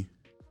see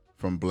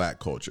from black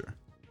culture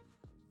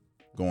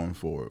going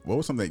forward? What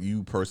was something that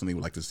you personally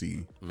would like to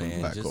see from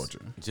black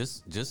culture?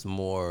 Just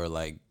more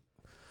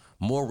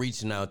more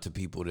reaching out to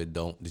people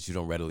that you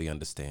don't readily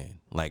understand.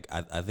 Like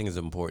I think it's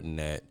important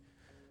that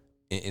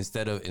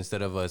instead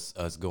of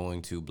us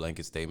going to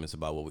blanket statements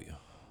about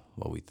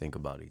what we think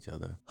about each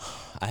other.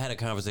 I had a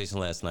conversation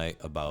last night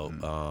about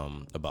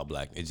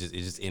black. It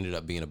just ended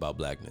up being about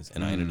blackness,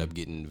 and I ended up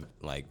getting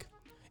like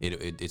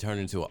it turned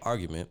into an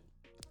argument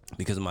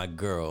because my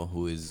girl,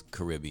 who is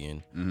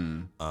Caribbean,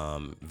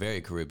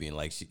 very Caribbean,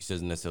 like she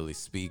doesn't necessarily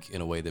speak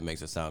in a way that makes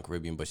her sound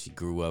Caribbean, but she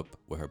grew up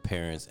with her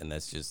parents, and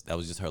that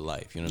was just her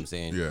life. You know what I'm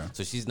saying? Yeah.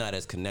 So she's not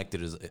as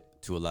connected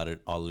to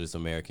all of this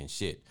American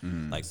shit.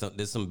 Like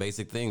there's some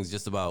basic things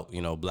just about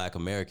black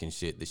American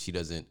shit that she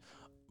doesn't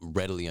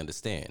readily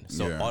understand.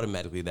 So Yeah.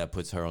 automatically that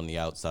puts her on the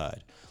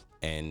outside,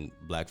 and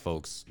black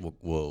folks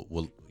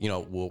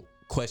will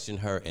question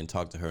her and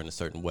talk to her in a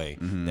certain way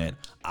that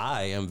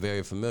I am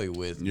very familiar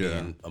with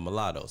being a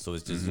mulatto. So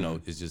it's just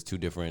it's just two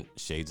different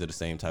shades of the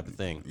same type of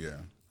thing. Yeah.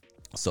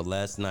 So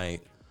last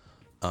night,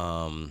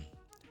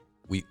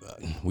 we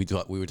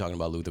were talking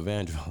about Luther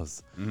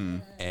Vandross,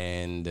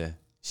 and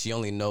she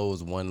only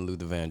knows one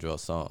Luther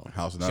Vandross song.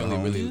 House she Not only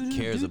Home. really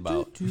cares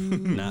about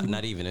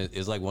not even.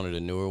 It's like one of the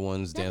newer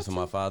ones, Dance with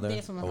My Father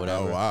Dance with My or Father.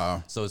 whatever. Oh,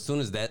 wow. So as soon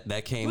as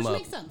that came Which up,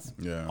 makes sense.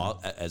 Yeah.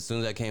 as soon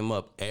as that came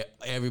up,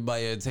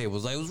 everybody at the table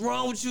was like, "What's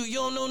wrong with you? You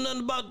don't know nothing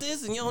about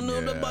this, and you don't know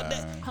nothing about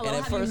that." Hello, and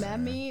at have first, you met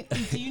me?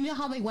 Do you know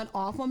how they went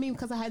off on me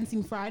because I hadn't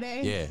seen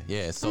Friday?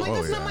 yeah. So I'm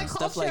like, that's not yeah. my culture.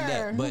 stuff like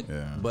that,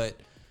 Yeah. but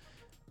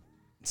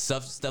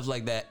stuff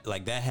like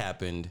that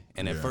happened,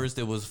 and at Yeah. first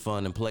it was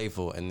fun and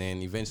playful, and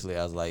then eventually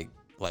I was like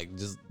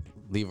just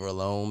leave her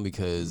alone,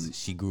 because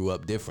she grew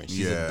up different.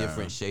 She's Yeah. a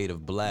different shade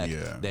of black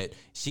Yeah. that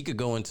she could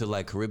go into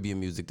like Caribbean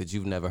music that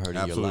you've never heard in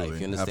your Absolutely. life.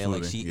 You understand?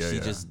 Like Absolutely. she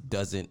Yeah. just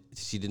doesn't.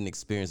 She didn't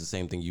experience the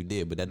same thing you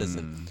did, but that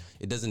doesn't.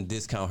 It doesn't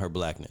discount her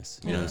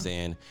blackness. You know what I'm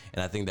saying?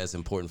 And I think that's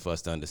important for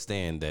us to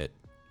understand that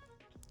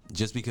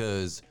just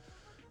because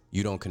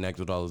you don't connect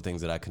with all the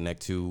things that I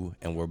connect to,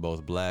 and we're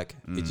both black,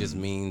 it just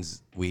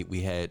means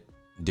we had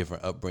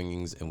different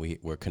upbringings, and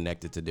we're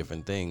connected to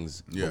different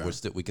things. Yeah.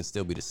 But we can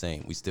still be the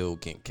same. We still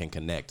can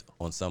connect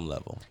on some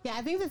level. Yeah,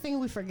 I think the thing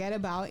we forget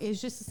about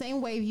is just the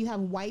same way you have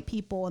white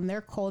people and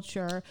their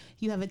culture,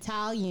 you have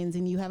Italians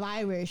and you have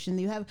Irish, and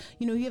you have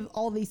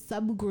all these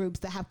subgroups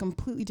that have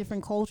completely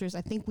different cultures.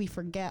 I think we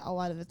forget a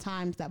lot of the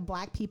times that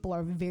black people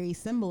are very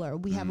similar.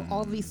 We have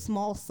all these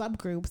small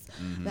subgroups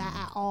that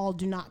at all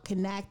do not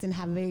connect and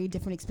have very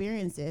different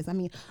experiences. I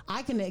mean,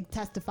 I can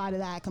testify to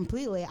that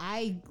completely.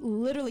 I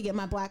literally get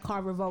my black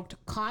card revoked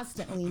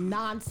constantly,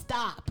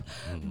 nonstop,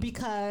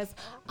 because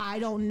I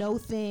don't know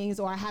things,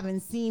 or I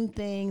haven't seen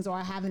things, or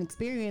I haven't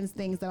experienced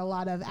things that a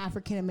lot of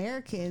African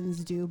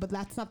Americans do. But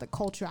that's not the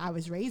culture I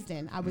was raised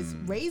in. I was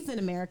raised in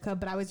America,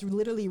 but I was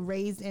literally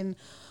raised in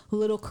a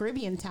little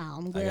Caribbean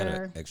town I got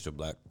where. an extra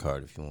black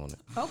card if you want it.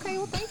 Okay,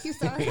 well, thank you,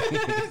 sir.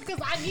 Because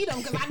I need them,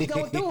 because I be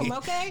going through them.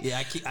 Okay. Yeah,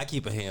 I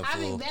keep a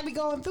handful. They be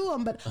going through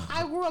them, but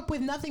I grew up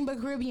with nothing but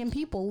Caribbean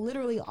people.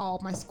 Literally, all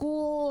my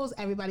schools,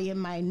 everybody in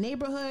my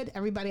neighborhood,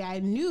 everybody I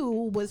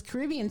knew was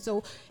Caribbean.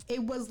 So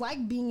it was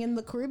like being in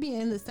the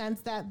Caribbean in the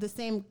sense that the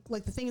same,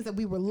 like the things that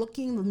we were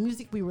looking, the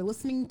music we were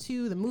listening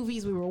to, the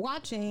movies we were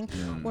watching,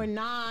 were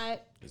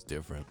not. It's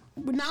different.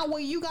 Not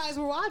what you guys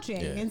were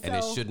watching, Yeah. and And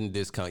it so shouldn't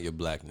discount your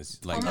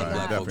blackness. Like Oh my God.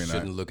 black folks Definitely not.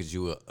 shouldn't look at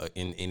you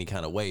in any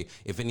kind of way.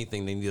 If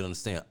anything, they need to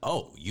understand.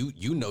 Oh, you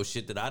know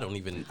shit that I can't right,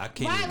 even like,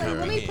 let me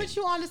comprehend. put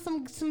you on to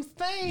some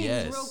things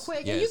Yes, real quick,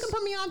 and yes. you can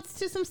put me on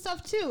to some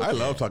stuff too. I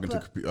love talking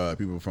to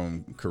people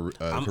from I'm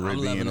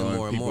Caribbean loving it or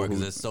more and people more because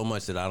who- there's so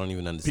much that I don't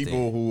even understand.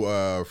 people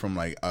who from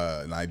like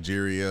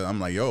Nigeria. I'm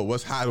like, yo,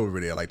 what's hot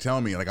over there? Like,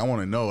 tell me. Like, I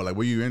want to know. Like,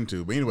 what are you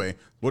into? But anyway,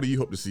 what do you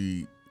hope to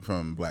see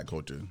from black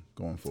culture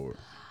going forward?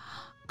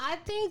 I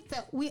think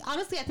that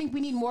I think we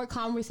need more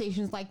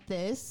conversations like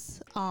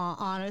this.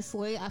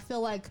 Honestly, I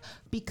feel like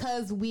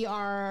because we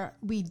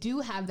do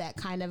have that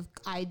kind of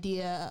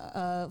idea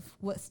of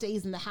what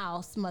stays in the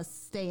house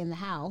must stay in the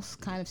house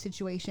kind of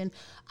situation.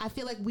 I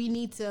feel like we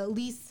need to at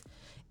least,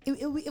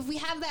 if we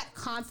have that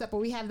concept or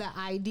we have that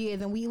idea,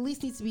 then we at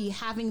least need to be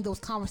having those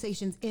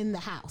conversations in the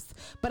house.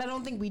 But I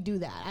don't think we do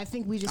that. I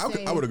think we just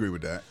say, I would agree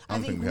with that. I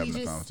don't think we have we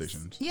enough just-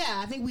 conversations. Yeah,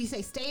 I think we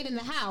say stayed in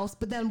the house,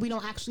 but then we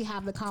don't actually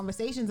have the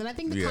conversations. And I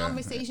think the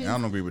conversations I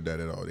don't agree with that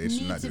at all. They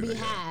should need not to do be that.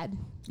 had.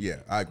 Yeah,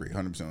 I agree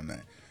 100% on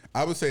that.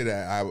 I would say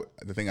that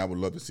the thing I would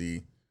love to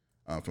see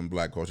from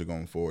black culture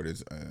going forward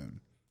is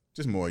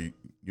just more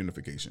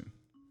unification.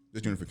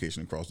 Just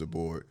unification across the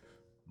board,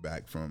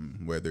 back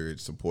from whether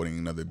it's supporting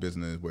another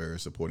business, where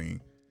it's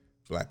supporting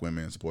black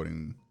women,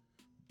 supporting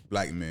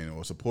black men,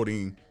 or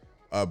supporting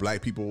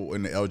black people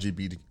in the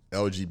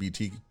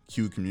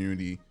LGBTQ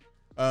community,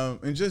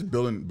 and just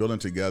building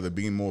together,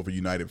 being more of a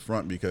united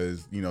front,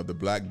 because the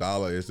black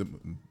dollar is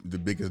the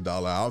biggest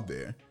dollar out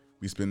there.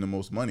 We spend the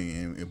most money,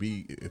 and if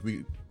we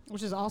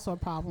Which is also a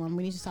problem.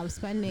 We need to stop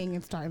spending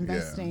and start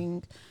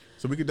investing.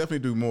 so we could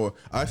definitely do more.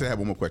 I actually have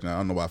one more question. I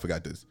don't know why I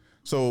forgot this.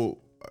 So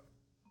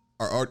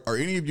are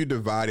any of you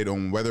divided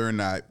on whether or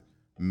not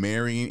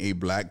marrying a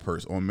black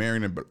person or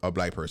marrying a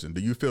black person?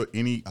 Do you feel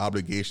any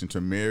obligation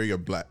to marry a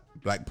black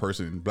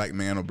person, black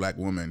man or black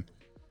woman?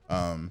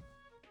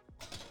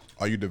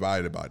 Are you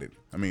divided about it?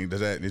 I mean,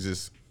 is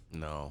this,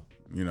 No.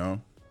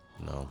 no?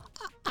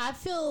 I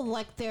feel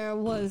like there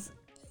was,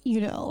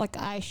 like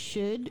I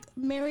should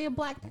marry a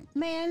black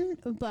man,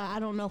 but I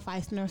don't know if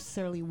I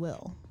necessarily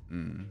will.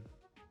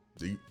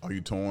 Are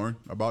you torn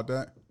about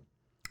that?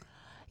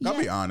 I'll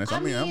be honest.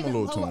 I'm a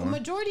little torn.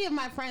 Majority of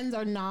my friends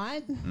are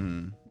not,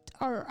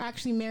 are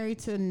actually married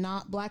to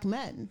not black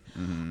men.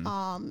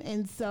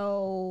 And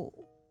so,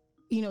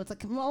 it's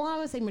like, well, I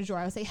would say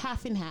majority. I would say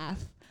half and half.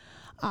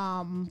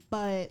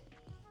 But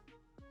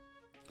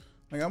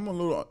Like, I'm a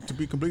little, to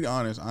be completely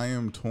honest, I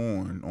am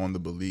torn on the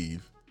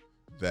belief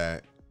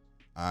that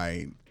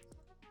I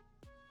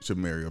should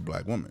marry a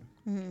black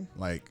woman.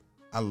 Like,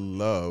 I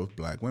love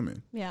black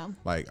women. yeah,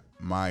 Like,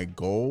 my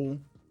goal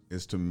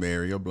is to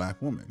marry a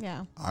black woman.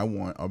 Yeah. I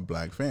want a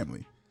black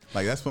family.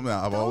 Like, that's something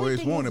I've The only always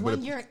thing is wanted. But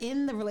when you're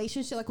in the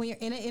relationship, like when you're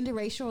in an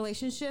interracial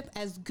relationship,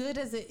 as good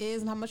as it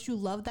is and how much you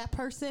love that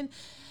person,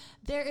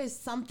 there is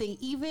something,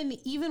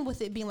 even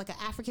with it being like an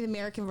African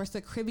American versus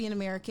a Caribbean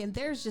American,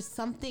 there's just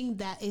something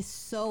that is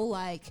so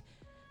like,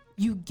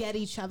 you get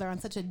each other on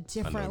such a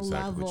different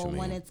exactly what level you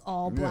when mean. it's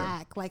all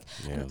black. Like,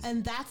 Yeah.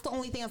 and that's the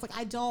only thing I was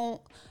like,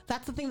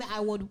 that's the thing that I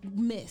would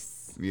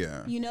miss.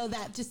 Yeah.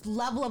 That just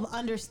level of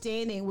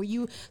understanding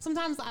where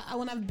sometimes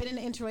when I've been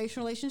in interracial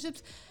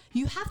relationships,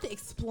 you have to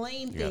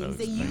explain gotta things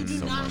that you explain do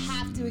so not much.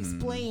 have to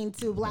explain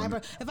to a black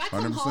person. If I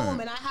come 100%. home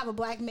and I have a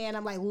black man,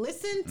 I'm like,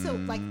 listen to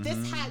like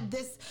this had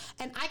this,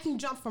 and I can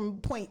jump from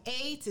point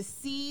A to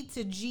C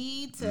to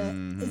G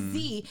to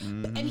Z,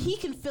 and he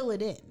can fill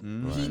it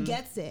in. He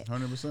gets it.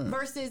 100%.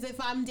 Versus if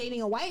I'm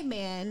dating a white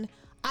man,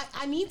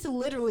 I need to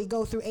literally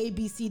go through A,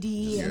 B, C, D,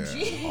 E, and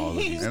G. All of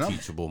these And I'm-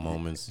 teachable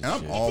moments and, And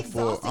I'm shit. all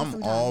exhausting I'm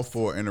sometimes. all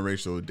for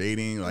interracial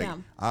dating. Like, Yeah.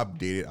 I've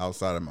dated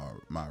outside of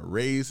my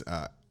race.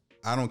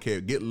 I don't care.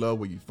 Get love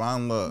where you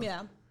find love.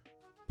 Yeah.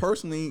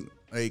 Personally,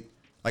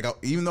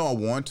 even though I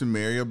want to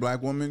marry a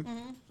black woman,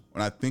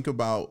 when I think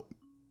about,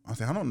 I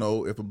say I don't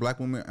know if if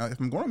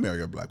I'm going to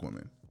marry a black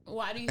woman,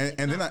 Why do you?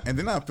 and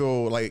then I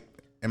feel like,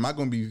 am I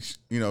going to be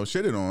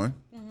shitted on,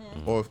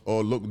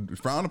 or look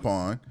frowned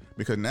upon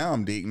because now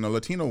I'm dating a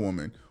Latino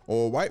woman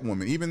or a white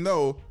woman, even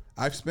though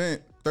I've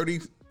spent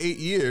 38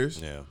 years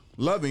Yeah.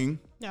 loving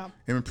Yeah.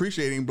 and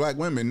appreciating black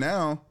women.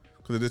 Now,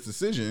 because of this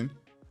decision,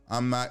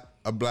 I'm not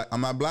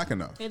black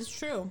enough. It's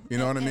true. You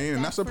know what I mean?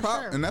 And that's a for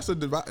problem. sure. And that's a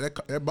divide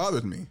that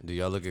bothers me. Do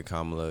y'all look at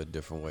Kamala a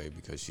different way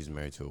because she's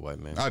married to a white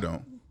man? I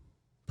don't.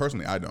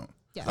 Personally, I don't.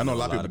 Yes. I know a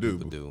lot of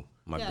people do.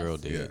 My Yes. girl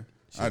did. Yeah.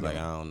 She's I like,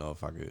 know. I don't know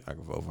if I could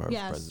vote for her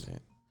Yes. for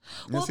president.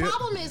 Well, the That's it.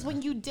 problem is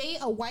when you date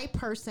a white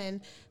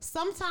person,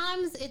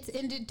 sometimes it's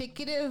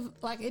indicative,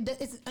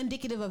 it's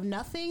indicative of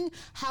nothing.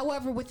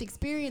 However, with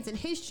experience and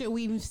history,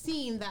 we've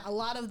seen that a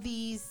lot of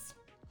these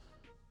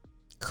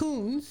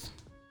coons,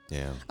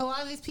 Yeah. a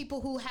lot of these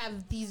people who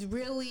have these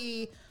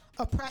really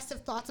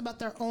oppressive thoughts about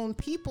their own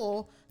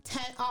people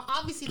are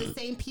obviously the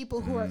same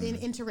people who are in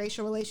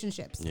interracial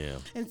relationships. Yeah.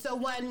 And so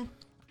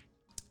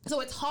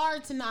it's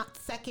hard to not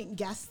second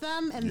guess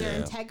them and their Yeah.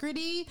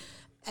 integrity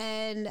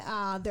and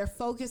their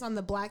focus on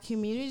the black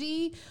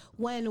community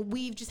when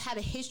we've just had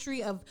a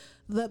history of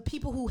the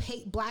people who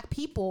hate black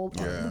people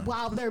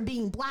while they're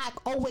being black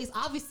always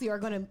obviously are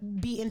going to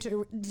be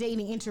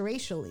dating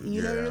interracially.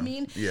 You know what I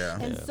mean? Yeah.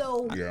 And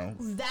so Yeah.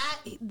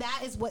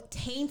 that is what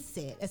taints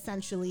it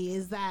essentially,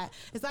 is that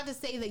it's not to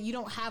say that you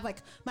don't have,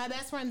 like, my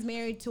best friend's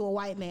married to a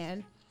white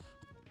man.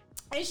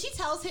 And she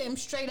tells him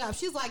straight up,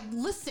 she's like,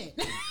 listen,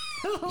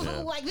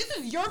 like, this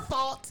is your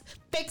fault.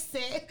 Fix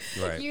it.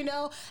 Right. You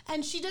know?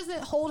 And she doesn't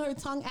hold her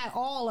tongue at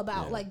all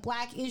about like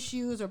black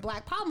issues or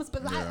black problems.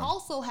 But I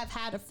also have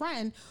had a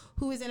friend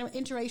who is in an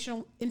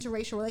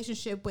interracial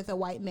relationship with a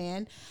white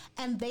man,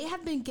 and they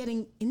have been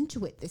getting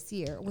into it this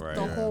year with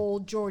the whole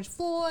George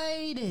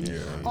Floyd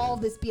and all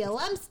this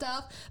BLM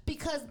stuff,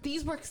 because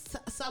these were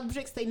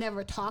subjects they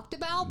never talked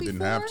about before.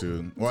 Didn't have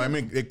to. Well, I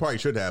mean, they probably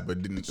should have,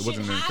 but didn't. It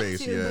wasn't in their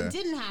face. Yeah. But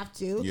didn't have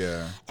to.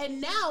 Yeah.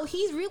 And now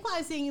he's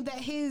realizing that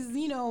his,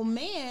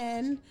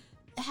 man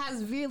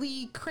has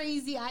really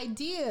crazy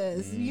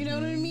ideas. You know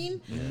what I mean?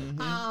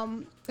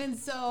 And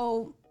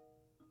so,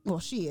 well,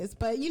 she is,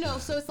 but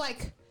so it's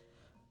like,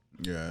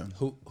 Yeah.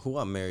 Who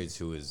I'm married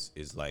to is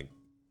like,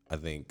 I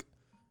think,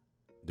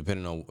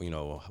 depending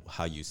on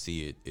how you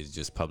see it, is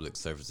just public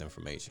service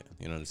information.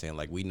 You know what I'm saying?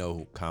 Like, we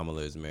know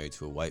Kamala is married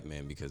to a white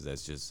man because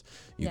that's just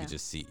you can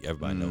just see,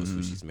 everybody knows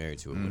who she's married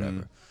to or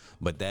whatever.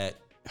 But that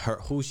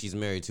who she's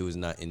married to is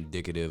not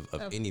indicative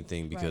of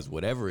anything, because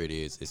whatever it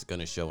is, it's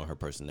gonna show in her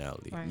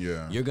personality. Right.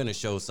 Yeah. You're gonna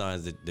show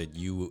signs that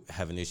you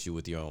have an issue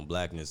with your own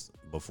blackness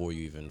before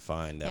you even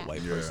find that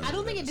white person. I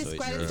don't think it So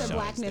discredits just the shines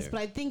blackness, there. but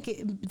I think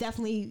it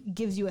definitely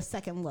gives you a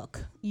second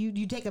look.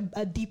 You take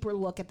a deeper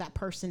look at that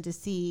person to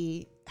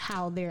see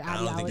how their I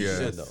don't think ideology you Yeah.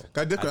 should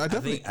though. I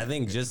definitely. I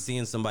think just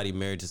seeing somebody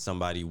married to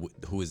somebody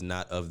who is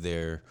not of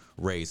their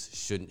race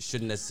shouldn't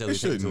necessarily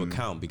take into shouldn't.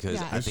 account, because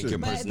Yeah. I It think your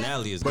shouldn't.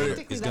 personality is But gonna,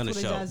 practically is that's gonna what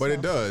it show. does. But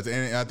it does,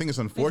 and I think it's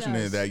unfortunate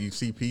does. that you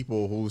see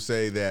people who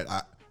say that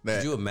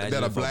Could you imagine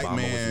that a if black Obama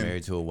was man.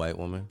 married to a white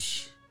woman?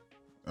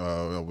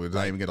 We're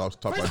not even get off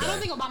talk First, about I don't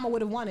that. think Obama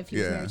would have won if he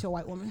was Yeah. married to a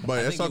white woman. But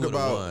I let's think talk he would've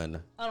about.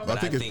 won. I But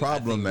think it's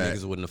problem I that. think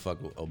niggas wouldn't have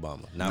fucked with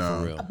Obama. Not No.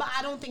 for real. But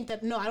I don't think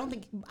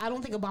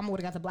Obama would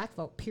have got the black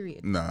vote.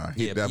 Period. Nah,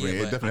 he Yeah, definitely.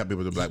 but It definitely had people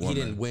with a black he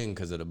woman. didn't win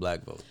because of the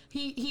black vote.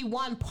 He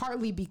won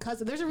partly because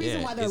there's a reason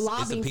Yeah, why they're it's a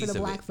lobbying for piece the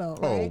of black it. vote.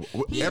 Oh, Right?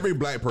 every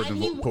black person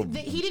and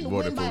he didn't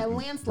win voted by a for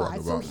landslide,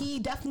 Barack so Obama. he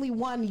definitely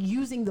won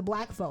using the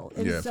black vote.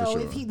 And Yeah, for so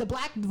sure. if the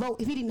black vote,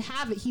 if he didn't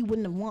have it, he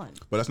wouldn't have won.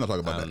 But let's not talk I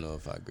about don't that. know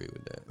if I agree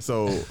with that.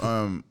 So,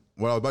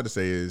 what I was about to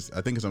say is,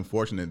 I think it's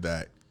unfortunate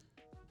that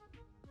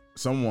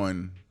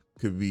someone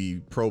could be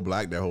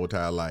pro-black their whole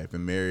entire life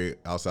and marry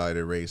outside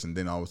their race, and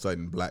then all of a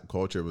sudden, black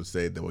culture would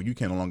say that, well, you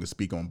can no longer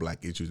speak on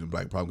black issues and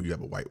black problems. You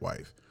have a white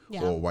wife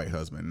Yeah. or a white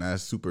husband. And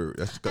that's super.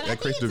 And I That think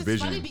creates it's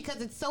division. funny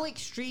because it's so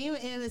extreme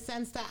in the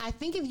sense that I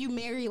think if you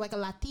marry like a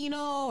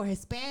Latino or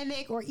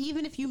Hispanic, or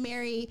even if you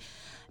marry,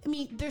 I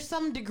mean, there's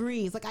some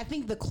degrees. Like, I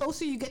think the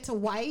closer you get to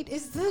white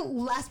is the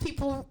less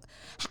people,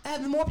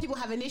 the more people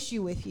have an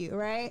issue with you,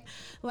 right?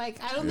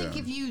 Like, I don't think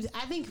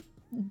I think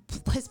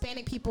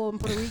Hispanic people and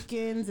Puerto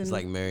Ricans and It's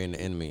like marrying the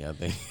enemy, I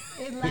think.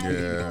 and like,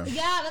 Yeah.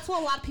 that's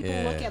what a lot of people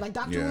Yeah. look at. Like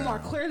Dr. Yeah. Umar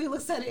clearly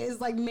looks at it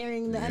as like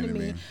marrying the enemy.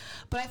 enemy.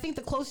 But I think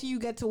the closer you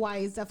get to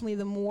white is definitely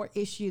the more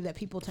issue that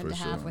people tend For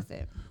to have sure. with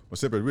it. Well,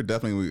 separate. We're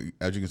definitely,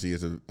 as you can see,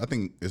 I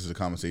think this is a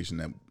conversation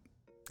that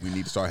we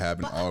need to start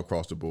having all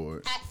across the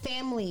board. At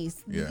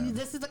families, Yeah.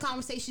 this is the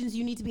conversations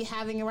you need to be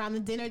having around the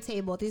dinner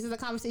table. These are the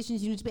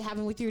conversations you need to be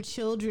having with your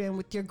children,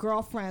 with your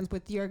girlfriends,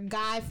 with your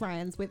guy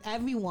friends, with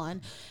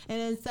everyone. And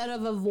instead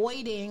of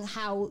avoiding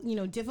how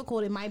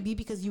difficult it might be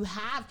because you're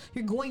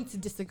going to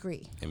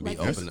disagree. And be Like,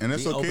 open. and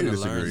it's be okay open to to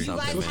learn disagree. you guys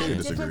something. It's okay have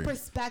to different disagree.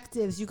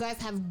 perspectives. You guys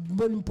have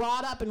been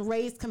brought up and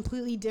raised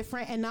completely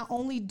different. And not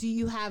only do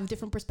you have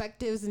different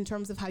perspectives in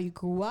terms of how you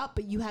grew up,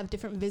 but you have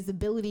different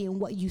visibility in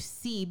what you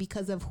see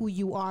because of who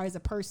you are as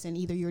a person,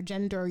 either your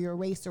gender or your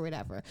race or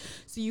whatever.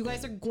 So you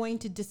guys are going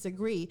to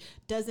disagree.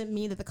 Doesn't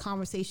mean that the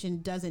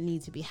conversation doesn't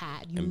need to be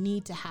had. You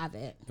need to have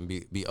it. And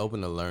be open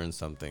to learn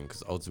something,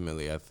 because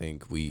ultimately I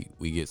think we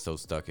get so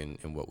stuck in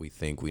what we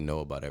think we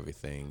know about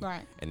everything,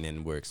 Right. and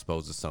then we're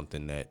exposed to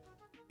something that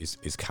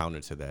is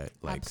counter to that,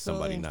 like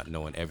somebody Absolutely. not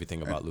knowing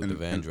everything about Luther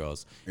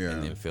Vandross, yeah.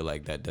 and then feel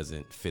like that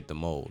doesn't fit the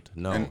mold.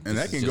 No, And this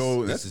that is is can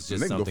go. This That's is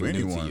just that can go for something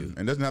new to anyone. you. And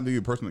it doesn't have to be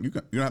a person. You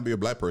don't have to be a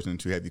black person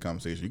to have the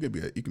conversation.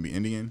 You can be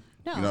Indian.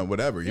 No. You know,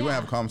 whatever. You want to Yeah.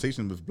 have a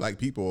conversation with black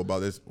people about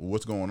this.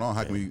 What's going on?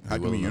 How can we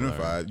willing to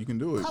unify? learn. You can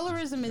do it.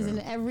 Colorism is in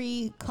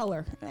every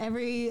color.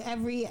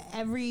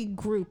 Every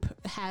group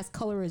has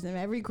colorism.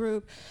 Every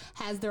group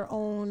has their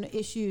own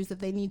issues that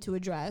they need to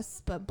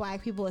address. But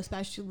black people,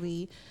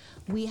 especially,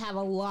 we have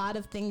a lot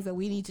of things that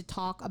we need to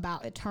talk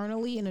about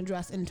internally and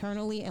address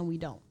internally, and we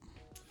don't.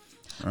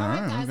 All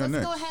right, guys, we got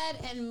let's go next.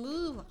 ahead and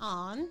move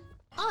on.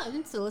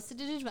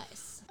 Unsolicited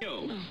advice.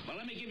 Well,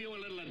 let me give you a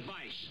little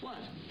advice. What?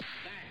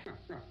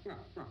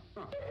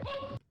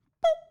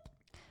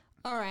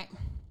 All right.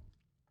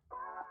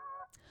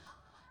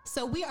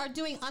 So we are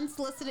doing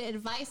unsolicited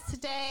advice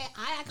today.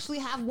 I actually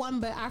have one,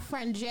 but our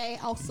friend Jay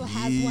also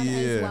has one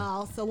as Yeah.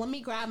 well. So let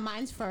me grab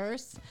mine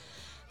first.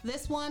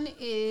 This one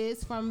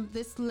is from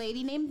this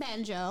lady named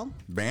Banjo.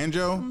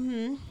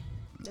 Banjo.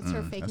 That's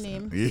her fake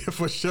name. Yeah,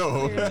 for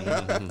sure.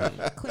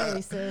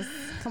 Clearly, sis.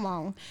 Come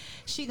on.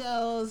 She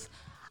goes,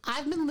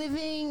 I've been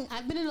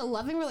in a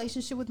loving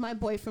relationship with my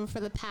boyfriend for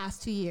the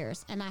past 2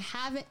 years, and I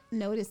haven't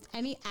noticed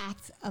any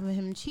acts of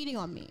him cheating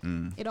on me.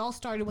 It all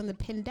started when the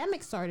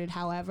pandemic started,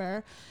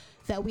 however,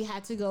 that we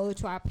had to go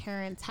to our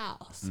parents'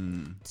 house.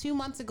 2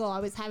 months ago,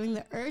 I was having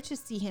the urge to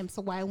see him,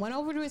 so I went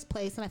over to his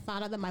place and I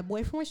found out that my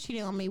boyfriend was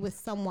cheating on me with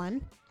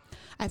someone.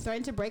 I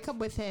threatened to break up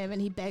with him,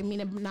 and he begged me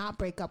to not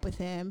break up with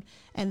him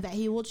and that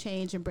he will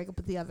change and break up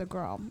with the other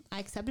girl. I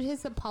accepted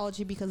his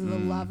apology because of the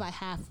love I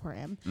have for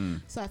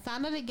him. So I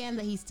found out again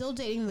that he's still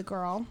dating the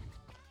girl,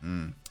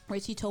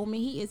 which he told me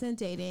he isn't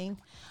dating.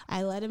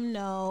 I let him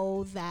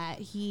know that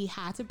he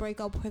had to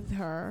break up with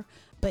her,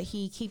 but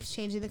he keeps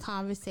changing the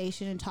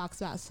conversation and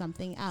talks about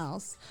something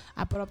else.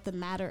 I brought up the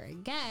matter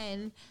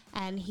again,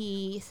 and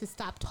he has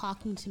stopped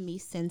talking to me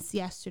since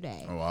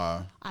yesterday. Oh,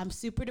 wow. I'm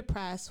super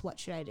depressed. What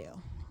should I do?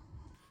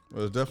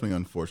 Well, it's definitely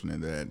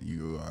unfortunate that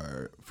you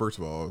are, first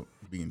of all,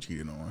 being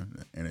cheated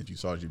on, and that you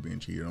saw you being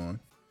cheated on.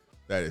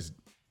 That is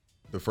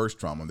the first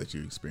trauma that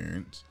you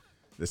experienced.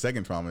 The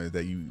second trauma is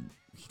that he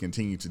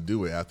continued to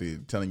do it after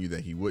telling you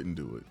that he wouldn't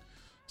do it.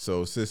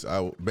 So,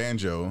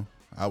 Banjo,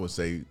 I would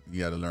say you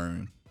got to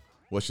learn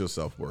what's your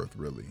self-worth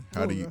really.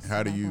 How do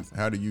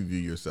you view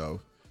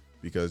yourself?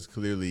 Because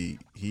clearly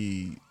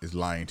he is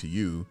lying to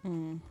you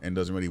and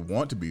doesn't really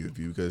want to be with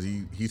you because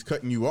he's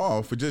cutting you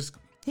off for just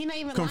He not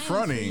even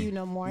confronting lying to you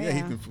no more.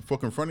 for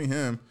confronting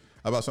him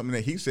about something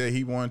that he said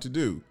he wanted to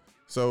do.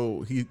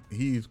 So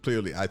he's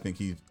clearly, I think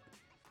he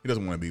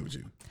doesn't want to be with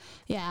you.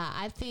 Yeah,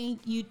 I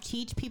think you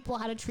teach people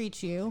how to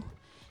treat you,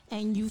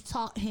 and you've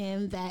taught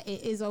him that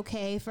it is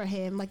okay for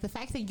him. Like the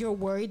fact that you're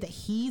worried that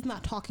he's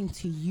not talking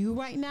to you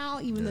right now,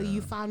 even though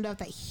you found out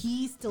that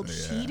he's still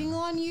cheating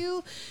on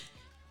you,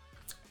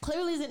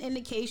 clearly is an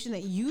indication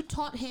that you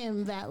taught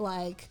him that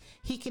like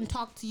he can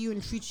talk to you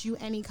and treat you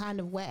any kind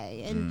of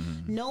way.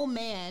 And no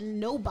man,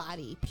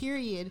 nobody,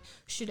 period,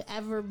 should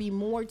ever be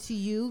more to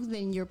you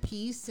than your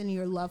peace and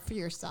your love for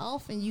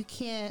yourself. And you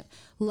can't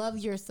love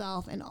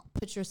yourself and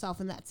put yourself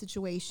in that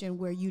situation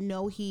where you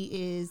know he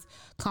is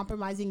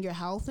compromising your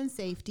health and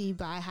safety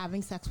by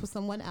having sex with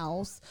someone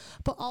else,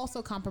 but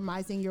also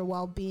compromising your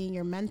well-being,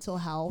 your mental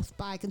health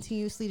by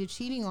continuously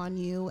cheating on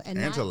you and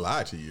To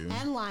lie to you.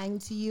 and lying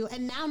to you,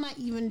 and now not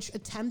even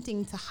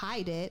attempting to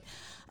hide it.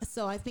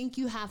 So I think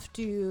you have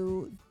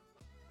to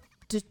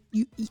just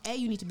you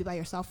need to be by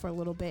yourself for a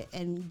little bit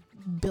and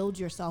build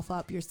yourself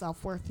up, your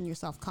self-worth and your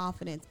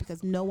self-confidence,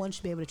 because no one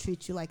should be able to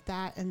treat you like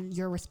that. And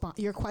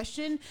your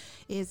question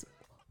is,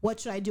 what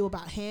should I do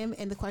about him?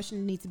 And the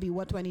question needs to be,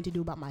 what do I need to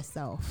do about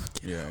myself?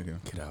 Yeah, okay.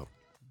 Get out.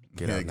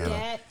 Yeah, Get out now.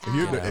 Get If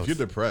you're out.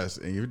 depressed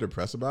and you're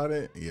depressed about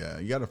it, yeah,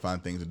 you got to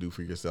find things to do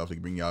for yourself to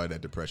bring you out of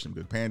that depression.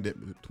 Because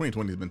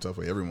 2020 has been tough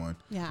for everyone,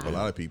 Yeah. for a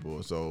lot of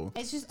people. So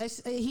It's just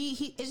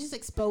it just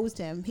exposed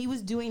him. He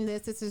was doing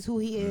this. This is who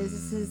he is.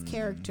 This is his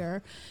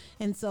character.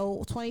 And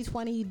so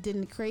 2020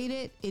 didn't create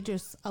it. It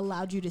just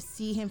allowed you to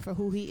see him for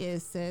who he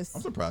is, sis.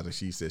 I'm surprised that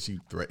she said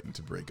she threatened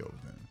to break up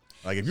with him.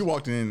 Like if you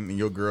walked in and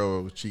your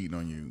girl was cheating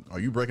on you,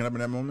 are you breaking up in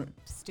that moment?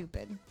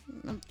 Stupid.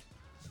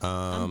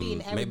 I'm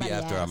beating everybody Maybe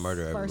after I ass,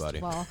 murder first everybody.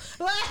 of all.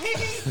 Like,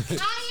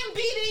 I am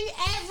beating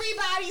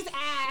everybody's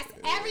ass.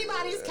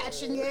 Everybody's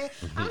catching it.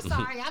 I'm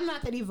sorry. I'm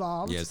not that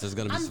evolved. Yes, there's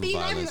gonna be I'm some beating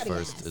violence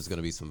everybody's first. ass. There's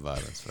gonna be some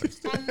violence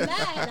first. And then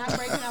I'm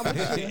breaking up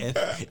with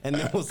you. and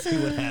then we'll see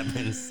what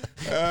happens.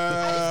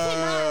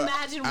 cannot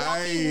imagine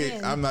walking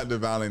in. I'm not the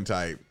violent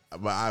type,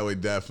 but I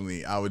would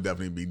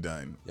definitely be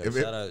done. Yo, If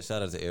it-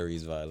 shout out to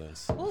Aries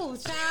violence. Ooh,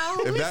 child.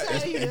 If We that-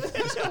 tell you. We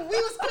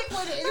was quick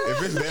with it.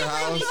 if it's their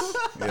house,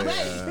 Right.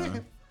 yeah,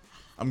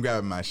 I'm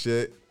grabbing my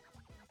shit.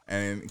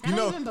 And I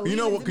don't even believe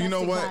in what?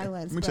 domestic What?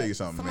 violence, Let me tell but you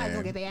something, somebody's man.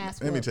 gonna get their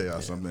ass Let me whooped. tell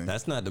y'all something.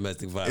 That's not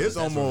domestic violence. It's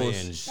that's almost-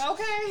 revenge.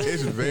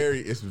 Okay.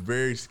 It's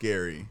very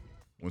scary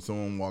when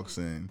someone walks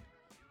in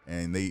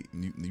and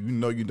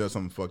you done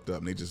something fucked up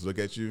and they just look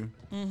at you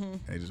and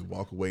they just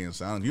walk away in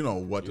silence. You know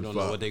what You the don't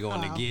fuck. know what they're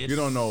going to get. You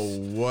don't know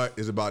what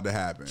is about to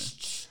happen.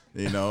 So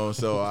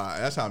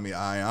that's how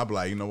I'll be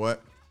like, you know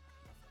what?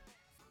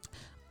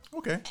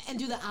 Okay. And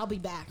do the I'll be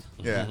back.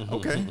 Yeah.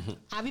 Okay.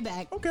 I'll be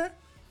back. Okay.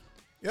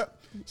 Yep.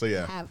 So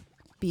yeah.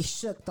 be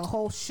shook. The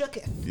whole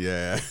shooketh.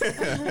 Yeah.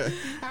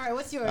 All right,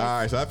 what's yours? All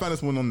right, so I found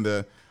this one on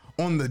the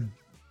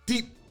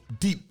deep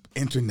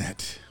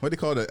internet. What do they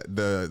call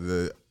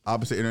the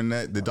opposite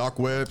internet? The dark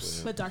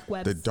webs. The dark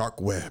webs. The dark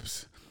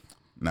webs.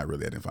 Not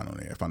really. I didn't find it on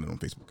there. I found it on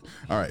Facebook.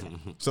 All right.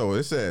 So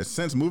it says,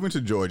 since moving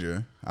to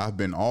Georgia, I've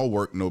been all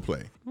work, no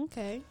play.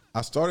 Okay.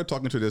 I started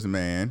talking to this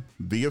man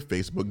via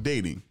Facebook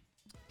dating.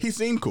 He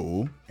seemed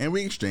cool, and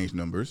we exchanged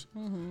numbers.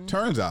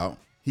 Turns out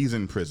he's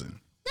in prison.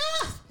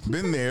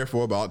 Been there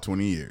for about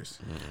 20 years.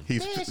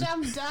 He's Bitch,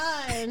 I'm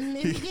done.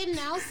 Is he getting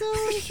out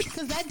soon?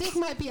 Because that dick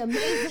might be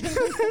amazing.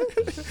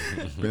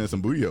 been in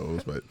some booty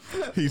holes, but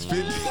he's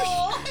fit.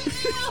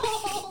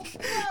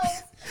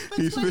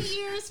 For He's 20 fit-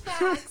 years,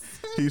 facts.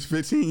 He's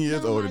 15 years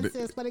Never older mind, than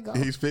sis, let it go.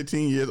 He's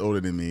 15 years older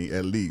than me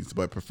at least,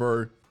 but I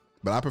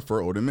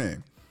prefer older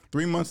men.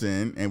 3 months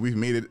in, and we've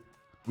made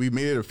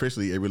it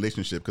officially a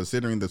relationship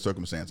considering the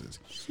circumstances.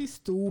 She's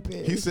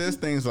stupid. He says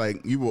things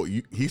like you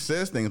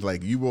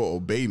will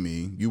obey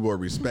me, you will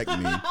respect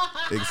me,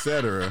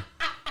 etc.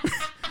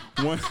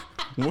 One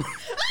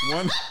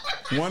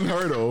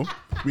hurdle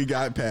we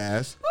got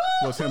past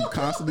was him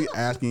constantly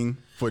asking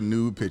for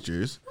nude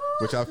pictures,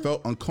 which I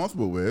felt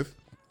uncomfortable with.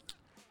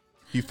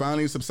 He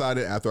finally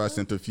subsided after I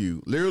sent a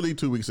few. Literally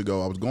 2 weeks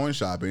ago, I was going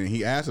shopping, and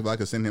he asked if I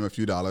could send him a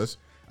few dollars.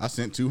 I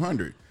sent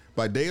 $200.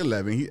 By day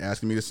 11, he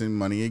asked me to send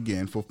money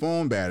again for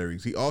phone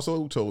batteries. He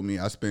also told me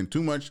I spend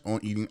too much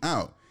on eating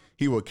out.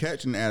 He will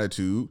catch an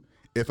attitude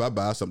if I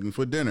buy something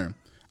for dinner.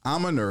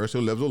 I'm a nurse who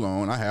lives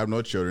alone. I have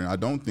no children. I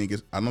don't think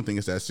it's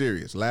that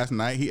serious. Last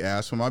night, he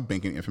asked for my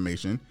banking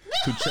information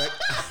to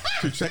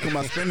check on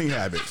my spending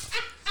habits.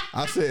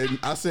 I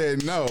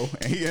said no,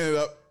 and he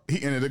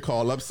ended the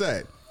call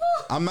upset.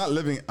 I'm not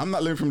living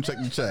from check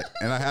to check,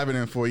 and I haven't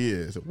in 4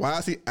 years. Why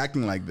is he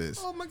acting like this?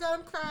 Oh my God,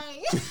 I'm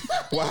crying.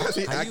 Why is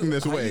he acting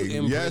this way?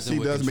 Yes, he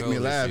does make me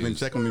laugh and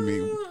check on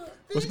me.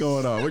 What's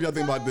going on? What do y'all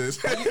think about this?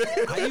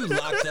 How you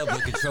locked up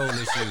with control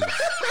issues?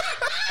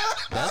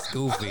 That's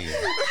goofy.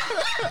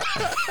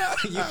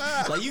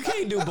 you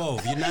can't do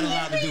both. You're not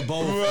allowed to do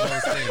both of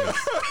those things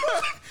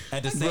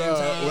at the same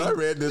time. When I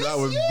read this, I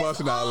was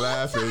busting out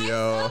laughing,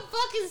 yo. So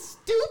fucking stupid.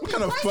 What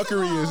kind of First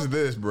fuckery all, is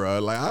this, bro?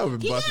 Like, I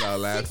was He busting out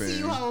got 6 of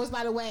you laughing. hoes,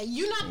 by the way.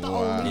 You're not the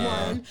Wow. only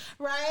Yeah. one,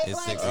 right? It's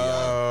like, 6 of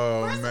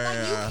y'all. Oh, first of all,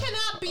 man. you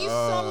cannot be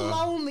so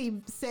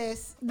lonely,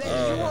 sis,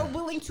 that you are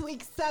willing to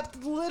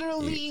accept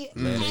literally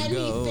Let it go,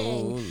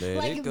 anything. let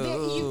Like, it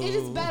go. it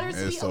is better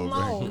to It's be so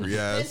alone big.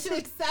 Yes. than to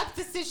accept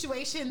the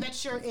situation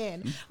that you're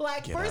in.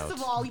 Like, Get first out.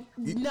 of all,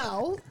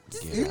 no.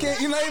 Just, You can't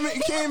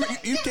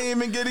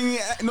even get any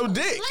no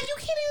dick. like, you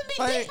can't even be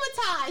Like,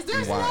 stigmatized.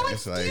 There's Why? no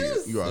It's like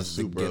excuse. you are This is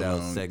the super get out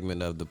alone.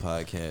 segment of the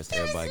podcast. There's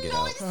Everybody get no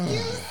out.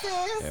 excuse,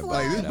 sis.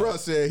 Like this Get bro out.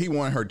 said, he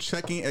wanted her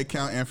checking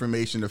account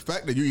information. The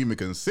fact that you even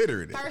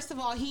considered it. First of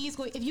all, he's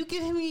going. If you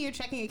give him your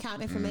checking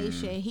account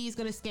information, he's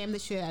going to scam the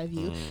shit out of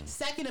you.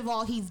 Second of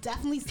all, he's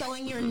definitely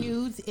selling your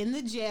nudes in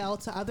the jail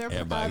to other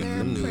Everybody getting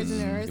them nudes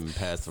prisoners getting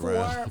passed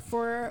around.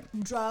 for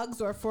drugs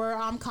or for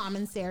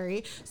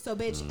commissary. So,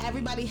 bitch,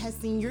 everybody has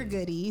seen your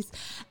goodies.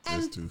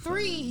 And That's too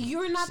 3, funny.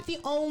 you're not the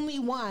only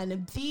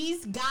one.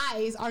 These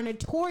guys are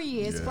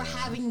notorious for Yeah.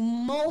 having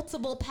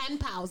multiple pen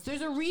pals.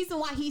 There's a reason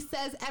why he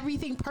says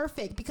everything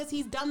perfect, because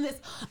he's done this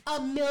a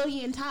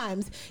million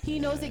times. He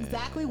knows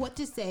exactly what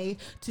to say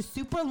to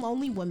super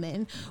lonely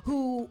women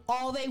who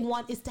all they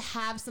want is to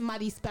have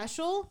somebody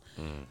special,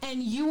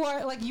 and you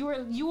are like you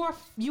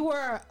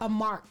are a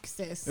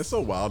Marxist. It's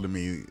so wild to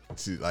me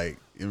to like.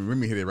 And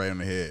Remy hit it right on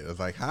the head. It's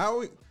like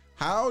how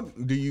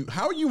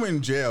are you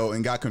in jail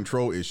and got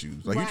control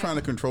issues? Like Right. you're trying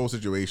to control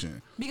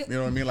situation. Because- You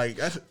know what I mean? Like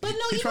that's, But no,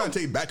 he's you trying don't- to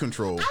take back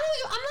control.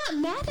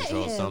 I'm not mad at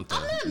Control him. something.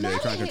 I'm not Yeah, mad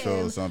he's trying at to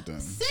control him. something.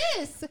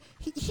 Sis,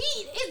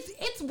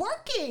 it's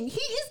working. He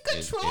is It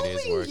is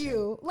controlling working.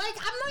 you. Like,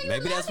 I'm not even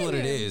Maybe mad that's at what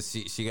it him. is.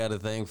 She got a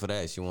thing for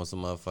that. She wants a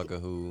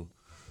motherfucker who,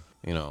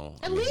 you know.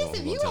 At I mean, least won't- if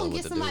won't you tell her don't what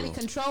get to somebody do.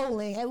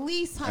 controlling, at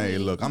least, honey, Hey,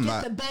 look, you I'm get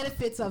not- the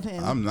benefits of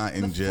him. I'm not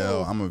in The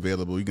jail. full- I'm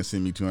available. You can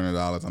send me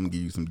 $200. I'm gonna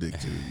give you some dick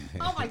too.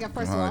 Oh my God!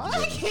 First of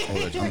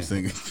all, I'm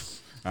singing.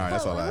 All right,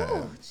 that's all I Ooh,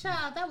 have.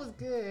 child, that was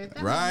good. That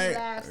made me Right?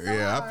 laugh so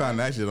Yeah, I hard. found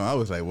that shit on. I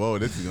was like, whoa,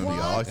 this is gonna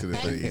be all What to the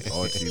an face.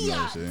 All to the shit.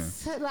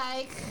 idiot.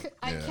 Like,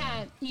 I Yeah.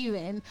 can't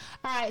even.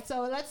 All right,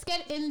 so let's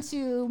get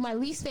into my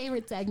least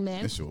favorite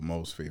segment. It's your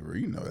most favorite.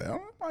 You know that. I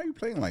don't know why you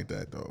playing like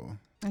that though.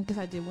 I guess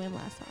I did win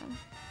last time.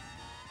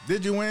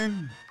 Did you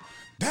win?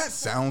 That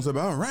sounds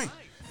about right.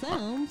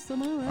 Sounds all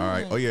right. All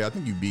right. Oh yeah, I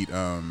think you beat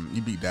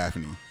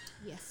Daphne.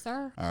 Yes,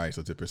 sir. All right,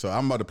 so Tipper. So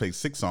I'm about to play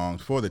 6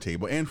 songs for the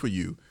table and for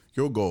you.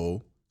 Your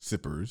goal,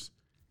 Sippers,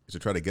 is to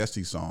try to guess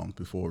these songs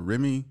before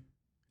Remy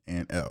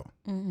and L.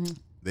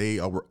 They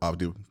are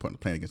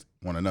playing against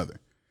one another.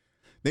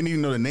 They need to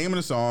know the name of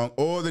the song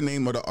or the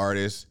name of the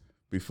artist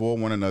before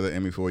one another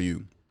and before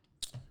you.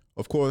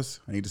 Of course,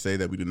 I need to say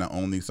that we do not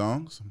own these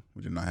songs.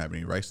 We do not have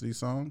any rights to these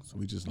songs.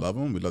 We just love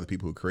them. We love the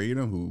people who created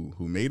them,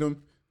 who made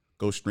them.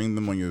 Go stream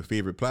them on your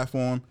favorite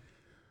platform.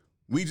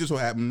 We just so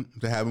happen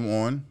to have them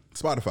on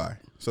Spotify.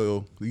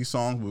 So these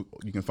songs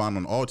you can find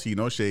on all Tea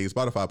No Shade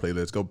Spotify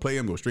playlists. Go play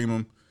them, go stream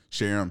them,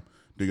 share them,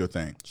 Do your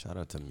thing. Shout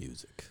out to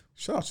music.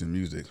 Shout out to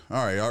music.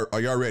 All right, are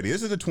y'all ready?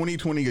 This is the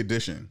 2020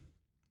 edition.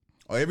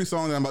 Every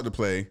song that I'm about to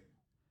play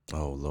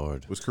Oh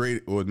Lord.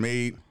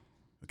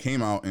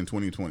 came out in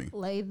 2020.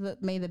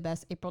 May the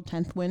best April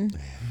 10th win.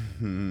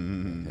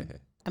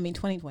 I mean,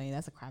 2020,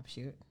 that's a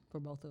crapshoot for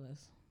both of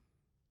us.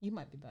 You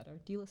might be better.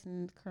 Do you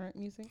listen to current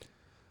music?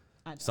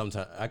 I don't.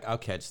 Sometimes I'll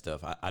catch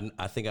stuff.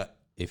 I think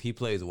if he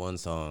plays one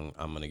song,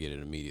 I'm gonna get it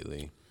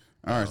immediately.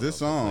 All right, this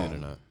song, Or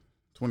not.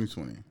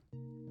 2020.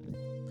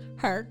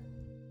 Her.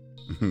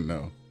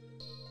 No.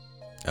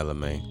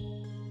 LMA.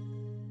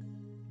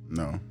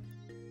 No.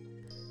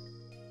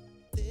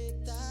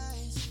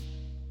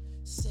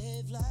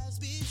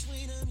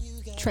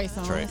 Trey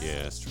Songz.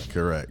 Yeah, that's Trey.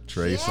 Correct.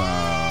 Trey Songz.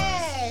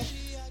 Yeah.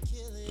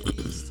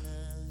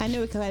 I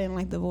knew it because I didn't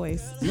like the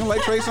voice. You don't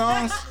like Trey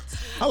Songz?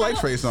 I like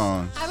Trey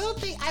Songz.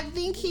 I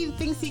think he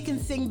thinks he can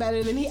sing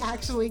better than he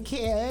actually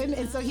can,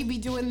 and so he be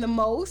doing the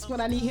most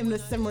when I need him to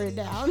simmer it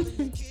down.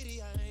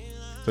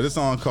 So this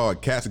song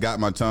called "Cats Got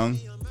My Tongue."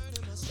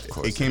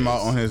 It came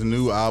out on his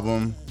new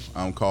album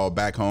called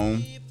 "Back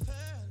Home,"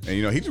 and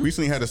you know he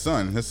recently had a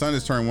son. His son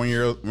has turned 1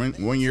 year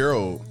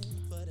old,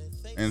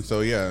 and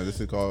so yeah, this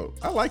is called.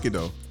 I like it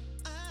though.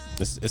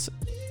 It's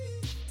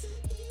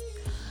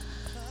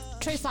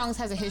Trey Songz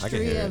has a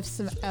history hear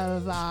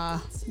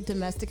of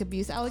domestic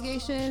abuse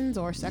allegations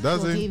or sexual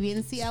Does he?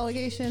 deviancy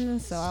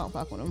allegations, so I don't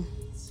fuck with him.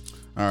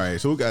 All right,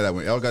 so who got that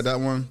one? Elle got that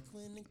one.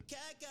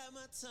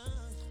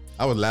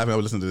 I was laughing. I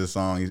was listening to this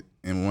song,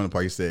 and one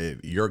part he said,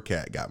 "Your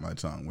cat got my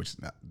tongue," which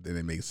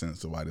didn't make sense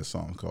to why this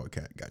song is called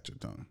 "Cat Got Your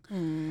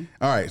Tongue."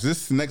 All right, so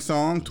this next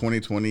song,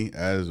 2020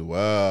 as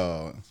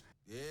well.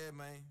 Yeah,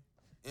 man.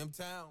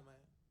 M-Town, man.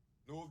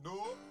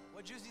 No.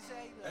 What Juicy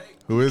say? Hey,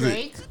 Who is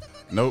Drake, it?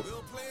 Nope. we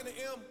don't play in the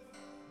M.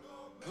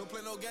 We don't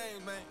play no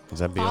games, man. is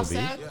that B.O.B.?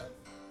 Offset,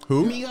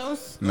 Who?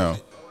 Migos, No.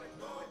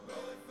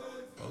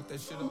 Load that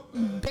shit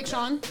up. Big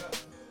Sean.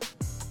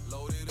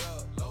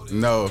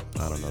 No.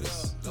 I don't know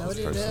this Load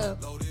it person.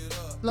 up.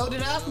 Load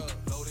it up.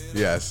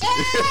 Yes.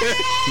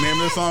 Name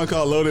of the song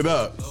called "Loaded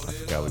Up." I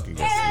forgot we could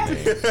guess the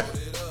name.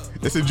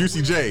 It's a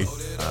Juicy J.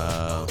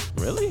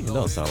 Really? It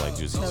don't sound like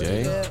Juicy Load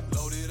J. it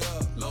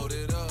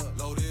up.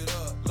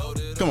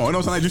 Come on, it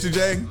don't sound like Juicy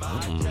J.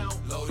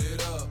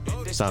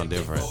 Sound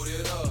different.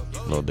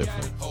 A little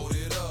different.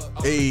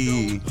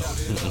 Hey.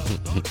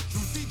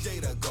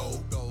 CJ to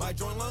go. My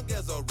joint long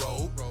as a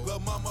rope. Well,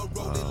 mama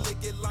wrote it, lick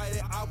it, light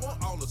it. I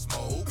want all the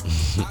smoke.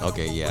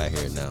 Okay, yeah, I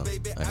hear it now.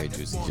 I hear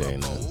Juicy J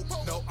now.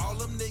 No, all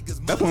them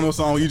niggas. That's one of those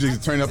songs you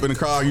just turn up in the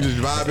car, you just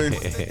vibing.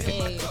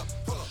 Hey.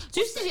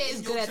 Juicy J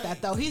is good at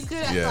that though. He's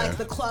good at Yeah. like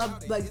the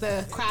club, like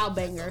the crowd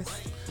bangers.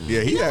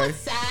 Yeah, he You know had. what's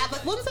sad?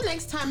 Like, when's the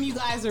next time you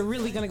guys are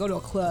really gonna go to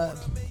a club?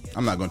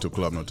 I'm not going to a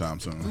club no time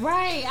soon.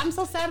 Right. I'm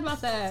so sad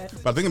about that.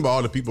 But I think about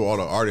all the people, all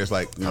the artists,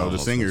 like the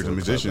almost singers went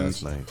and to a club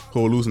musicians last night.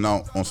 who are losing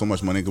out on so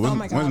much money. 'Cause Oh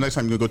my when's the God. next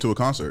time you gonna go to a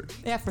concert?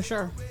 Yeah, for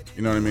sure.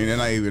 You know what I mean?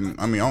 And I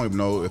don't even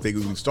know if they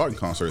could be starting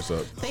concerts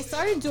up. They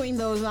started doing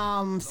those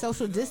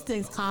social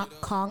distance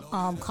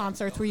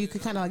concerts where you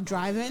could kind of like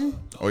drive in,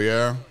 Oh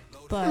yeah.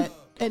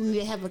 and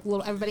they have like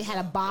everybody had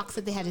a box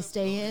that they had to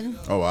stay in.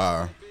 Oh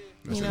wow.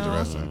 That's You know,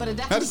 interesting. but it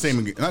Not the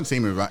same. Not the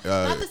same. Not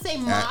the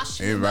same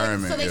mosh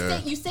environment. So they Yeah.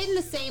 you stay in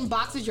the same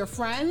box as your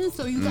friends,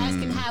 so you guys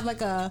can have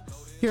like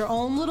your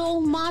own little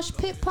mosh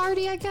pit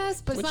party, I guess.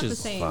 But it's Which not the is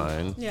same.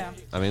 fine. Yeah.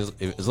 I mean,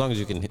 as long as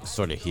you can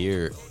sort of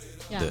hear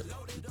Yeah. the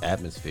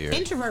atmosphere.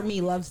 Introvert me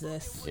loves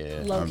this.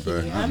 Yeah. Low I'm key.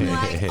 very- I'm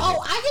like,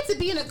 oh, I get to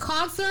be in a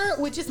concert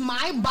with just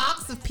my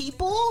box of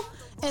people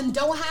and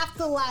don't have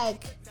to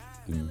like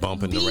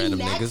Bumping the be random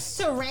next niggas.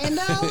 to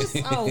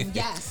randos. Oh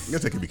yes. I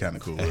guess that could be kind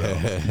of cool.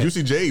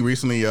 Juicy J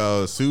recently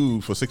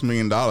sued for $6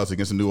 million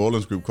against a New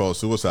Orleans group called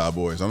Suicide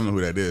Boys. I don't know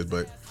who that is,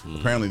 but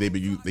apparently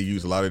they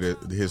use a lot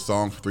of his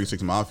songs for 3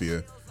 6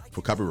 Mafia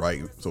for copyright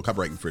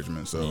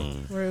infringement. So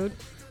Rude.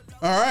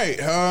 all right,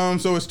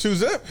 so it's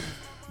 2-Zip.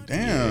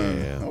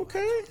 Damn. Yeah.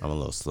 Okay. I'm a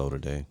little slow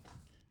today.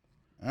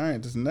 All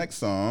right, this next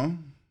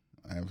song,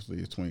 obviously,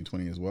 it's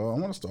 2020 as well. I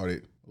want to start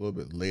it a little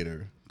bit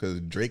later because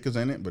Drake is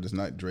in it, but it's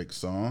not Drake's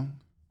song.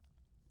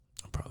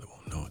 I probably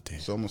won't know it then.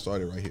 So I'm gonna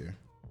start it right here.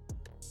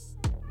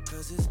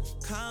 Cause it's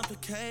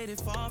complicated,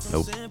 far from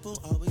Nope. simple.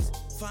 Always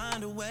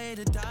find a way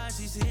to dodge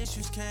these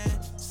issues.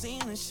 Can't seem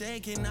to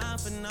shake it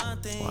out for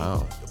nothing.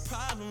 Wow. The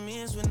problem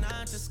is we're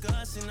not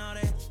discussing all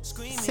that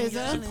screaming. SZA?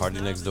 yelling, Party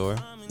Next Door.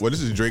 Well,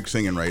 this is Drake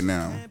singing right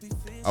now.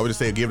 I would just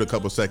say give it a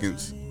couple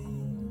seconds.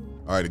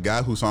 All right, the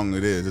guy whose song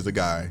it is a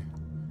guy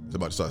that's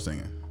about to start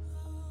singing.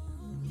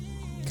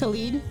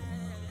 Khalid.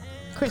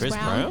 Chris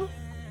Brown.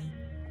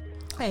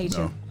 I hate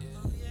No, you.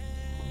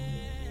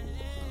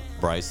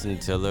 Bryson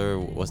Tiller.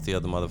 What's the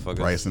other motherfucker?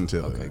 Bryson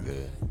Tiller. Okay,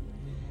 good.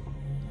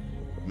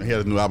 He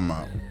has a new album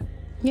out.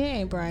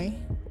 Yeah, Bry.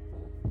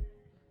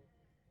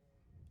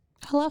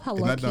 I love how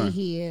It's not lucky done.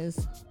 he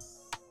is.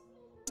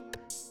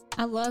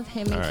 I love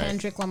him and All right.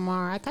 Kendrick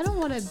Lamar. I don't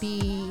want to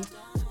be.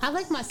 I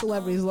like my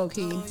celebrities low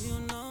key.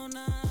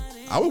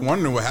 I was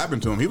wondering what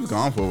happened to him. He was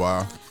gone for a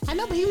while. I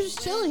know, but he was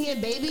just chilling. He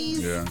had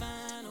babies. Yeah.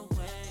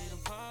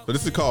 So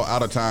this is called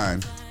Out of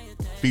Time,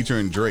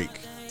 featuring Drake.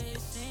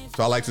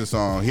 So I like this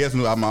song. He has a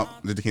new album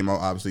out that came out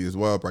obviously as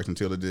well. Bryson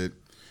Tiller did.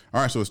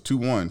 All right, so it's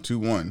 2-1,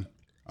 2-1.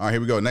 All right, here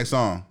we go. Next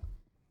song.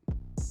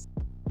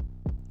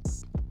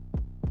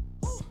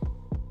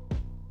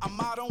 I'm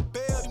out on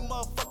bail, these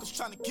motherfuckers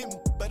trying to get me,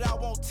 but I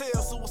won't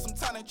tell. So with some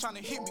time they trying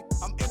to hit me.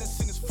 I'm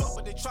innocent as fuck,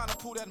 but they trying to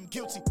prove that I'm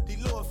guilty.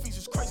 These lower fees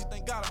is crazy.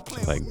 Thank God I'm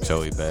playing Like with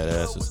Joey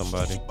Badass or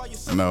somebody.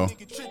 No.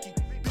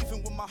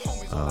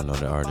 I don't know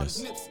the artist.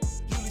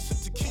 Usually some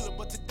tequila,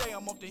 but today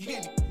I'm off the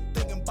Henny.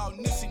 Thinking about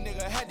Nipsey,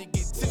 nigga, had to get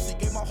tipsy.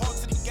 Gave my heart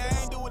to the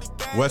gang, do it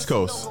again. West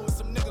Coast. Some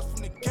niggas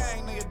from the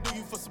gang, nigga, do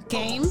you for some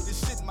Game?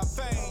 This shit in my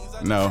veins.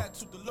 I No.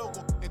 tattooed the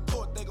logo. In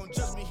court, they gon'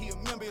 judge me. He a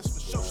member, it's for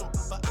social.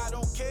 But I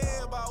don't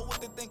care about what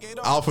they think it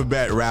all.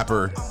 Alphabet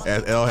rapper,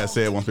 as L has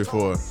said once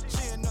before.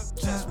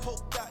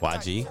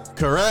 YG.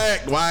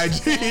 Correct,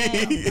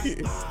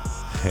 YG.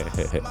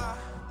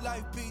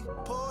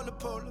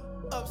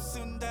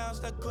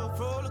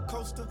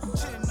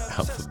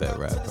 Alphabet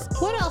rapper.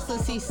 What else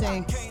does he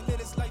sing?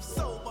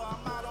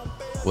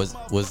 Was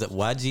that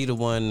YG the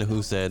one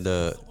who said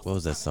what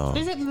was that song?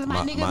 Is it My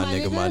Nigga, my My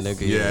nigga, my Niggas?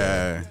 nigga?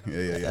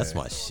 Yeah. That's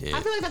my shit.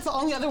 I feel like that's the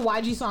only other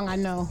YG song I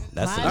know.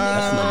 That's My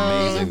an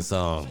Nigga. amazing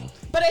song.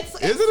 But it's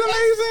Is it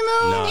amazing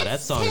though? No, It's that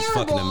song is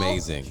fucking terrible.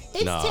 amazing.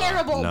 It's Nah,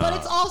 terrible, nah. but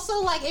it's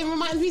also like it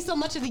reminds me so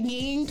much of the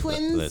Ying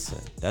Twins. Listen,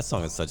 that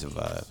song is such a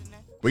vibe.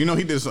 But you know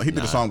he did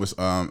a song with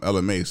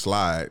LMA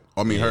Slide.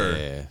 I mean her.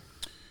 Yeah.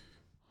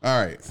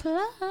 All right.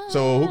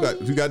 So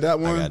who got that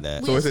one? I got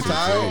that. So is it We're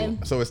tied?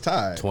 tied. So it's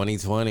tied.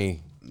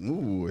 2020.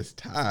 Ooh, it's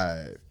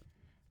tied.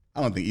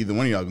 I don't think either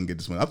one of y'all can get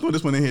this one. I threw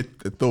this one in here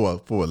to throw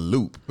for a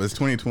loop, but it's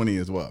 2020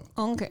 as well.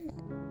 Okay.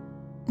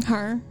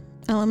 Her,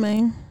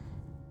 LMA,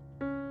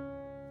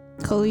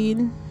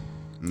 Khalid,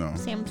 No,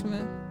 Sam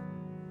Smith.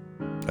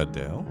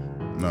 Adele.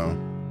 no.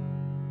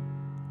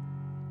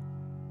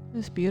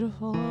 It's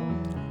beautiful.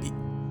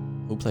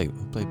 Who played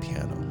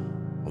piano?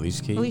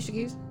 Alicia Keys. Alicia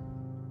Keys.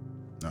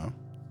 No.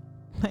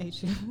 I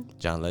hate you.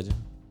 John Legend.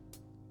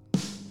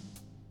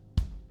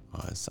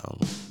 Oh, it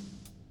sounds.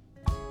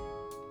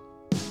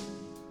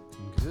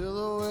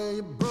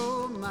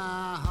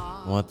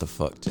 What the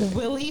fuck, Jay?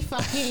 Willie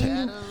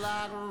fucking.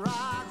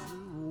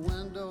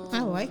 I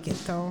like it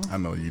though. I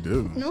know you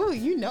do. No,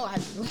 you know I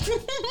do.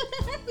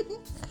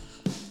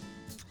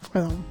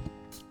 Hold on.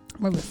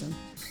 We're listening.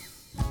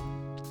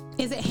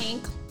 Is it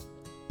Hank?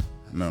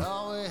 No.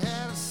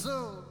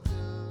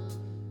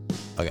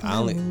 Okay, I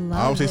always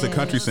say it's a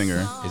country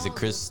singer. Is it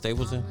Chris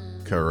Stapleton?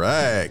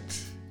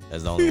 Correct.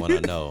 That's the only one I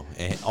know.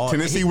 And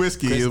Tennessee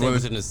Whiskey Chris is one of-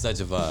 Stapleton is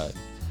such a vibe.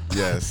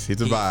 Yes, he's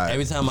a vibe.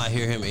 Every time I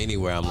hear him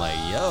anywhere, I'm like,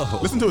 yo.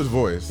 Listen to his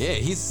voice. Yeah,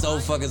 he's so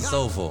fucking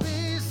soulful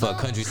for a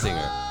country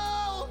singer.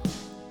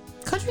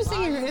 Country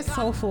singer is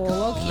soulful.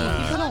 Low key.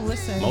 People don't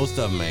listen. Most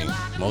of them ain't.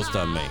 Most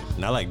of them ain't.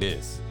 Not like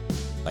this.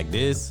 Like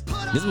this.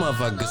 This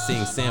motherfucker could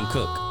sing Sam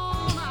Cooke.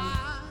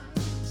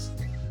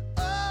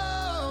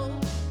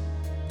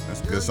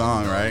 That's a good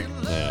song, right?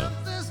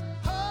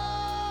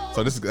 Yeah.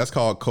 So that's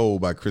called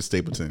Cold by Chris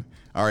Stapleton.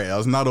 All right,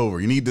 it's not over.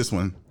 You need this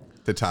one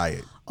to tie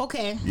it.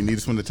 Okay. You need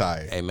this one to tie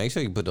it. Hey, make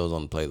sure you put those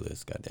on the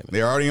playlist. Goddamn it.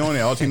 They're already on it.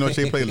 All Tino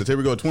Shea playlist. Here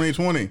we go.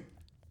 2020.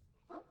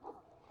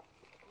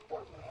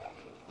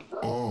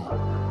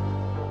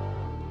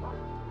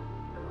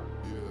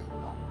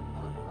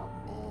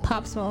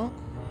 Pop Smoke.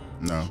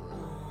 No.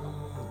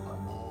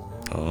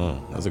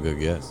 Oh, that's a good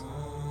guess.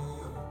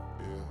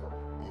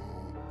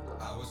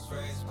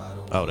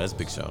 Oh, that's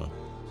Big Sean.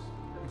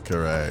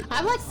 Correct.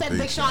 I've like said Big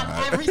Big Sean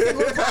Sean. every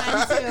single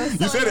time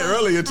too. You said it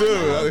earlier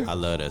too. I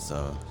love that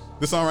song.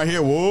 This song right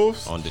here,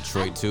 Wolves. On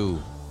Detroit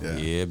too. Yeah.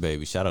 Yeah,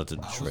 baby. Shout out to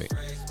Detroit.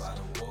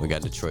 We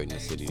got Detroit in the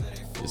city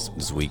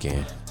this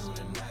weekend.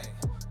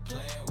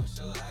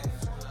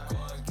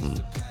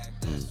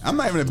 I'm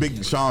not even a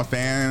big Sean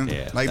fan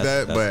Yeah, like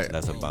that, but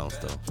that's a bounce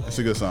though. it's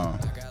a good song.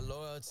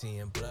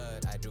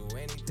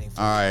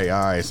 All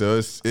right. So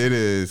it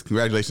is.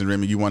 Congratulations,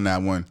 Remy. You won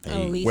that one.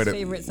 Oh, least Wait a-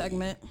 favorite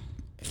segment.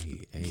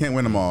 You can't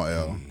win them all,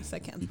 L.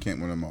 Second. You can't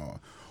win them all.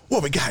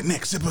 What we got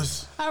next,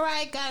 Zippers? All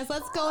right, guys,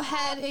 let's go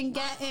ahead and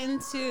get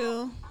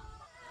into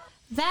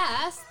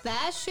That's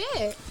That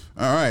Shit.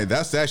 All right,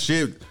 that's that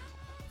shit.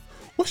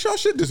 What's y'all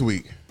shit this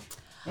week?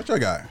 What y'all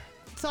got?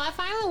 So I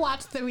finally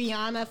watched the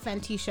Rihanna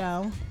Fenty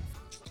show.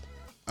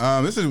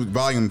 This is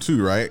volume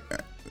 2, right?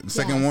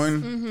 Second Yes.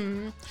 one.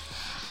 Mm-hmm.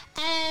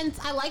 And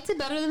I liked it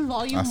better than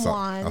volume I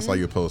 1. saw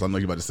your post. I know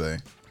what you're about to say.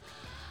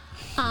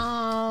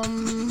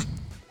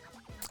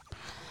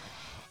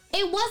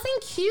 It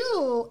wasn't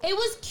cute. It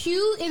was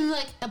cute in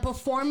like a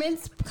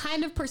performance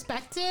kind of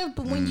perspective,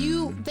 but when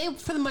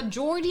for the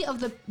majority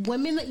of the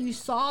women that you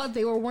saw,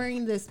 they were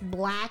wearing this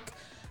black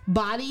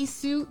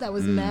bodysuit that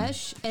was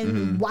mesh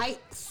and white,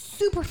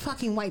 super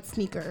fucking white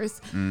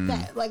sneakers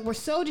that like were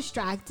so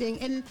distracting.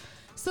 And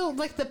so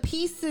like the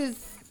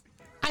pieces,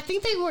 I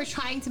think they were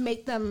trying to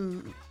make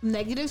them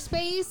negative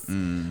space,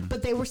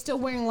 but they were still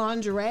wearing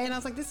lingerie. And I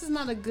was like, this is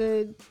not a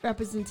good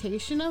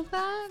representation of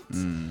that.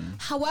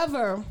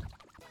 However,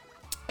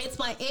 it's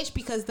my ish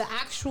because the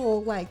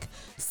actual like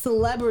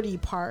celebrity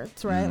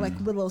parts, right? Like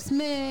Willow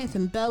Smith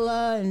and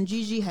Bella and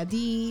Gigi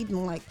Hadid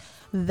and like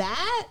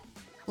that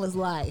was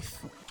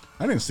life.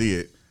 I didn't see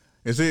it.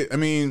 Is it? I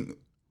mean,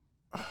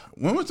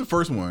 when was the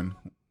first one?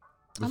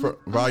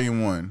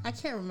 Volume 1. I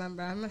can't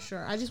remember. I'm not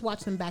sure. I just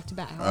watched them back to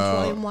back. I watched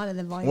Volume 1 and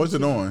then Volume 2. What's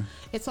it on?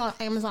 It's on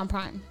Amazon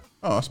Prime.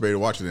 Oh, I was ready to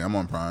watch it. I'm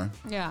on Prime.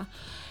 Yeah.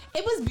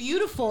 It was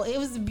beautiful. It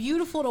was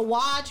beautiful to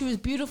watch. It was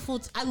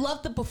beautiful. I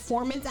love the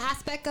performance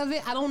aspect of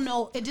it. I don't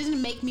know. It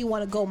didn't make me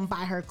want to go and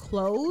buy her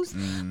clothes,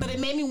 but it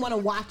made me want to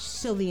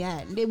watch till the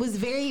end. It was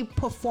very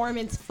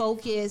performance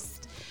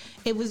focused.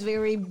 It was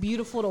very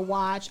beautiful to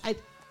watch.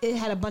 It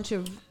had a bunch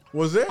of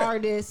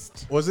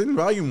artists. Was it in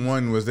Volume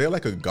 1? Was there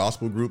like a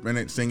gospel group in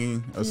it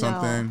singing or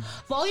something?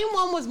 Volume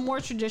 1 was more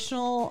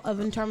traditional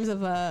in terms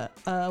of a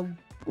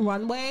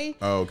runway.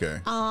 Oh, okay.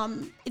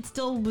 It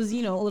still was, a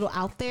little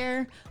out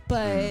there.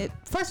 But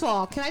first of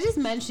all, can I just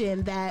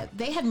mention that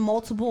they had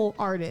multiple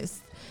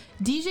artists.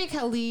 DJ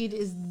Khaled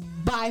is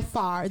by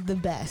far the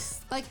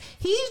best. Like,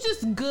 he's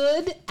just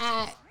good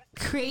at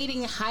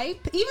creating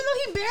hype, even though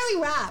he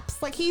barely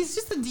raps. Like, he's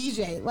just a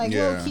DJ, like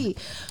low key.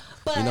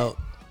 But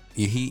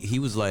he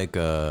was like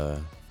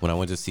when I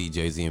went to see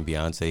Jay-Z and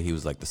Beyonce, he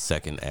was like the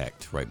second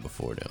act right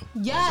before them.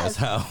 Yes. Like, that's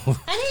how.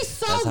 And he's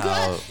so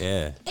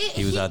good.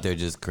 He was out there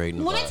just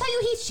creating. When I tell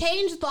you, he's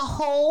changed the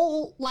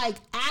whole like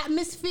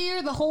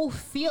atmosphere, the whole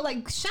feel.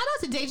 Like, shout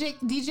out to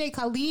DJ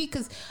Khaled,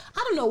 because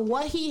I don't know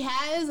what he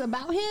has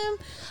about him,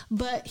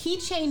 but he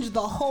changed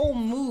the whole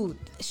mood.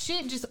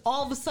 Shit just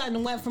all of a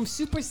sudden went from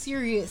super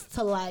serious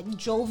to like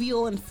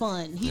jovial and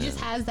fun. He just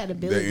has that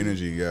ability. That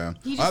energy, yeah.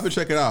 I have to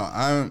check it out.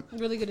 I'm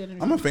really good energy.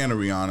 I'm a fan of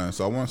Rihanna,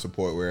 so I want to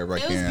support wherever I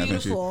can.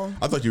 Beautiful.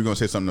 I thought you were going to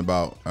say something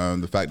about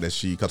the fact that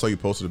I saw you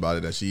posted about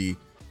it, that she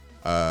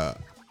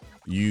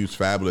used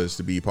Fabulous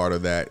to be part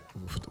of that,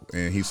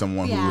 and he's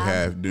someone who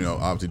had,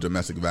 obviously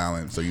domestic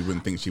violence, so you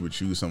wouldn't think she would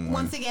choose someone.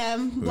 Once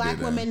again, black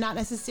women not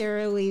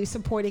necessarily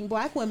supporting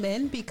black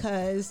women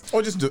because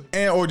or just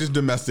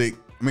domestic.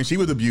 I mean, she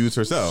was abused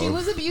herself. She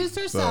was abused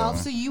herself,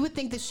 so you would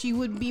think that she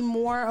would be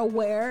more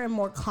aware and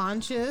more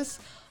conscious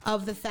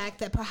of the fact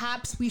that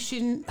perhaps we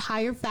shouldn't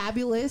hire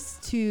Fabulous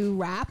to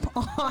rap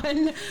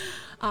on,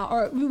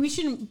 or we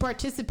shouldn't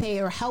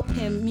participate or help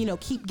him,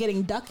 keep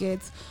getting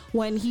ducats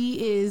when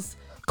he is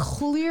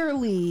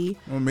clearly.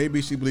 Well,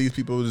 maybe she believes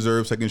people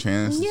deserve second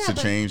chance to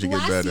change and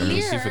get better.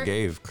 She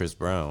forgave Chris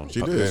Brown.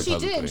 She did. She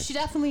did. She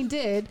definitely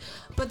did.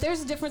 But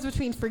there's a difference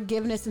between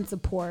forgiveness and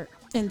support.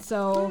 And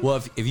so, well,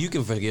 if you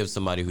can forgive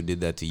somebody who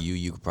did that to you,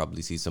 you could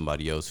probably see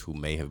somebody else who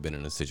may have been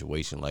in a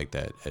situation like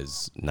that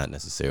as not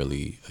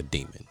necessarily a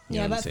demon.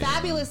 Yeah, but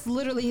Fabulous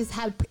literally has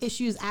had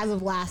issues as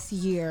of last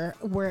year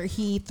where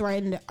he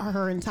threatened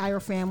her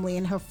entire family,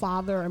 and her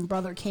father and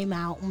brother came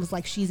out and was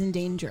like, she's in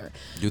danger.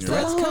 Do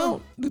threats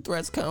count? Do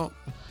threats count?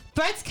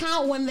 Threats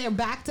count when they're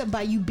backed up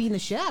by you beating the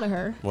shit out of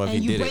her. Well, if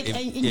and he you did break, it,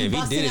 and you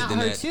busting out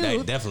her tooth.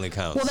 That definitely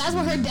counts. Well, that's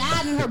what her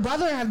dad and her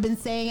brother have been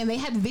saying, and they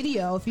had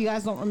video. If you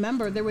guys don't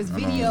remember, there was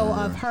video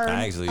of her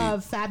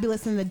of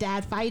Fabulous and the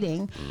dad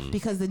fighting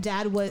because the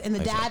dad was, and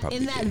the dad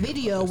in that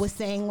video was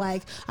saying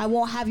like, "I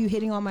won't have you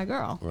hitting on my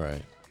girl."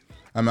 Right.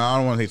 I mean, I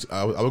don't want to.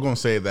 I was going to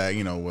say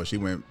that she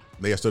went.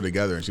 They are still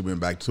together, and she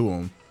went back to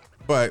him.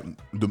 But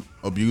the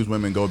abused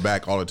women go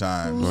back all the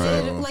time.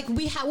 So. Like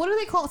we have, what do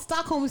they call it?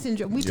 Stockholm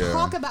syndrome? We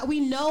talk about, we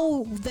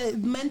know that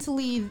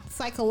mentally,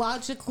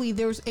 psychologically,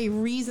 there's a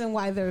reason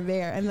why they're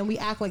there, and then we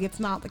act like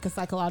it's not like a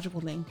psychological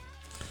thing.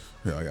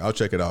 Yeah, I'll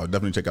check it out.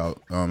 Definitely check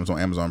out. It's on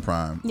Amazon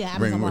Prime. Yeah,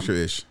 Ring, what's your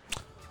ish?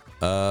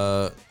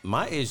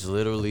 My ish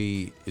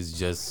literally is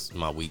just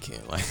my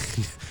weekend. Like,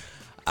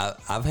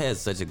 I've had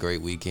such a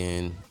great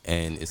weekend,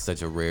 and it's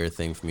such a rare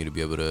thing for me to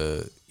be able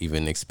to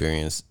even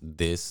experience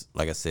this.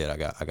 Like I said,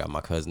 I got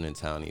my cousin in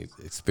town. He's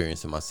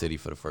experiencing my city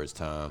for the first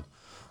time,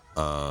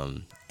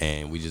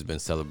 and we just been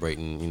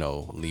celebrating,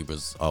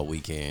 Libras all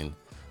weekend.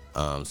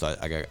 So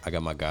I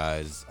got my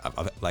guys.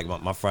 Like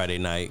my Friday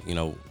night,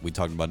 we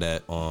talked about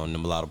that on the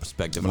Mulatto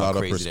Perspective. How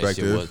crazy that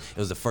shit was. It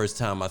was the first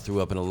time I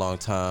threw up in a long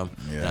time,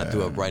 and I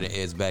threw up right in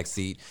Ed's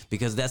backseat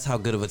because that's how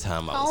good of a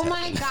time I was having. Oh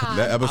my God.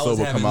 That episode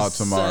will come out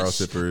tomorrow,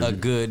 Sippers. A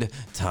good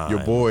time.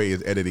 Your boy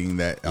is editing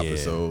that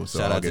episode. So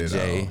shout I'll out get to it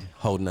Jay out.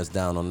 holding us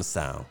down on the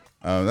sound.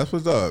 That's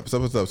what's up.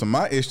 So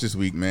my ish this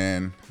week,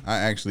 man, I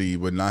actually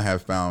would not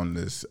have found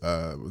this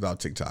without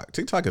TikTok.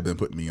 TikTok has been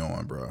putting me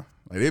on, bro.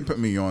 Like, they put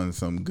me on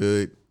some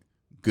good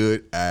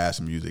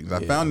ass music.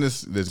 I found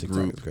this TikTok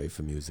group. is great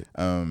for music.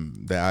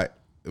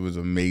 It was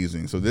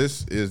amazing. So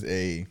this is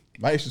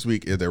my ish this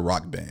week is a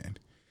rock band.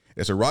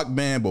 It's a rock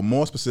band, but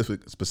more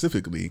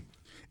specifically,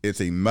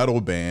 it's a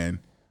metal band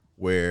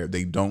where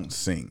they don't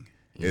sing.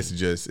 It's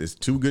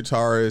two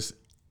guitarists,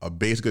 a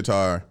bass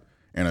guitar,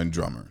 and a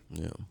drummer.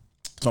 Yeah.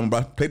 So I'm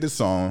about to play this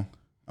song.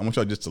 I want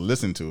y'all just to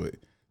listen to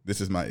it. This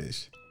is my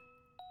ish.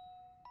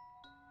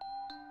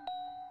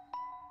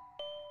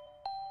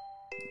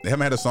 They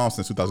haven't had a song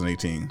since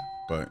 2018,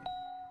 but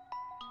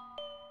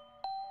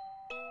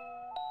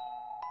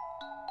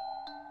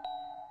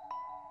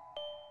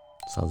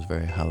sounds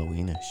very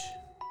Halloweenish.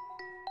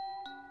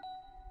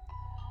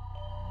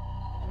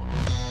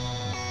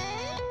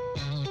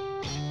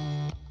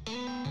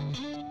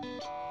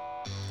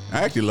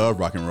 I actually love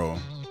rock and roll.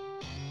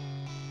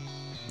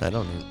 It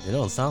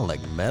don't sound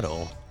like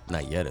metal.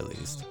 Not yet, at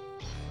least.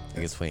 I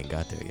guess we ain't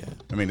got there yet.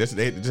 I mean, they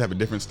just have a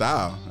different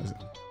style.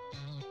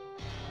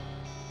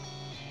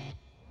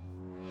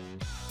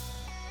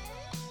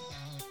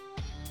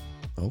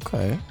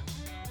 Okay.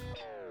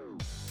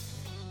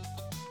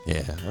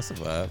 Yeah, that's a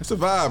vibe. It's a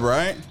vibe,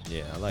 right?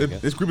 Yeah, I like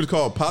it. This group is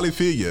called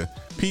Polyphia,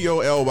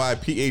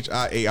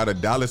 Polyphia out of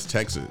Dallas,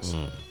 Texas.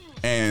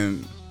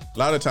 And a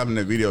lot of times in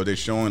the video, they're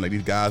showing like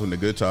these guys on the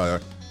guitar.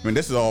 I mean,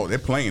 this is all they're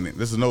playing it.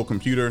 This is no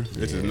computer.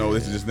 This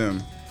is just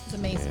them It's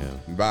amazing.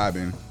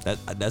 vibing.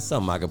 That's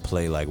something I could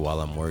play like while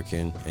I'm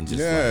working and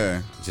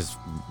just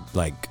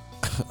like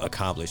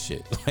accomplish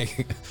it,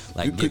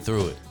 like get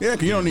through it. Yeah,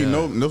 cause you don't need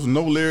no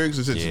lyrics.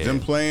 It's just them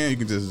playing. You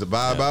can just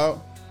vibe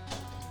out.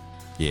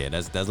 Yeah,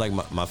 that's like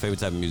my favorite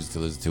type of music to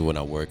listen to when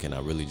I work and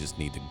I really just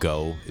need to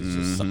go. It's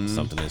just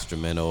something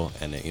instrumental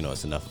and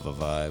it's enough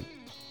of a vibe.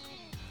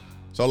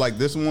 So like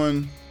this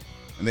one,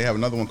 and they have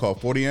another one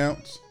called 40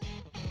 Ounce.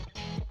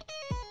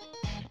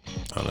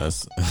 Oh,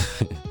 that's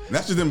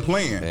just them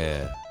playing.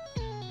 Yeah.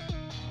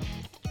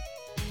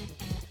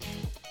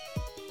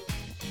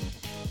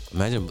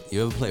 Imagine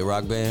you ever play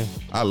Rock Band?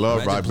 I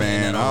love Imagine Rock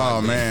playing Band. that on Oh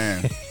Rock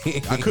man,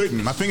 Band. I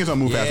couldn't. My fingers don't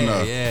move fast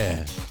enough.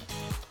 Yeah.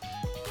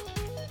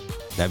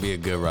 That'd be a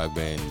good Rock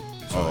Band.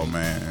 Oh joint.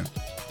 man,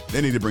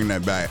 they need to bring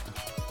that back.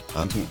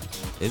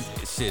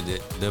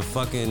 The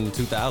fucking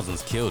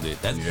 2000s killed it.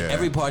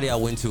 Every party I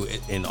went to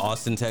in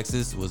Austin,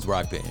 Texas was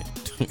Rock Band.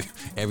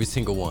 Every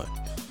single one.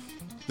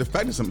 The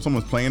fact that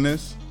someone's playing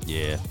this.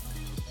 Yeah,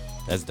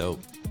 that's dope.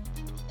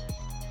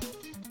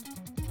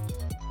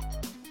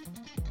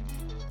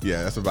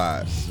 Yeah, that's a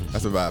vibe.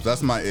 That's a vibe.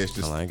 That's my ish.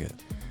 I like it.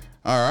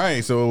 All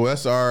right, so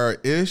that's our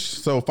ish.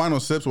 So final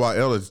sips while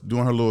Elle is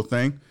doing her little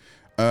thing.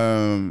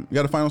 You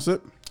got a final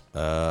sip?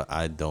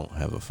 I don't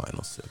have a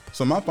final sip.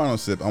 So my final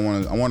sip, I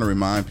want to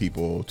remind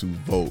people to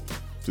vote,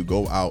 to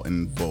go out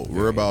and vote.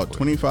 We're about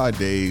 25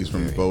 days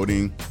from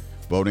voting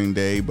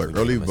day, but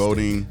early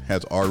voting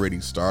has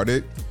already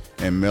started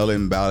and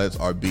mail-in ballots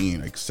are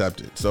being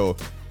accepted. So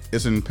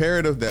it's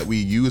imperative that we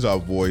use our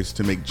voice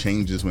to make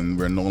changes when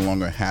we're no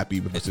longer happy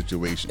with the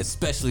situation.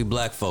 Especially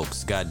black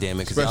folks,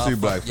 goddamn it. Especially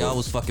black folks. Y'all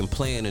was fucking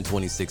playing in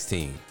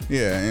 2016.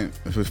 Yeah, and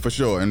for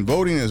sure. And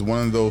voting is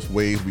one of those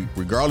ways,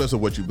 regardless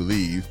of what you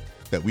believe,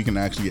 that we can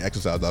actually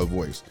exercise our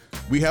voice.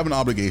 We have an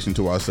obligation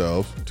to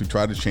ourselves to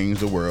try to change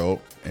the world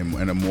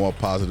in a more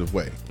positive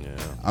way. Yeah.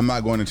 I'm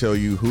not going to tell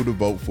you who to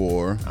vote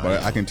for,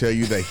 but I can tell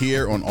you that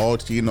here on All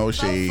Tea No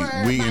Shade,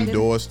 we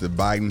endorse the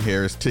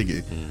Biden-Harris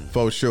ticket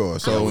for sure.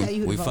 So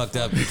we fucked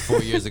up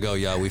 4 years ago,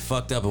 y'all. We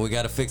fucked up and we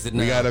got to fix it now.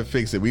 We got to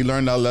fix it. We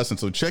learned our lesson.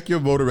 So check your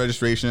voter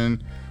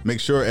registration. Make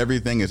sure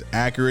everything is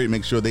accurate.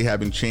 Make sure they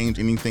haven't changed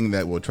anything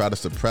that will try to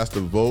suppress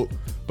the vote,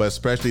 but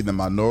especially the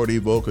minority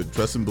vote, because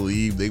trust and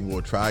believe they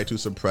will try to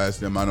suppress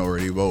the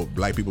minority vote.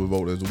 Black people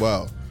vote as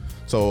well.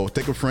 So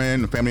take a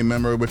friend, a family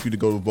member with you to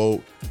go to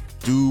vote.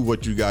 Do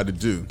what you got to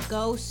do.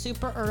 Go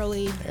super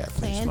early.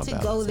 Plan to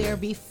go there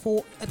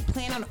before.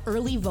 Plan on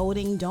early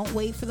voting. Don't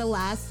wait for the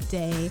last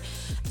day,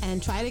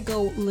 and try to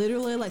go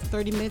literally like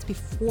 30 minutes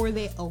before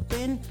they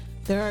open.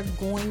 There are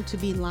going to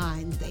be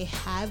lines. They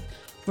have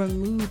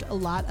removed a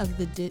lot of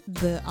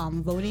the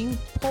voting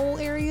poll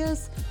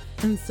areas,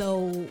 and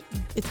so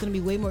it's going to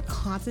be way more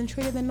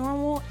concentrated than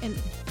normal. And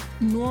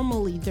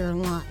normally there are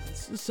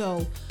lines.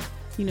 So,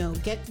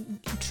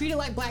 treat it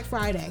like Black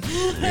Friday.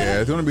 Yeah,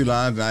 it's going to be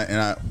lines,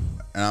 and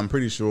I'm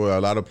pretty sure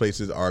a lot of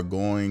places are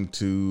going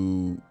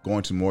to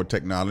more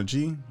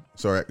technology.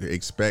 So I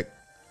expect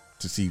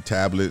to see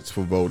tablets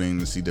for voting,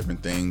 to see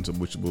different things,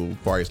 which will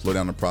probably slow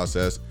down the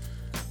process.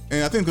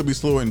 And I think it'll be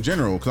slower in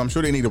general because I'm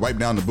sure they need to wipe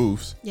down the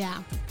booths.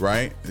 Yeah.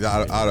 Right?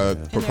 Out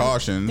of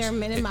precautions. They're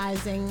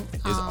minimizing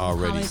it's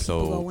already how many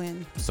people go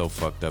in. so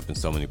fucked up in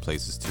so many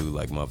places too.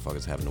 Like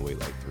motherfuckers having to wait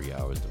like 3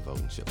 hours to vote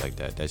and shit like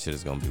that. That shit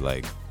is gonna be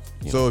like.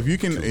 So if you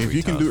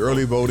can do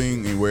early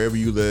voting and wherever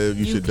you live,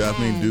 you should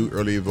definitely do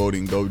early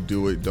voting. Go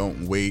do it.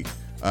 Don't wait.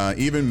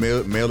 Even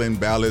mail-in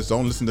ballots.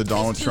 Don't listen to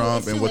Donald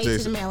Trump and what they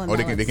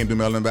they can do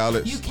mail-in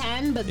ballots. You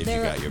can, but if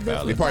you got your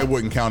ballot, they probably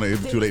wouldn't count it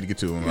if it's too late to get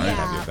to them, right? Yeah,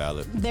 have your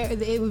ballot.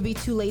 It would be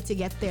too late to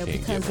get there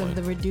because of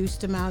the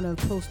reduced amount of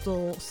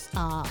postal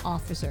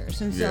officers,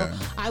 and so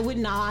I would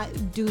not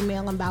do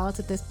mail-in ballots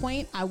at this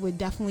point. I would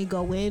definitely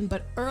go in,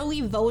 but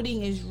early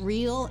voting is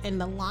real, and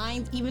the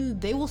lines, even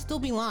they will still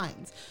be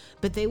lines,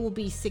 but they will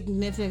be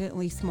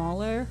significantly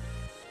smaller.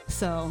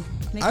 So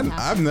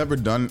I've never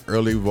done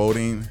early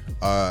voting.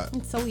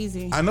 It's so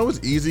easy. I know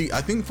it's easy.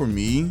 I think for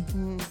me,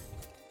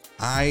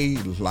 I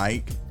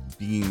like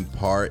being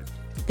part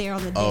there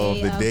on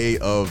the day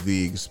of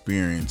the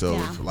experience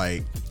of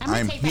like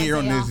I'm here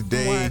on this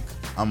day.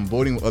 I'm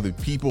voting with other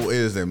people. It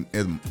is a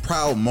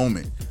proud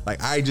moment.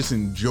 Like I just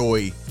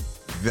enjoy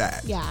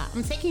that. Yeah,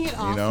 I'm taking it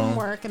off from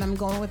work and I'm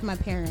going with my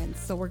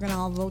parents. So we're gonna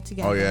all vote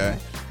together. Oh yeah.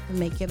 And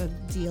make it a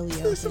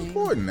dealio. It's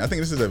important. I think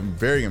this is a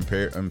very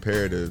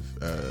imperative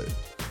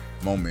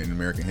moment in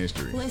American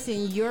history.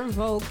 Listen, your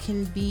vote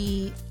can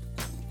be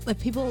Like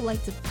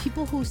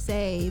people who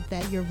say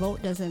that your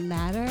vote doesn't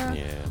matter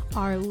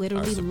are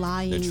literally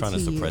lying. They're trying to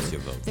suppress you.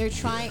 your vote. They're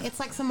trying. It's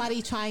like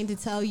somebody trying to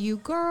tell you,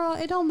 girl,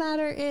 it don't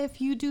matter if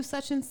you do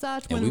such and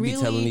such. And when we be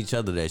really, telling each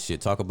other that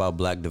shit. Talk about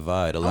black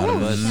divide. A lot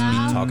of us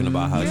be talking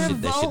about how that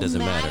shit doesn't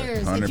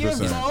matter. 100%. If your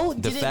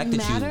vote didn't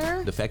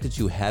matter, the fact that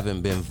you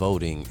haven't been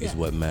voting is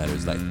what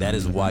matters. Like that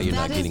is why you're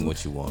not getting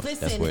what you want.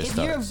 Listen, that's where it if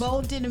starts. your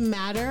vote didn't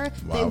matter,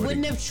 they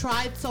wouldn't have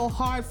tried so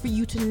hard for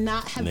you to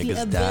not have Niggas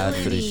the died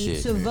for this ability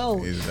shit. to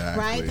vote.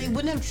 Exactly. Right? They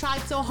wouldn't have tried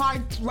so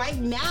hard right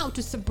now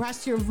to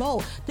suppress your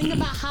vote. Think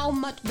about how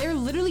much they're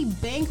literally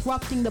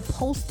bankrupting the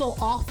postal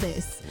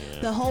office,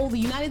 the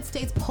United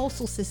States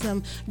postal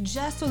system,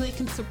 just so they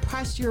can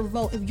suppress your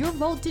vote. If your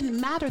vote didn't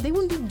matter, they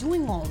wouldn't be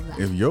doing all of that.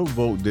 If your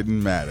vote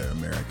didn't matter,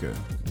 America,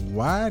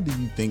 why do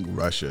you think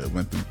Russia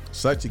went through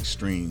such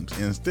extremes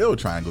and still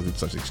trying to go through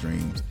such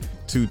extremes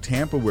to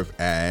tamper with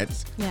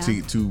ads,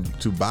 to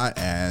buy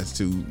ads,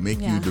 to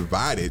make you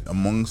divided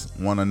amongst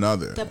one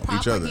another, the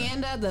each other?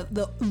 propaganda,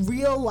 the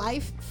real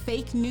life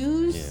fake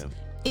news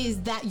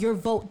is that your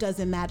vote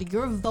doesn't matter.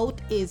 Your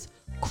vote is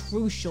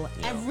crucial.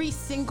 Every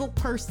single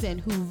person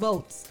who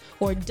votes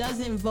or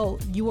doesn't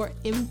vote, you are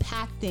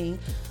impacting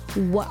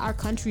what our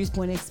country is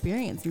going to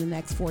experience in the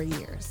next 4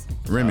 years.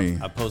 Remy,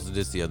 I posted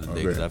this the other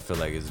day because I feel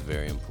like it's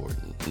very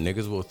important.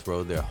 Niggas will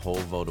throw their whole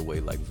vote away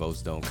like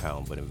votes don't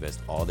count, but invest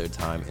all their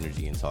time,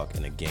 energy, and talk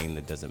in a game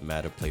that doesn't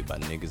matter, played by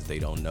niggas they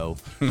don't know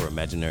for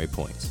imaginary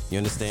points. You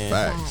understand?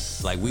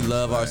 Facts. Like we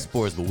love our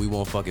sports, but we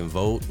won't fucking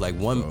vote. Like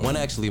one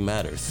actually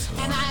matters.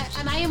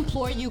 And I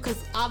implore you,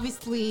 because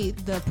obviously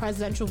the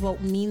presidential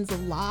vote means a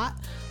lot,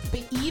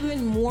 but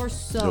even more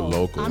so, The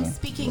local. I'm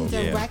speaking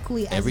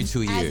directly as, Every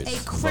 2 years,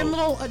 as a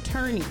criminal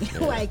attorney.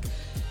 Like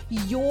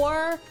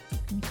your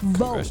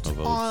vote votes.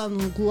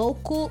 on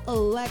local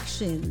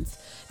elections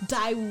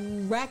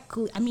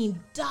directly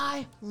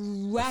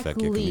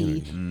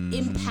community.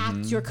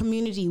 impact your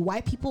community.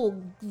 White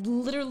people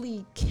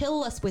literally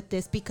kill us with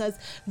this because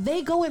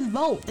they go and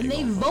vote and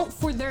they vote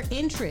for their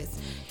interests.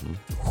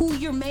 Who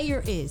your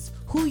mayor is,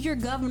 who your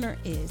governor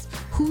is,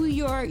 who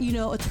your,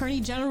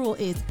 attorney general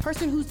is,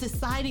 person who's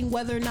deciding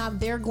whether or not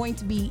they're going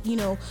to be,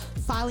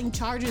 filing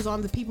charges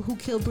on the people who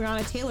killed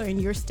Breonna Taylor in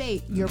your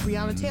state, your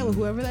Breonna Taylor,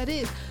 whoever that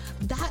is.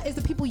 That is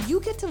the people you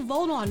get to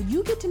vote on.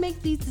 You get to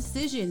make these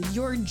decisions.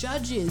 Your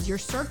judges, your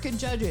circuit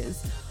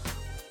judges,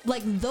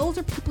 like those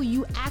are people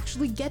you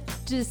actually get to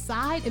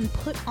decide and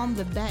put on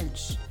the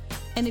bench.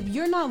 And if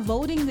you're not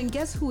voting, then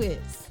guess who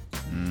is?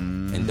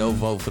 And don't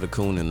vote for the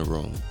coon in the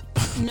room.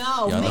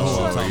 No, Y'all make know what I'm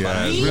sure talking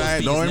about. read-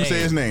 Right, don't even say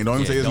his name. Don't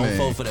even say his don't name.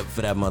 vote for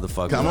that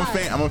motherfucker. I'm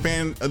a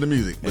fan of the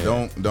music, but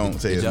don't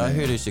say Did his y'all name.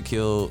 hear that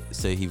Shaquille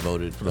say he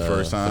voted For the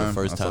first time? For the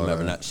first I saw time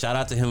ever. that. Now, shout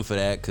out to him for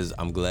that because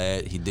I'm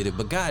glad he did it.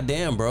 But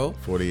goddamn, bro,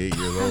 48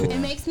 years old. It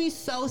makes me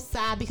so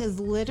sad because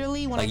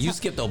literally when like you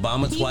skipped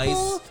Obama people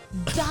twice.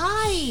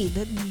 died,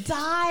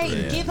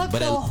 give up But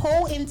their at-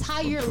 whole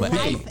entire but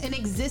hey, life and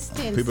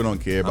existence. People don't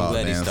care I'm about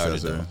glad the he started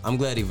ancestor. though. I'm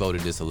glad he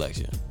voted this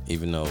election,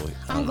 even though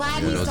I'm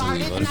glad he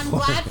started, and I'm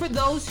glad for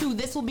those who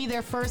this will be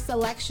their first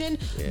election.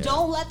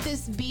 Don't let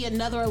this be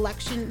another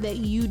election that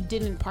you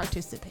didn't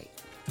participate.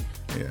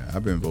 Yeah,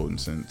 I've been voting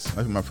since.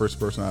 I think my first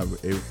person I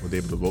was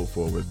able to vote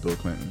for was Bill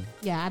Clinton.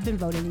 Yeah, I've been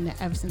voting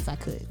ever since I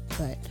could.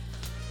 But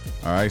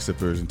All right,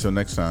 sippers. Until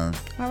next time.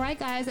 all right,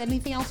 guys.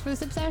 Anything else for the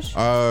sip sesh?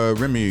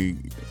 Remy,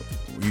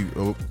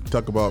 you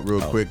talk about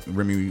real quick,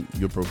 Remy,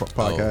 your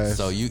podcast.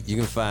 So you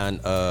can find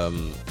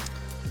the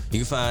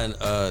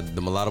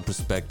Mulatto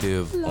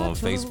Perspective on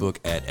Facebook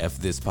at F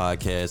This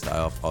Podcast.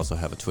 I also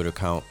have a Twitter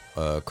account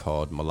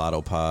called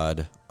Mulatto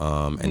Pod.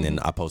 And then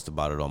I post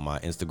about it on my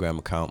Instagram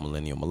account,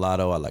 Millennial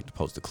Mulatto. I like to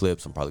post the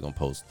clips. I'm probably gonna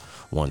post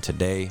one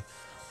today.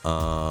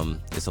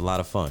 It's a lot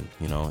of fun,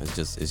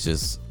 It's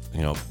just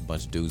a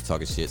bunch of dudes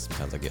talking shit.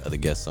 Sometimes I get other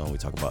guests on. We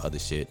talk about other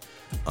shit.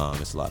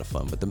 It's a lot of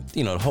fun. But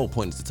the whole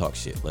point is to talk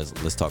shit.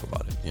 Let's talk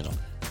about it.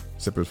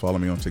 Sippers, follow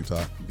me on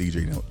TikTok,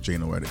 DJ J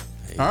Noetic.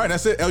 All right,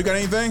 that's it. El, you got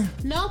anything?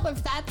 Nope.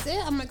 If that's it,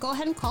 I'm gonna go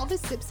ahead and call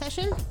this sip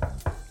session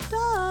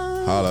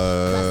done.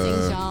 Holla.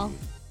 Blessings, y'all.